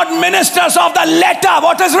 we are not ministers of the letter,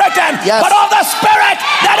 what is written, yes, but of the spirit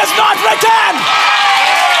that is not written.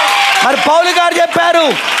 మరి పౌలు గారు చెప్పారు,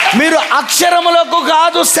 మీరు అక్షరములకు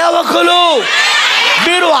కాదు సేవకులు,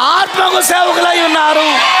 మీరు ఆత్మకు సేవకులై ఉన్నారు.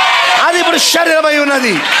 అది ఇప్పుడు శరీరమై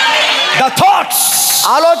ఉన్నది. The thoughts,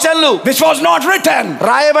 ఆలోచనలు which was not written,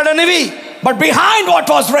 రాయబడనివి, but behind what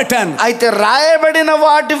was written, అయితే రాయబడిన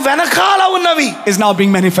వాటి వెనకాల ఉన్నవి is now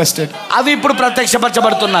being manifested. అవి ఇప్పుడు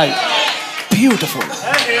ప్రత్యక్షపరచబడుతున్నాయి. Beautiful.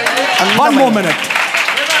 One more minute.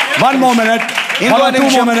 One more minute. ఇంకో 2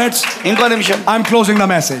 more minutes. ఇంకో నిమిషం. I'm closing the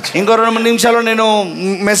message. ఇంకో 2 నిమిషాల్లో నేను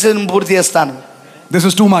మెసేజ్ పూర్తి చేస్తాను. This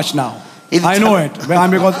is too much now. I know it.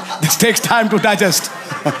 Because this takes time to digest.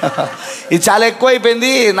 ఇది చాలా ఎక్కువ అయిపోయింది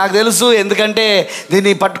నాకు తెలుసు, ఎందుకంటే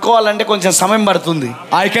దీన్ని పట్టుకోవాలంటే కొంచెం సమయం పడుతుంది.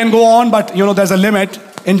 I can go on, but there's a limit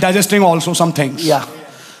in digesting also some things. Yeah,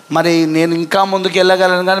 మరి నేను ఇంకా ముందుకు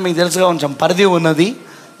వెళ్ళగలను, కానీ మీకు తెలుసుగా కొంచెం పరిధి ఉన్నది,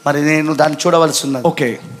 మరి నేను దాన్ని చూడవలసి ఉన్నది.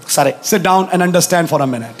 Okay. సరే, Sit down and understand for a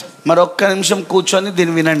minute. మరి ఒక్క నిమిషం కూర్చొని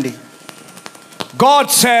దీన్ని వినండి. God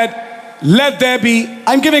said, let there be,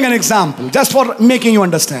 I'm giving an example just for making you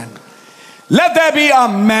understand. Let there be a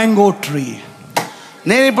mango tree.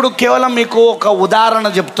 నేను ఇప్పుడు కేవలం మీకు ఒక ఉదాహరణ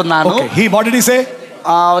చెప్తున్నాను. Okay. What did he say?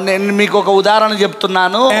 నేను మీకు ఒక ఉదాహరణ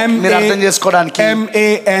చెప్తున్నాను మీరు అర్థం చేసుకోవడానికి.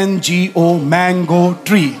 MANGO, mango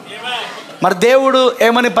tree. మరి దేవుడు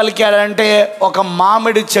ఏమని పలికాడంటే ఒక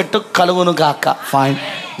మామిడి చెట్టు కలుగును గాక. Fine,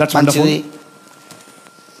 that's wonderful.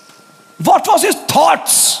 What was his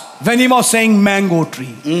thoughts when he was saying mango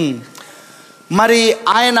tree? మరి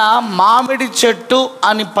ఆయన మామిడి చెట్టు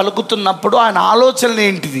అని పలుకుతున్నప్పుడు ఆయన ఆలోచన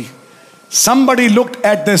ఏంటిది? Somebody looked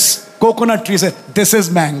at this coconut tree and said, this is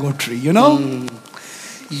mango tree,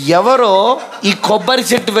 ఎవరో ఈ కొబ్బరి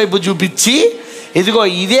చెట్టు వైపు చూపించి ఇదిగో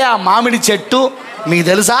ఇదే ఆ మామిడి చెట్టు మీకు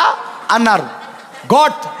తెలుసా అన్నారు.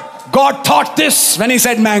 God thought this when he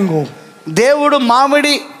said mango. దేవుడు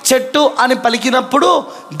మామిడి చెట్టు అని పలికినప్పుడు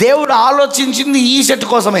దేవుడు ఆలోచించింది ఈ చెట్టు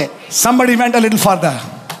కోసమే. Somebody went a little further.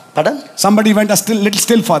 Pardon? Somebody went a little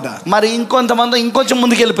still further. మరి ఇంకొంతమంది ఇంకొంచెం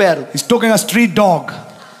ముందుకు వెళ్ళిపోయారు. He's taking a street dog.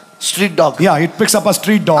 Street dog. Yeah, he picks up a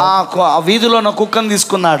street dog. ఆ వీధిలో ఉన్న కుక్కను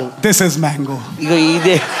తీసుకున్నాడు. This is mango. ఇగో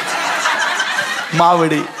ఇదే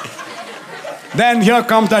మామిడి. Then here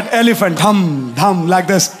comes that elephant, dhum like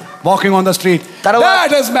this, walking on the street.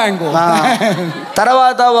 That is mango.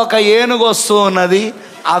 తర్వాత ఒక ఏనుగు వస్తూ ఉన్నది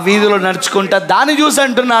ఆ వీధిలో నడుచుకుంటా, దాన్ని చూసి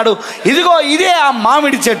అంటున్నాడు ఇదిగో ఇదే ఆ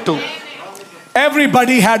మామిడి చెట్టు.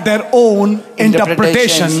 Everybody had their own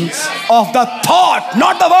interpretation of the thought,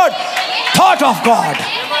 not the word, thought of God.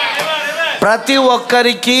 ప్రతి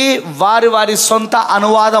ఒక్కరికి వారి వారి సొంత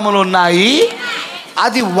అనువాదములు ఉన్నాయి.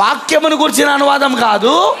 అది వాక్యమును గురించిన అనువాదం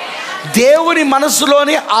కాదు, దేవుని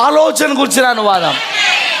మనసులోని ఆలోచన గురించిన అనువాదం.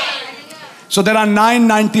 So there are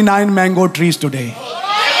 999 mango trees today.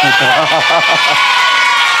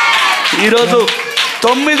 ఈరోజు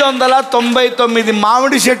 999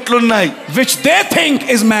 మామిడి చెట్లు ఉన్నాయి, which they think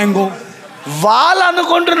is mango. వాళ్ళు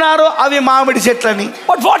అనుకుంటున్నారు అవి మామిడి చెట్లని.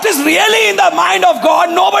 But what is really in the mind of God,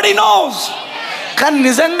 nobody knows. కానీ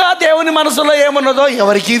నిజంగా దేవుని మనసులో ఏమున్నదో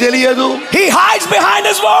ఎవరికీ తెలియదు. He hides behind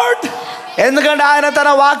his word. ఎందుకంటే ఆయన తన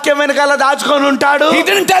వాక్యం వెనకాల దాచుకొని ఉంటాడు. He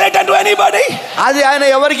didn't tell it to anybody. అది ఆయన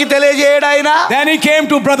ఎవరికి తెలియజేయడు ఆయన. Then he came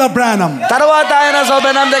to Brother Branham. తర్వాత ఆయన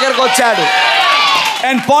సోబెనాం దగ్గరకు వచ్చాడు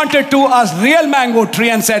and pointed to a real mango tree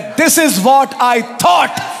and said, this is what I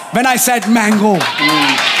thought when I said mango.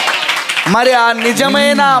 మరి ఆ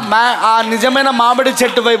నిజమైన మామిడి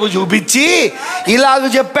చెట్టు వైపు చూపించి ఇలాగ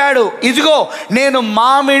చెప్పాడు, ఇదిగో నేను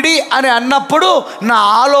మామిడి అని అన్నప్పుడు నా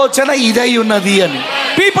ఆలోచన ఇదై ఉన్నది అని.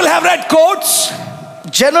 People have read quotes.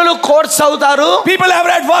 జనులు కోట్స్ అవుతారు. People have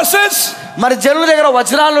read verses. మరి జనుల దగ్గర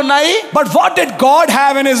వచనాలు ఉన్నాయి. But what did God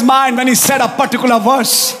have in his mind when he said a particular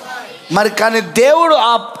verse? మరి కానీ దేవుడు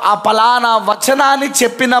ఆ పలానా వచనాన్ని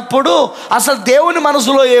చెప్పినప్పుడు అసలు దేవుని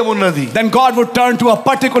మనసులో ఏమున్నది? Then God would turn to a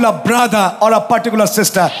particular brother or a particular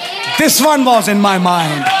sister. This one was in my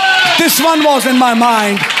mind. This one was in my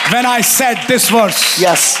mind when I said this verse.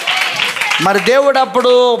 Yes. మరి దేవుడు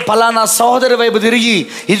అప్పుడు పలానా సహోదరి వైపు తిరిగి,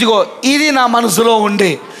 ఇదిగో ఇది నా మనసులో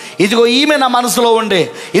ఉండే, ఇదిగో ఈమె నా మనసులో ఉండే,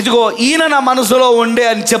 ఇదిగో ఈయన నా మనసులో ఉండే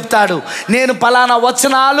అని చెప్తాడు. నేను పలానా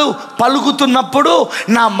వచనాలు పలుకుతున్నప్పుడు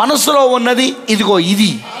నా మనసులో ఉన్నది ఇదిగో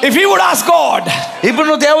ఇది. If he would ask God, ఇప్పుడు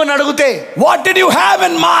నువ్వు దేవుని అడిగితే, what did you have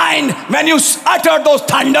in mind when you uttered those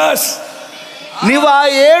thunders? నీవు ఆ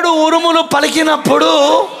 7 ఉరుములు పలికినప్పుడు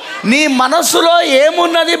నీ మనసులో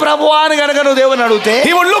ఏమున్నది ప్రభువా అని గనుక నువ్వు దేవుని అడిగితే,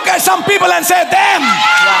 he would look at some people and say them.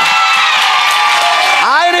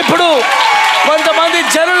 ఆయన ఇప్పుడు కొంతమంది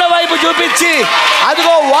జనుల వైపు చూపించి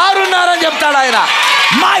అదిగో వారున్నారని చెప్తాడు ఆయన.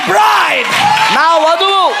 My bride, నా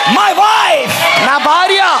వధువు, my wife, నా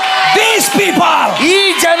భార్య, these people, ఈ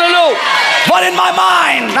జనులు were in my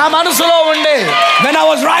mind. నా మనసులో ఉండే. When I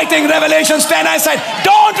was writing Revelations 10, I said,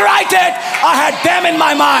 don't write it. I had them in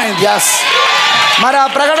my mind. Yes. మరి ఆ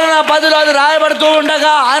ప్రకటన 10లో అది రాయబడుతూ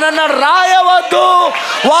ఉండగా ఆయన అన్నాడు, రాయవద్దు,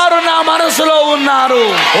 వారు నా మనసులో ఉన్నారు.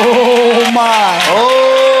 Oh my.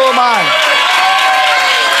 Oh my.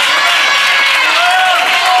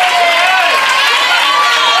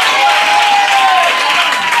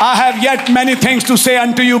 I have yet many things to say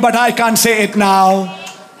unto you, but I can't say it now.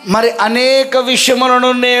 మరి అనేక విషయములను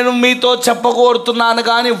నేను మీతో చెప్పకోరుతున్నాను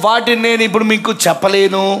కానీ వాటిని నేను ఇప్పుడు మీకు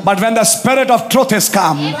చెప్పలేను. But when the spirit of truth is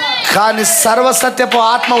come, కానీ సర్వసత్యపు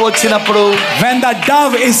ఆత్మ వచ్చినప్పుడు, when the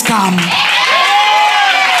dove is come,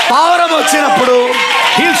 పావురం వచ్చినప్పుడు,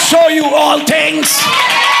 he'll show you all things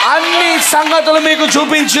అన్ని సంగతులు మీకు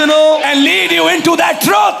చూపించును and lead you into that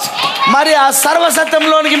truth. మరి ఆ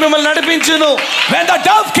సర్వసత్యంలోనికి మిమ్మల్ని నడిపించును. When the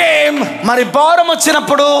dove came, మరి పావురం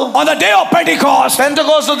వచ్చినప్పుడు on the day of Pentecost,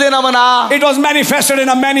 Pentecost దినమున it was manifested in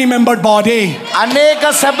a many membered body.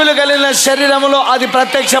 అనేక సభ్యులు కలిగిన శరీరములో అది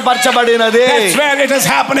ప్రత్యక్షపరచబడినది. That's where it is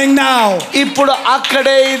happening now. ఇప్పుడు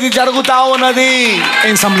అక్కడే ఇది జరుగుతా ఉన్నది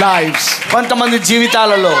In some lives. కొంతమంది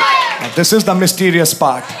జీవితాలలో. This is the mysterious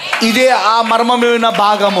part. ఇదే ఆ మర్మమైన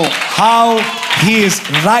భాగము. How he is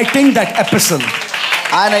writing that epistle.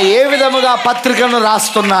 ఆయన ఏ విధముగా పత్రికను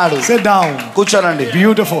రాస్తున్నాడు. Sit down. కూర్చోనండి.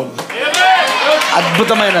 Beautiful.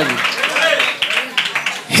 అద్భుతమైనది.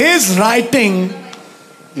 His writing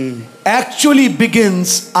actually begins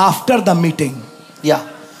after the meeting.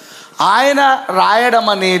 ఆయన రాయడం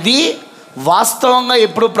అనేది వాస్తవంగా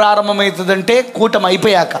ఎప్పుడు ప్రారంభమవుతుందంటే కూటమి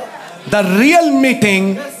అయిపోయాక. The real meeting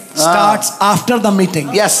starts after the meeting.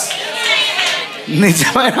 Yes.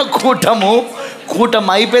 నిజమైన కూటమి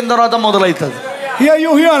అయిపోయిన తర్వాత మొదలవుతుంది. Here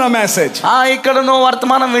you hear a message. ఇక్కడ నువ్వు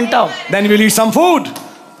వర్తమానం వింటావు. Then you will eat some food.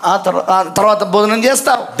 తర్వాత భోజనం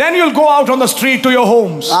చేస్తావు. Then you'll go out on the street to your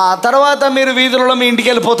homes. తర్వాత మీరు వీధులలో మీ ఇంటికి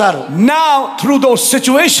వెళ్ళిపోతారు. Now through those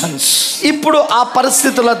situations, ఇప్పుడు ఆ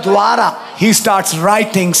పరిస్థితుల ద్వారా he starts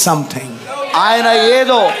writing something. ఆయన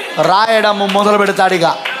ఏదో రాయడం మొదలు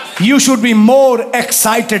పెడతాడిగా. You should be more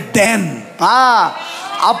excited then.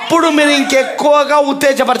 అప్పుడు మీరు ఇంకెక్కువగా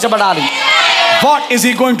ఉత్తేజపరచబడాలి. What is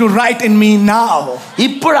he going to write in me now?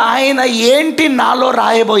 ఇప్పుడు ఆయన ఏంటి నాలో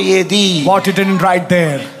రాయబోయేది? What he didn't write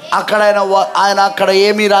there, ఆయన అక్కడ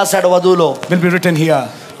ఏమి రాశాడు వధువులో, will be written here.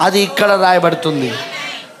 అది ఇక్కడ రాయబడుతుంది.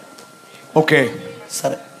 Okay.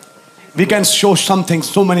 సరే, we can show something,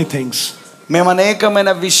 so many things. మేము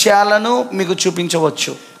అనేకమైన విషయాలను మీకు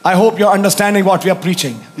చూపించవచ్చు. I hope you're understanding what we are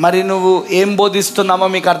preaching. మరి నువ్వు ఏం బోధిస్తున్నామో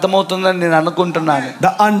మీకు అర్థమవుతుందని నేను అనుకుంటున్నాను.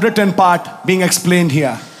 The unwritten part being explained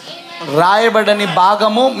here. రాయబడని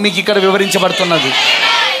భాగము మీకు ఇక్కడ వివరించబడుతున్నది.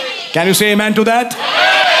 Can you say amen to that?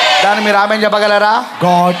 దాన్ని మీరు ఆమేన్ చెప్పగలరా?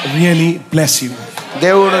 God really bless you.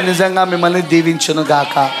 దేవుడు నిజంగా మిమ్మల్ని దీవించును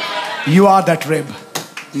గాక. You are that rib.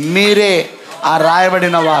 మీరే ఆ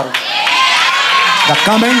రాయబడిన వారు. The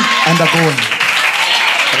coming and the going.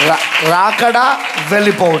 రాకడ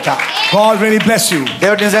వెళ్ళిపోవుట. God really bless you.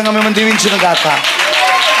 దేవుడు నిజంగా మిమ్మల్ని దీవించును గాక.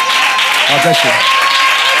 God bless you.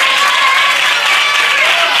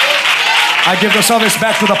 I give the service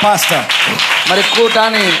back to the pastor. మరి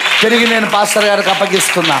కూటాన్ని తిరిగి నేను పాస్టర్ గారికి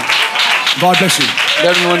అప్పగిస్తున్నా. God bless you.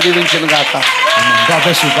 దేవుడు మిమ్మల్ని దీవించును గాక. God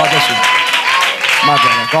bless you. God bless you. My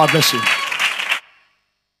brother, God bless you.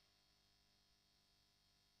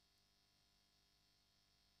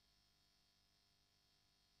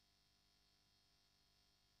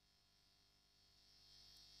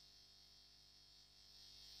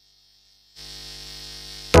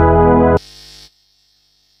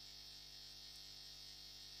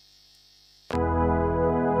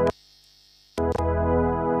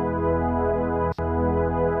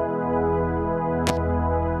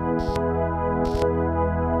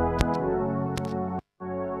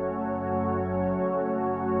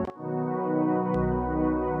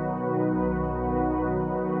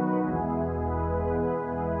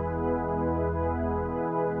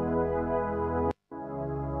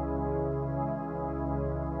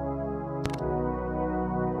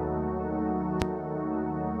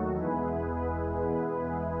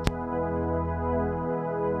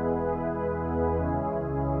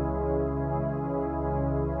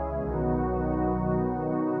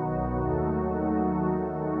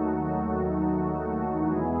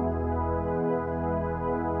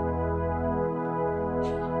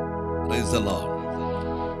 Praise the lord.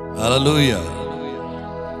 హల్లెలూయా.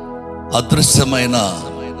 అదృశ్యమైన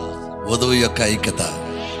వధువు యొక్క ఐక్యత.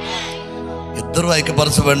 ఇద్దరు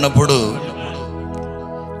ఐక్యపరచబడినప్పుడు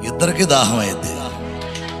ఇద్దరికి దాహం అయింది.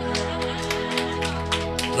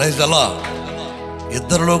 Praise the Lord.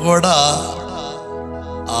 ఇద్దరిలో కూడా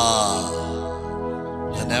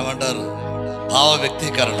దాన్ని ఏమంటారు, భావ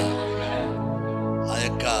వ్యక్తీకరణ, ఆ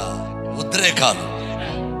యొక్క ఉద్రేకాలు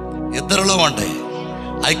ఇద్దరిలో ఉంటాయి.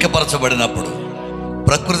 ఐక్యపరచబడినప్పుడు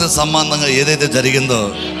ప్రకృతి సంబంధంగా ఏదైతే జరిగిందో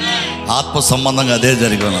ఆత్మ సంబంధంగా అదే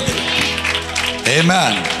జరిగి ఉన్నది.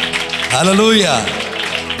 ఆమేన్. హల్లెలూయా.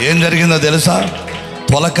 ఏం జరిగిందో తెలుసా?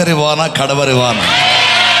 తొలకరి వాన కడవరి వాన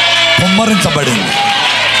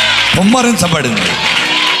కుమ్మరించబడింది.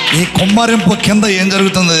 ఈ కుమ్మరింపు కింద ఏం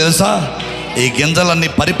జరుగుతుందో తెలుసా? ఈ గింజలన్నీ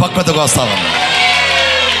పరిపక్వతకు వస్తావన్నాయి,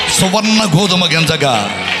 సువర్ణ గోధుమ గింజగా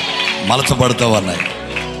మలచబడుతూ ఉన్నాయి.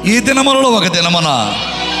 ఈ దినములలో ఒక దినమున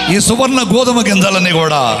ఈ సువర్ణ గోధుమ గింజలన్నీ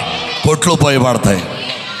కూడా కొట్లు పోయబడతాయి.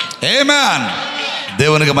 ఆమేన్.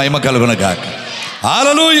 దేవునికి మహిమ కలుగును గాక.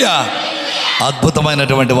 హల్లెలూయా.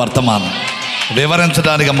 అద్భుతమైనటువంటి వర్తమానం,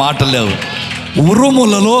 వివరించడానికి మాటలు లేవు.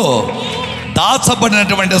 ఉరుములలో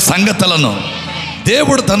దాచబడినటువంటి సంగతులను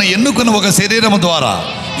దేవుడు తను ఎన్నుకున్న ఒక శరీరము ద్వారా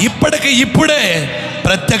ఇప్పుడే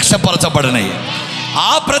ప్రత్యక్షపరచబడినాయి.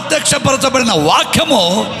 ఆ ప్రత్యక్షపరచబడిన వాక్యము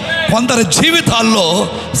కొందరి జీవితాల్లో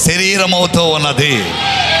శరీరమవుతూ ఉన్నది.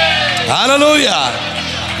 హల్లెలూయా.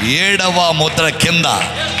 7వ ముద్ర కింద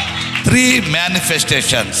 3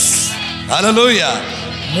 మేనిఫెస్టేషన్స్. హల్లెలూయా.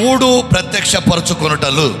 3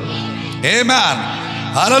 ప్రత్యక్షపరచుకొనుటలు. Amen.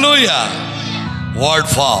 Hallelujah.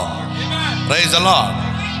 Word form. Praise the Lord.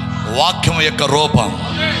 వాక్యం యొక్క రూపం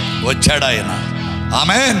వచ్చాడు ఆయన.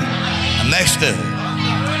 ఆమేన్. నెక్స్ట్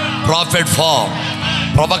ప్రాఫెట్ ఫామ్,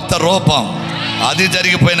 ప్రవక్త రూపం. అది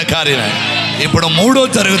జరిగిపోయిన కార్యమే. ఇప్పుడు 3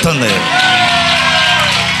 జరుగుతుంది.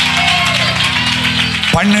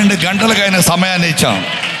 12 గంటలకు ఆయన సమయాన్ని ఇచ్చాం.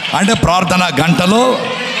 అంటే ప్రార్థన గంటలో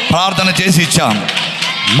ప్రార్థన చేసి ఇచ్చాం.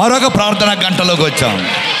 మరొక ప్రార్థన గంటలోకి వచ్చాం.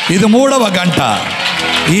 ఇది 3వ గంట.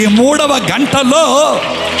 ఈ 3వ గంటలో,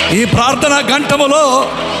 ఈ ప్రార్థన గంటములో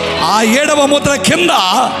ఆ 7వ ముద్ర కింద,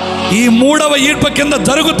 ఈ 3వ ఈడ్ప కింద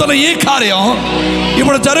జరుగుతున్న ఈ కార్యం,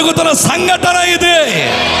 ఇప్పుడు జరుగుతున్న సంఘటన ఇది.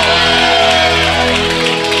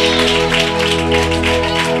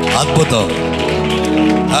 అద్భుతం.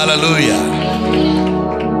 హల్లెలూయా.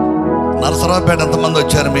 నరసరావుపేట ఎంతమంది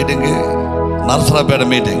వచ్చారు మీటింగ్కి? నరసరావుపేట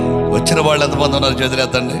మీటింగ్ వచ్చిన వాళ్ళు ఎంతమంది ఉన్నారు? చేతులు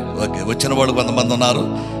ఎత్తండి. ఓకే, వచ్చిన వాళ్ళు కొంతమంది ఉన్నారు.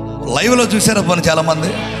 లైవ్లో చూసారా పని చాలామంది?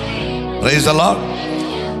 Praise the Lord.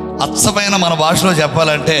 అచ్చమైన మన భాషలో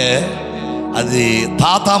చెప్పాలంటే అది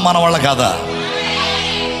తాత మనవాళ్ళ కథ.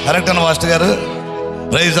 కరెక్ట్ అన్న మాస్టర్ గారు?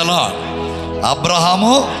 Praise the lord.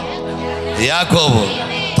 అబ్రహాము, యాకోబు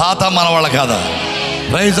తాత మనవాళ్ళ కథ.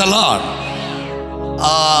 Praise the Lord.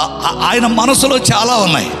 ఆయన మనసులో చాలా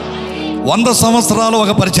ఉన్నాయి. 100 సంవత్సరాలు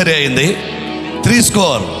ఒక పరిచర్య అయింది.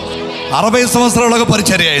 60 సంవత్సరాలు ఒక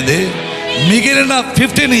పరిచర్య అయింది. మిగిలిన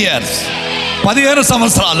 15 years, 15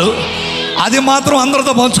 సంవత్సరాలు అది మాత్రం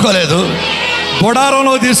అందరితో పంచుకోలేదు.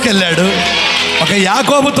 గుడారంలో తీసుకెళ్ళాడు. ఒక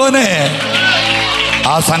యాకోబుతోనే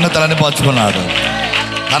ఆ సంగతులన్నీ పంచుకున్నాడు.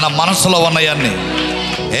 తన మనసులో ఉన్నాయన్నీ.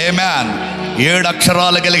 ఆమేన్. 7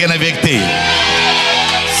 అక్షరాలు కలిగిన వ్యక్తి,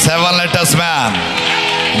 7 letters మ్యాన్.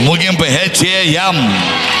 ముగింపు HAM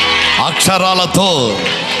అక్షరాలతో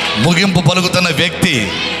ముగింపు పలుకుతున్న వ్యక్తి.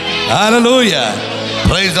 హల్లెలూయా.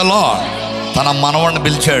 Praise the Lord. తన మనవడిని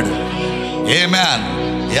పిలిచాడు. ఆమేన్.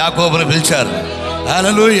 యాకోబుని పిలిచారు.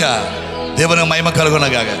 హల్లెలూయా. దేవుని మహిమ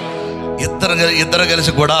కలుగునగాక. ఇద్దరు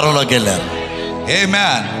కలిసి గుడారంలోకి వెళ్ళారు.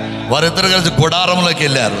 ఆమేన్. వారిద్దరు కలిసి గుడారంలోకి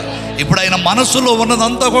వెళ్ళారు. ఇప్పుడు ఆయన మనసులో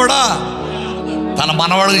ఉన్నదంతా కూడా తన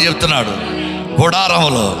మనవాడికి చెప్తున్నాడు.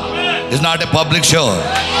 గుడారంలో it's not a public show.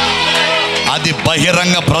 అది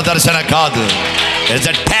బహిరంగ ప్రదర్శన కాదు. It's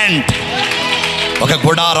a tent. ఒక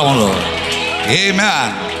గుడారంలో.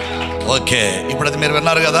 ఆమేన్. ఓకే, ఇప్పుడు అది మీరు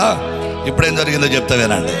విన్నారు కదా. ఇప్పుడేం జరిగిందో చెప్తా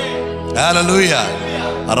వినండి. హల్లెలూయా.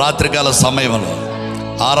 రాత్రికాల సమయంలో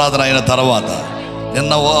ఆరాధన అయిన తర్వాత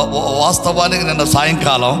వాస్తవానికి నిన్న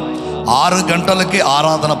సాయంకాలం 6 గంటలకి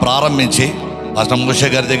ఆరాధన ప్రారంభించి పాస్టర్ మోషే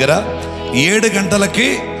గారి దగ్గర 7 గంటలకి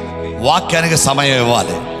వాక్యానికి సమయం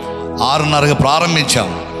ఇవ్వాలి. 6:30కి ప్రారంభించాం.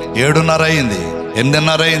 7:30 అయింది,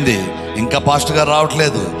 8:30 అయింది. ఇంకా పాస్టర్ గారు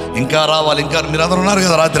రావట్లేదు. ఇంకా రావాలి. ఇంకా మీరందరూ ఉన్నారు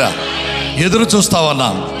కదా, రాత్రి ఎదురు చూస్తా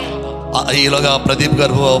ఉన్నాం. ఈలోగా ప్రదీప్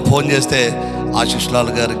గారు ఫోన్ చేస్తే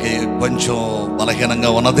ఆశీష్లాల్ గారికి కొంచెం బలహీనంగా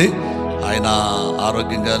ఉన్నది, ఆయన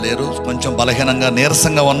ఆరోగ్యంగా లేరు, కొంచెం బలహీనంగా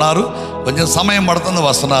నీరసంగా ఉన్నారు, కొంచెం సమయం పడుతుంది,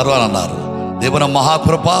 వస్తున్నారు అని అన్నారు. దేవుని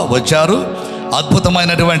మహాకృప వచ్చారు.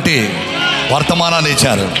 అద్భుతమైనటువంటి వర్తమానాన్ని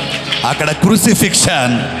ఇచ్చారు. అక్కడ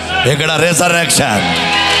క్రూసిఫిక్షన్, ఇక్కడ రెజరెక్షన్.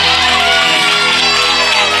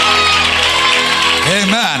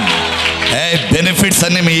 ఆమేన్. బెనిఫిట్స్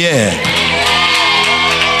అన్ని మీయే.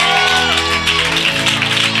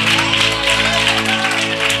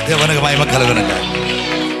 దేవునికి మహిమ కలుగునుగా.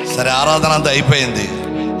 సరే, ఆరాధన అంతా అయిపోయింది.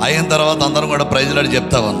 అయిన తర్వాత అందరం కూడా ప్రైజ్ లార్డ్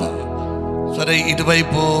చెప్తా ఉన్నాం. సరే,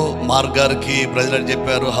 ఇటువైపు మార్క్ గారికి ప్రైజ్ లార్డ్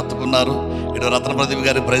చెప్పారు, హత్తుకున్నారు. ఇటు రత్న ప్రదీప్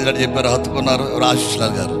గారికి ప్రైజ్ లార్డ్ చెప్పారు, హత్తుకున్నారు. ఆశీష్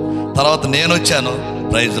లాల్ గారు. తర్వాత నేను వచ్చాను,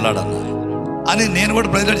 ప్రైజ్ లార్డ్ అన్నారు అని నేను కూడా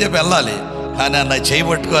ప్రైజ్ లార్డ్ చెప్పి వెళ్ళాలి. కానీ అన్న చేయి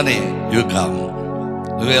పట్టుకొని యూ కమ్,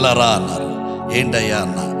 నువ్వు ఎలా రా అన్నారు. ఏంటయ్యా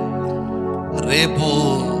అన్న, రేపు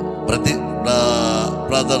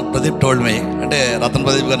ప్రదీప్ టోల్డ్ మీ, అంటే రతన్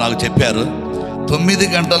ప్రదీప్ గారు నాకు చెప్పారు, 9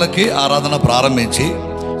 గంటలకి ఆరాధన ప్రారంభించి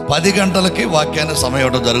 10 గంటలకి వాక్యాన్ని సమయం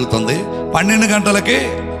ఇవ్వడం జరుగుతుంది. 12 గంటలకి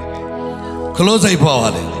క్లోజ్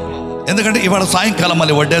అయిపోవాలి. ఎందుకంటే ఇవాళ సాయంకాలం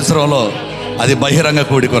మళ్ళీ వడ్డేశ్వరంలో అది బహిరంగ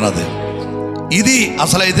కూడుకున్నది. ఇది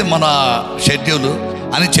అసలైతే మన షెడ్యూల్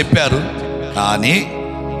అని చెప్పారు. కానీ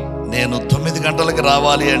నేను 9 గంటలకి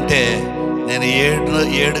రావాలి అంటే నేను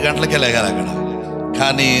 7 గంటలకే లేగాలి అక్కడ.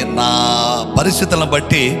 కానీ నా పరిస్థితులను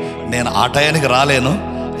బట్టి నేను ఆ టయానికి రాలేను.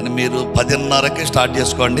 మీరు 10:30కి స్టార్ట్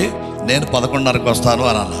చేసుకోండి, నేను 11:30కి వస్తాను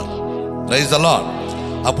అని అన్నారు. Praise the Lord.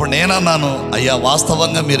 అప్పుడు నేను అన్నాను, అయ్యా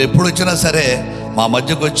వాస్తవంగా మీరు ఎప్పుడు వచ్చినా సరే మా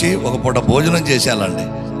మధ్యకు వచ్చి ఒక పూట భోజనం చేసేయాలండి,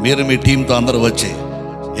 మీరు మీ టీంతో అందరూ వచ్చి.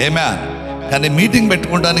 ఆమేన్. కానీ మీటింగ్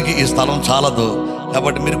పెట్టుకోవడానికి ఈ స్థలం చాలదు.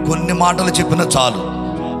 కాబట్టి మీరు కొన్ని మాటలు చెప్పినా చాలు,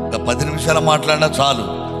 ఒక 10 నిమిషాలు మాట్లాడినా చాలు.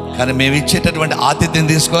 కానీ మేము ఇచ్చేటటువంటి ఆతిథ్యం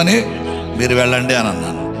తీసుకొని మీరు వెళ్ళండి అని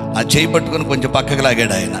అన్నాను. ఆ చేయి పట్టుకొని కొంచెం పక్కకి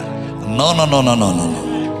లాగాడు ఆయన. No no no no no no no,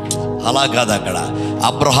 అలా కాదు. అక్కడ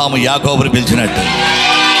అబ్రహాము యాకోబుని పిలిచినట్టు.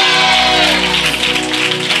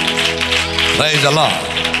 Praise the lord.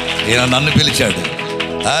 ఈయన నన్ను పిలిచాడు.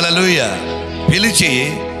 హల్లెలూయా. పిలిచి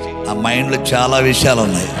ఆ మైండ్లో చాలా విషయాలు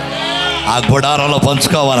ఉన్నాయి. ఆ గుడారంలో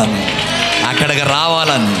పంచుకోవాలని, అక్కడికి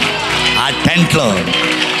రావాలని, ఆ టెంట్లో,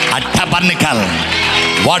 ఆ టబర్నికల్,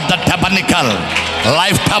 వాట్ ద టబర్నికల్,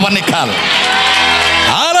 లైఫ్ టబర్నికల్.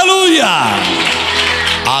 హల్లెలూయా.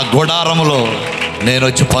 ఆ గుడారములో నేను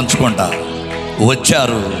వచ్చి పంచుకుంటా.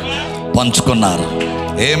 వచ్చారు, పంచుకున్నారు.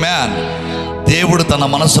 ఆమేన్. దేవుడు తన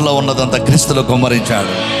మనసులో ఉన్నదంతా క్రీస్తులో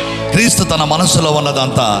కుమ్మరించాడు. క్రీస్తు తన మనసులో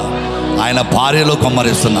ఉన్నదంతా ఆయన భార్యలో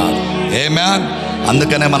కుమ్మరిస్తున్నాడు. ఆమేన్.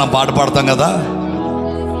 అందుకనే మనం పాట పాడతాం కదా,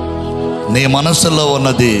 నీ మనసులో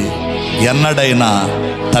ఉన్నది ఎన్నడైనా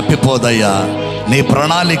తప్పిపోదయ్యా, నీ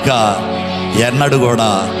ప్రణాళిక ఎన్నడు కూడా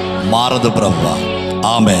మారదు ప్రభువా.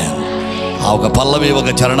 ఆమేన్. ఆ ఒక పల్లవి, ఒక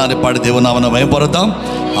చరణాన్ని పాడి దేవునామన భయపడతాం.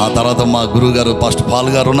 ఆ తర్వాత మా గురువు గారు పాస్టర్ పాల్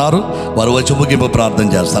గారు ఉన్నారు, వారు వచ్చి ముగింపు ప్రార్థన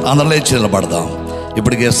చేస్తారు. అందరూ లేచి నిలబడదాం.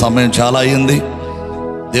 ఇప్పటికే సమయం చాలా అయింది.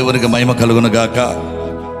 దేవునికి మహిమ కలుగును గాక.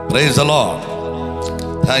 Praise the lord.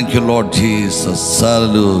 Thank you lord Jesus.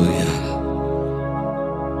 హల్లెలూయా.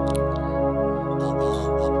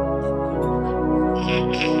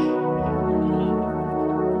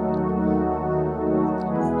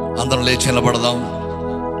 అందరం లేచి నిలబడదాం.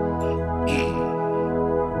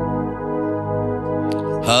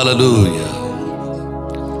 హల్లెలూయా.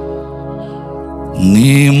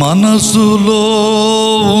 నీ మనసులో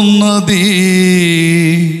ఉన్నది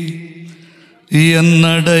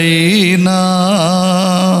ఎన్నడైనా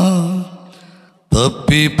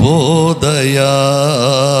తప్పిపోదయా,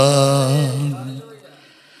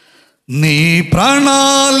 నీ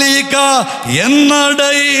ప్రణాళిక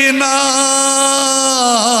ఎన్నడైనా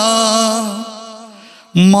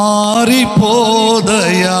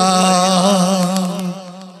మారిపోదయా.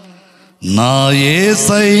 నా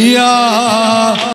యేసయ్యా